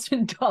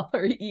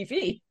 $20,000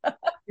 EV.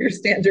 Your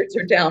standards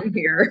are down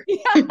here.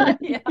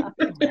 Yeah.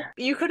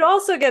 You could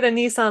also get a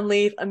Nissan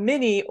Leaf, a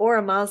Mini, or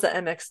a Mazda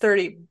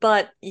MX-30,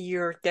 but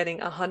you're getting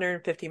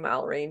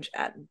 150-mile range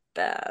at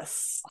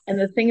best. And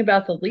the thing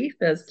about the Leaf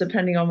is,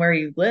 depending on where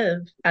you live,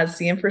 as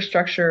the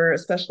infrastructure,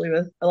 especially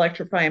with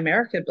Electrify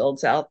America,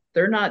 builds out,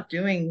 they're not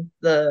doing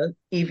the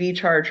EV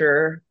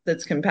charger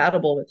that's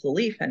compatible with the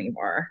Leaf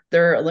anymore.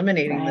 They're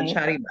eliminating the Right.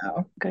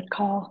 ChattyMo. Good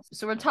call.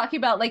 So we're talking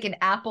about like an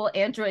Apple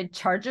Android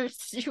charger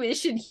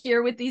situation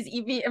here with these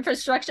EV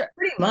infrastructure.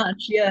 Pretty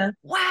much, yeah.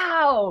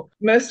 Wow.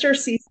 Most are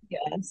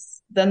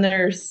CCS. Then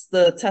there's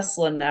the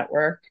Tesla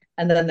network.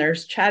 And then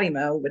there's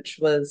ChattyMo, which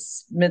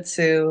was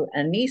Mitsu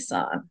and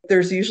Nissan.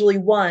 There's usually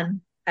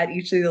one at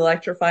each of the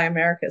Electrify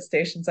America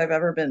stations I've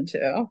ever been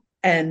to.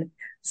 And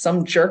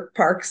some jerk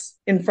parks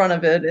in front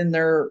of it in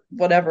their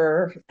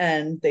whatever,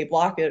 and they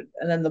block it.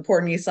 And then the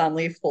poor Nissan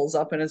Leaf pulls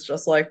up and it's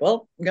just like,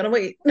 well, I'm going to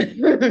wait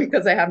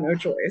because I have no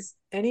choice.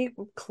 Any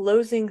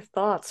closing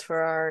thoughts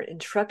for our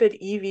intrepid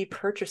EV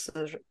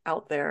purchasers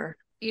out there?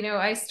 You know,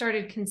 I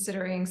started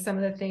considering some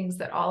of the things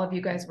that all of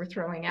you guys were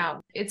throwing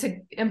out. It's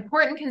an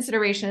important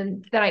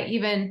consideration that I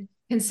even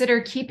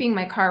consider keeping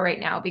my car right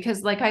now,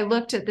 because like I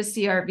looked at the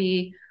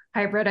CRV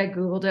hybrid, I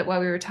Googled it while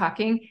we were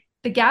talking.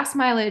 The gas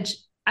mileage,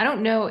 I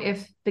don't know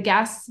if the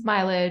gas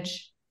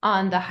mileage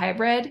on the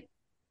hybrid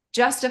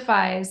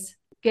justifies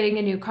getting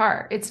a new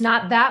car. It's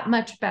not that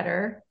much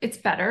better. It's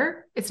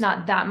better. It's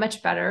not that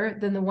much better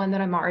than the one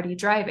that I'm already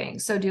driving.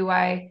 So do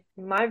I?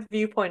 My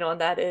viewpoint on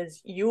that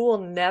is you will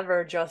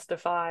never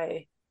justify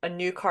a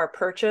new car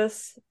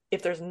purchase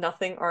if there's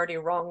nothing already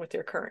wrong with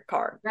your current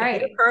car.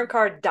 Right. If your current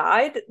car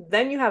died,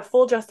 then you have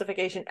full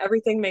justification.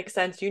 Everything makes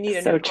sense. You need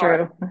a So new car.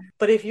 true.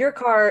 But if your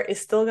car is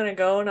still going to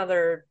go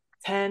another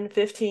 10,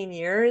 15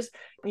 years,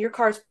 your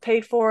car's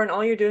paid for and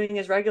all you're doing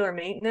is regular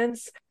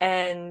maintenance,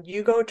 and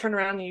you go turn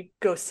around and you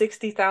go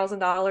 $60,000,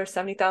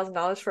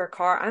 $70,000 for a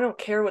car, I don't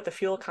care what the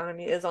fuel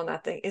economy is on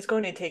that thing. It's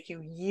going to take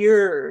you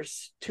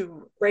years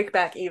to break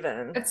back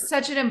even. It's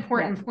such an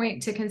important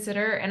point to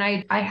consider. And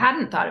I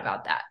hadn't thought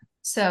about that.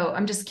 So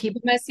I'm just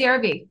keeping my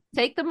CRV.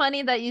 Take the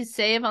money that you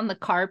save on the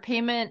car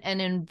payment and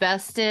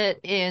invest it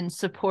in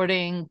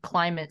supporting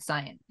climate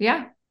science.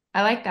 Yeah,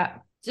 I like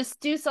that.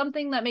 Just do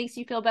something that makes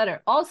you feel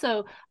better.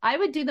 Also, I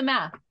would do the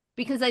math.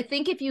 Because I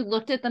think if you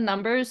looked at the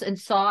numbers and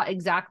saw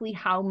exactly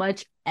how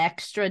much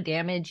extra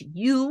damage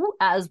you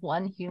as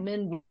one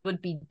human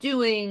would be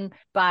doing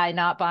by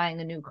not buying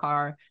a new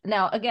car.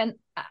 Now, again,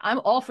 I'm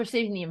all for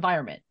saving the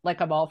environment.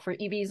 Like, I'm all for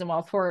EVs, I'm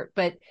all for it,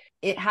 but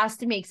it has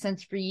to make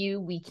sense for you.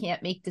 We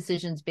can't make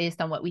decisions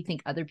based on what we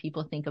think other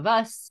people think of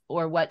us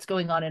or what's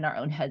going on in our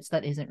own heads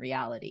that isn't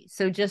reality.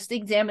 So just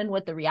examine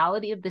what the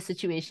reality of the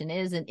situation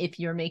is, and if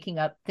you're making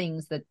up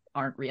things that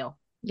aren't real.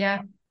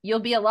 Yeah. You'll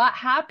be a lot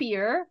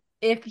happier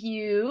if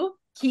you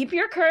keep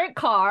your current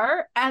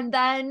car and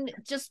then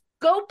just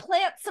go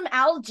plant some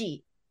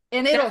algae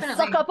and it'll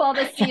Definitely. suck up all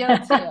the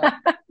CO2.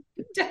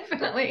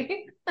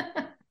 Definitely.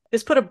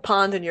 Just put a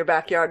pond in your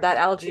backyard. That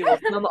algae will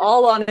come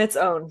all on its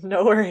own.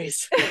 No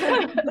worries.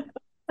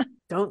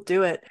 Don't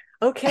do it.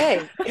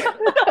 Okay.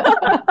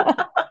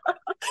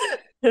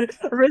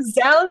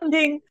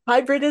 Resounding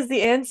hybrid is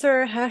the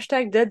answer.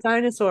 Hashtag dead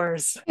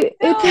dinosaurs.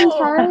 It's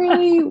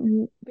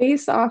entirely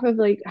based off of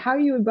like how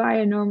you would buy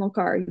a normal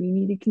car. You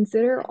need to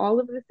consider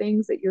all of the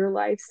things that your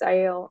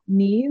lifestyle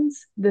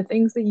needs, the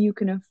things that you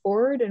can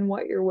afford, and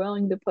what you're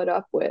willing to put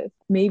up with.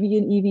 Maybe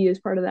an EV is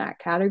part of that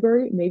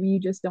category. Maybe you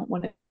just don't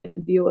want to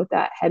deal with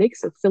that headache,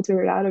 so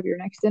filter it out of your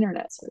next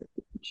internet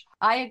search.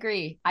 I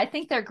agree. I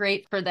think they're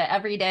great for the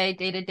everyday,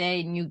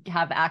 day-to-day, and you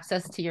have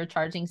access to your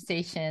charging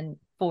station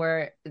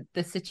for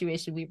the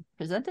situation we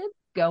presented,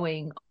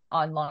 going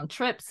on long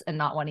trips and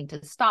not wanting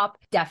to stop.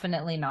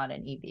 Definitely not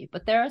an EV,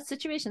 but there are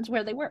situations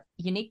where they work.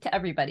 Unique to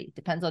everybody.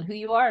 Depends on who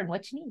you are and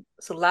what you need.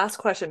 So last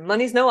question.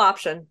 Money's no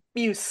option.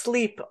 You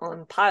sleep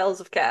on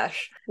piles of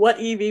cash. What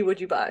EV would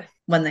you buy?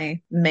 When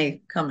they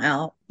may come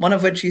out, one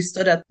of which you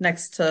stood at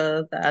next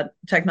to that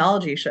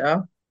technology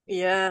show.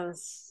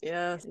 Yes,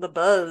 the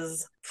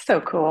Buzz.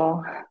 So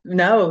cool.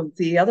 No,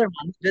 the other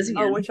one, Vizian.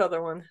 Oh, which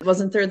other one?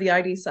 Wasn't there the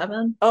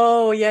ID7?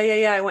 Oh,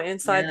 yeah. I went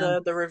inside Yeah.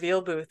 the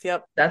reveal booth.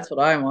 Yep. That's what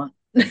I want.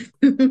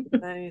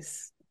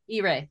 Nice.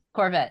 E-Ray,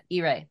 Corvette,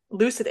 E-Ray.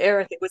 Lucid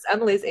Air, I think, was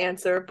Emily's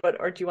answer,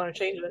 or do you want to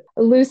change it?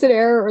 A Lucid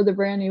Air or the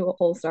brand new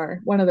Polestar,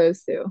 one of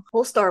those two.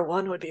 Polestar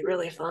 1 would be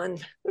really fun.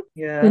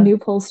 Yeah. The new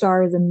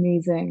Polestar is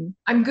amazing.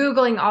 I'm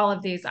Googling all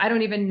of these. I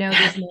don't even know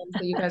these names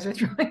that you guys are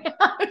throwing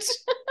out.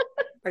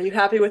 Are you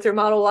happy with your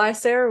Model Y,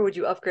 Sarah, or would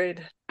you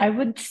upgrade? I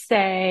would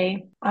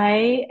say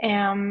I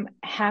am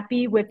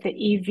happy with the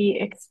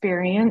EV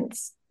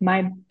experience.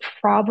 My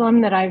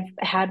problem that I've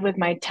had with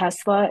my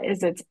Tesla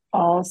is it's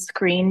all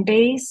screen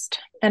based.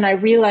 And I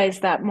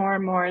realized that more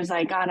and more as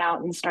I got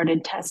out and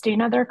started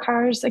testing other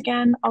cars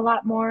again a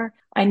lot more.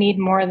 I need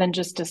more than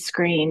just a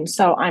screen.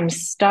 So I'm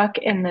stuck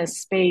in this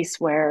space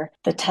where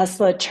the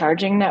Tesla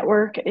charging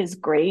network is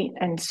great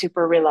and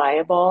super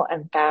reliable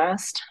and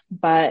fast,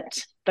 but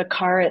the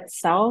car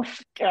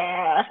itself,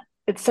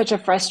 it's such a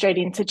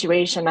frustrating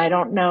situation. I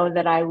don't know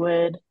that I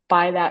would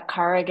buy that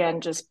car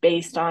again just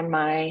based on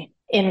my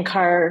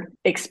in-car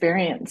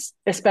experience,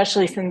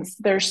 especially since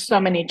there's so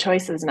many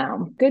choices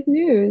now. Good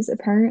news,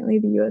 apparently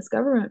the US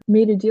government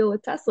made a deal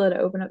with Tesla to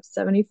open up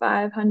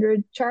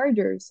 7,500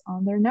 chargers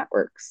on their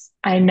networks.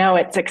 I know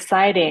it's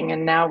exciting,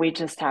 and now we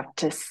just have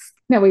to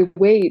Now we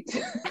wait.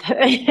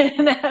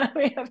 now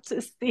we have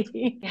to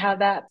see how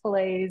that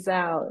plays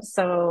out.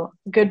 So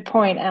good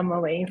point,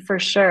 Emily, for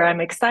sure.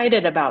 I'm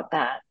excited about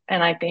that.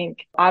 And I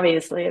think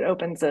obviously it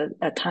opens a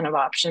ton of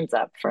options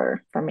up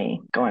for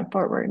me going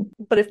forward.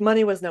 But if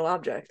money was no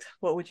object,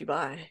 what would you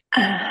buy?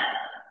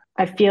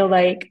 I feel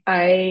like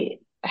I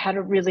had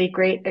a really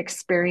great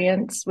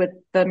experience with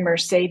the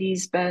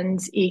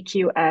Mercedes-Benz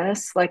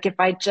EQS. Like if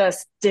I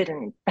just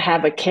didn't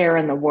have a care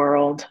in the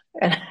world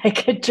and I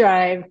could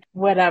drive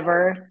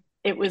whatever,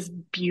 it was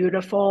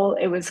beautiful.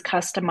 It was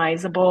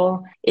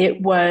customizable.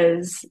 It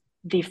was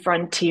the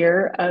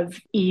frontier of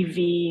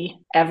EV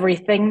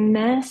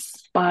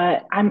everythingness.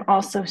 But I'm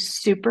also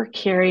super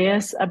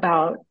curious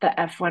about the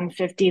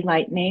F-150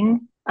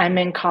 Lightning. I'm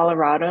in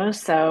Colorado,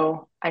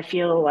 so I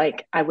feel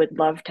like I would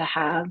love to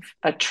have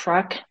a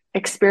truck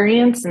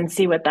experience and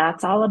see what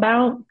that's all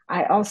about.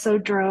 I also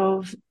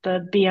drove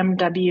the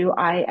BMW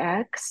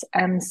iX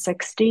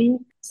M60.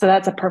 So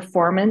that's a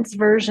performance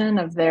version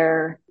of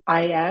their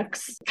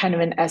iX, kind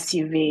of an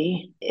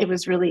SUV. It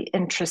was really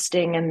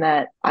interesting in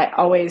that I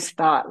always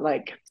thought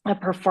like a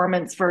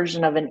performance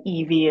version of an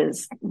EV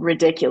is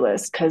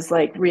ridiculous because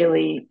like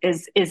really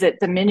is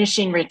it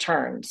diminishing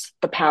returns,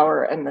 the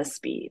power and the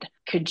speed?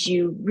 Could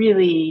you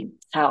really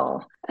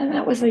tell? And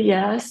that was a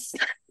yes.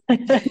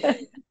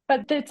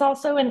 But it's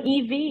also an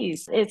EV.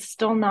 It's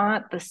still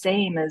not the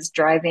same as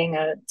driving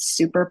a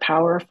super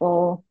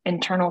powerful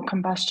internal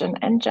combustion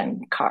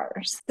engine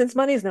cars. Since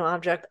money's no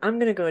object, I'm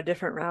going to go a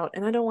different route,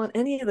 and I don't want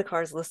any of the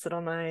cars listed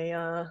on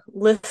my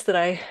list that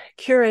I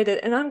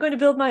curated, and I'm going to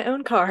build my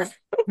own car.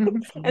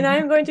 And I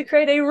am going to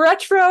create a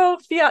retro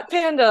Fiat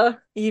Panda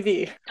EV.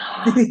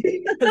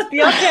 Because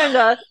Fiat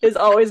Panda is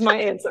always my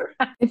answer.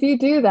 If you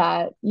do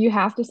that, you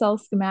have to sell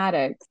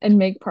schematics and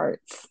make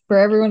parts for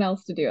everyone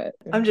else to do it.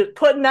 I'm just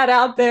putting that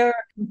out there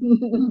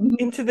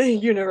into the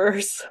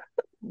universe.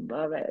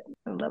 Love it.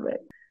 I love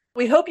it.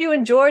 We hope you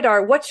enjoyed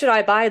our What Should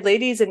I Buy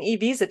Ladies and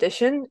EVs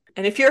edition.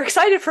 And if you're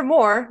excited for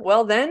more,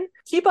 well then,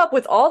 keep up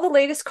with all the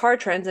latest car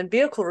trends and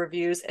vehicle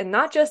reviews, and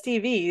not just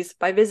EVs,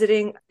 by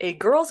visiting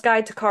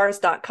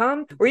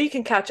agirlsguidetocars.com, where you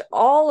can catch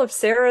all of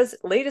Sarah's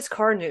latest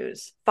car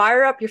news.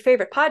 Fire up your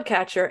favorite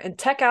podcatcher and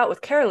tech out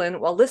with Carolyn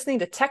while listening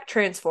to Tech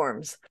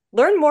Transforms.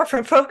 Learn more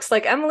from folks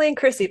like Emily and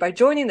Chrissy by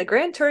joining the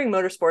Grand Touring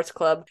Motorsports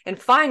Club.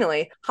 And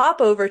finally,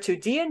 hop over to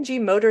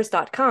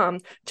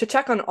dngmotors.com to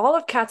check on all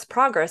of Kat's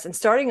progress in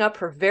starting up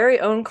her very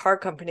own car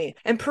company,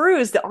 and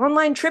peruse the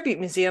online tribute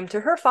museum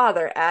to her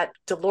father at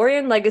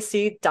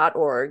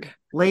DeLoreanLegacy.org.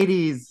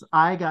 Ladies,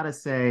 I gotta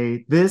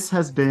say, this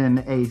has been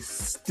a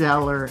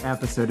stellar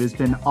episode. It's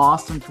been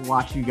awesome to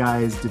watch you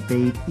guys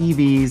debate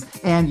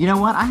EVs. And you know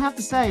what? I have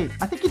to say,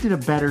 I think you did a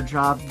better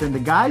job than the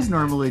guys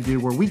normally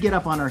do, where we get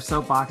up on our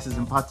soapboxes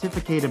and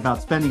pontificate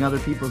about spending other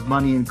people's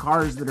money in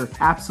cars that are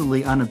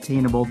absolutely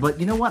unobtainable. But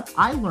you know what?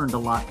 I learned a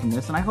lot from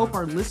this, and I hope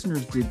our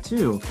listeners did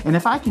too. And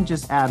if I can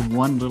just add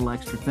one little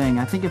extra thing,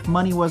 I think if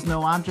money was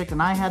no object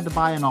and I had to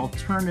buy an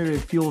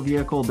alternative fuel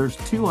vehicle, there's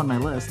two on my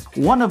list,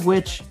 one of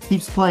which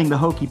keeps playing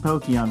the hokey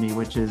pokey on me,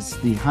 which is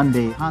the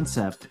Hyundai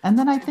Concept. And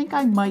then I think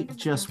I might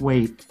just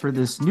wait for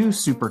this new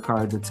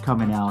supercar that's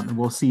coming out, and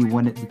we'll see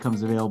when it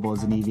becomes available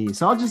as an EV.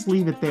 So I'll just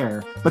leave it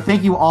there. But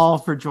thank you all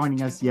for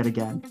joining us yet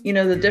again. You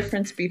know, the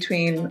difference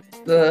between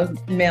the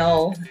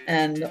male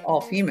and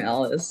all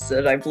female is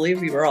that I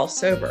believe we were all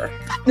sober.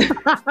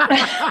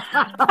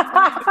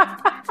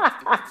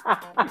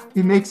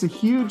 It makes a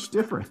huge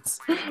difference.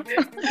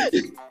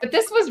 But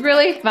this was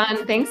really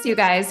fun. Thanks, you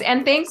guys.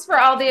 And thanks for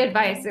all the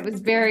advice. It was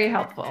very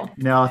helpful.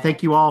 No,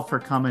 thank you all for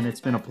coming.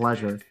 It's been a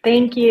pleasure.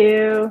 Thank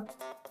you.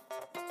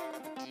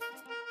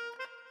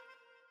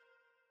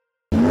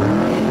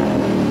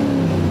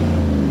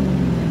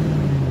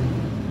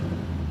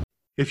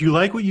 If you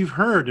like what you've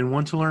heard and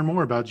want to learn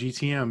more about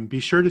GTM, be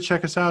sure to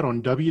check us out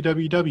on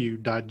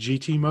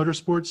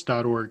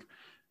www.gtmotorsports.org.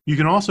 You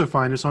can also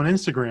find us on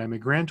Instagram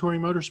at Grand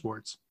Touring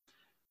Motorsports.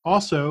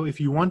 Also,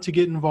 if you want to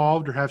get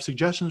involved or have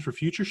suggestions for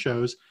future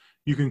shows,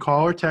 you can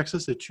call or text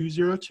us at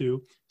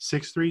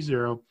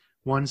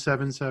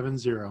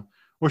 202-630-1770,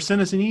 or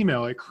send us an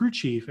email at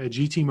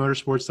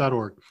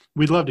crewchief@gtmotorsports.org.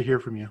 We'd love to hear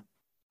from you.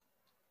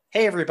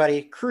 Hey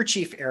everybody, Crew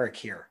Chief Eric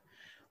here.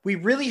 We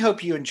really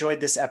hope you enjoyed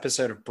this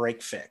episode of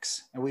Break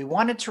Fix, and we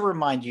wanted to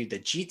remind you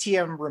that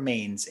GTM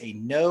remains a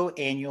no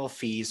annual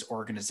fees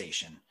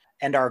organization,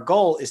 and our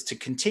goal is to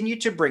continue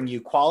to bring you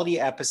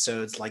quality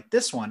episodes like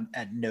this one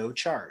at no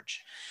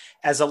charge.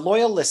 As a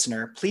loyal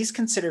listener, please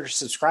consider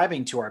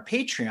subscribing to our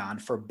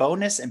Patreon for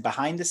bonus and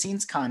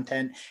behind-the-scenes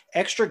content,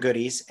 extra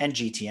goodies, and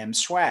GTM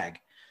swag.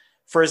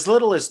 For as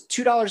little as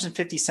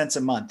 $2.50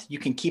 a month, you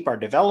can keep our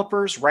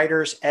developers,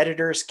 writers,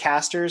 editors,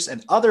 casters,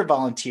 and other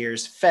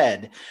volunteers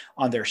fed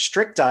on their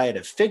strict diet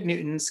of Fig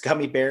Newtons,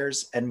 gummy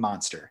bears, and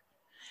Monster.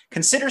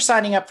 Consider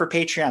signing up for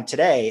Patreon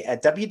today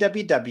at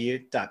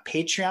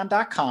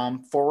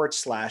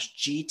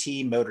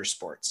www.patreon.com/GT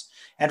Motorsports.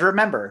 And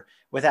remember,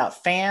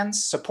 without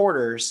fans,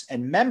 supporters,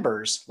 and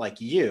members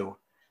like you,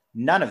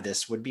 none of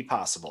this would be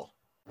possible.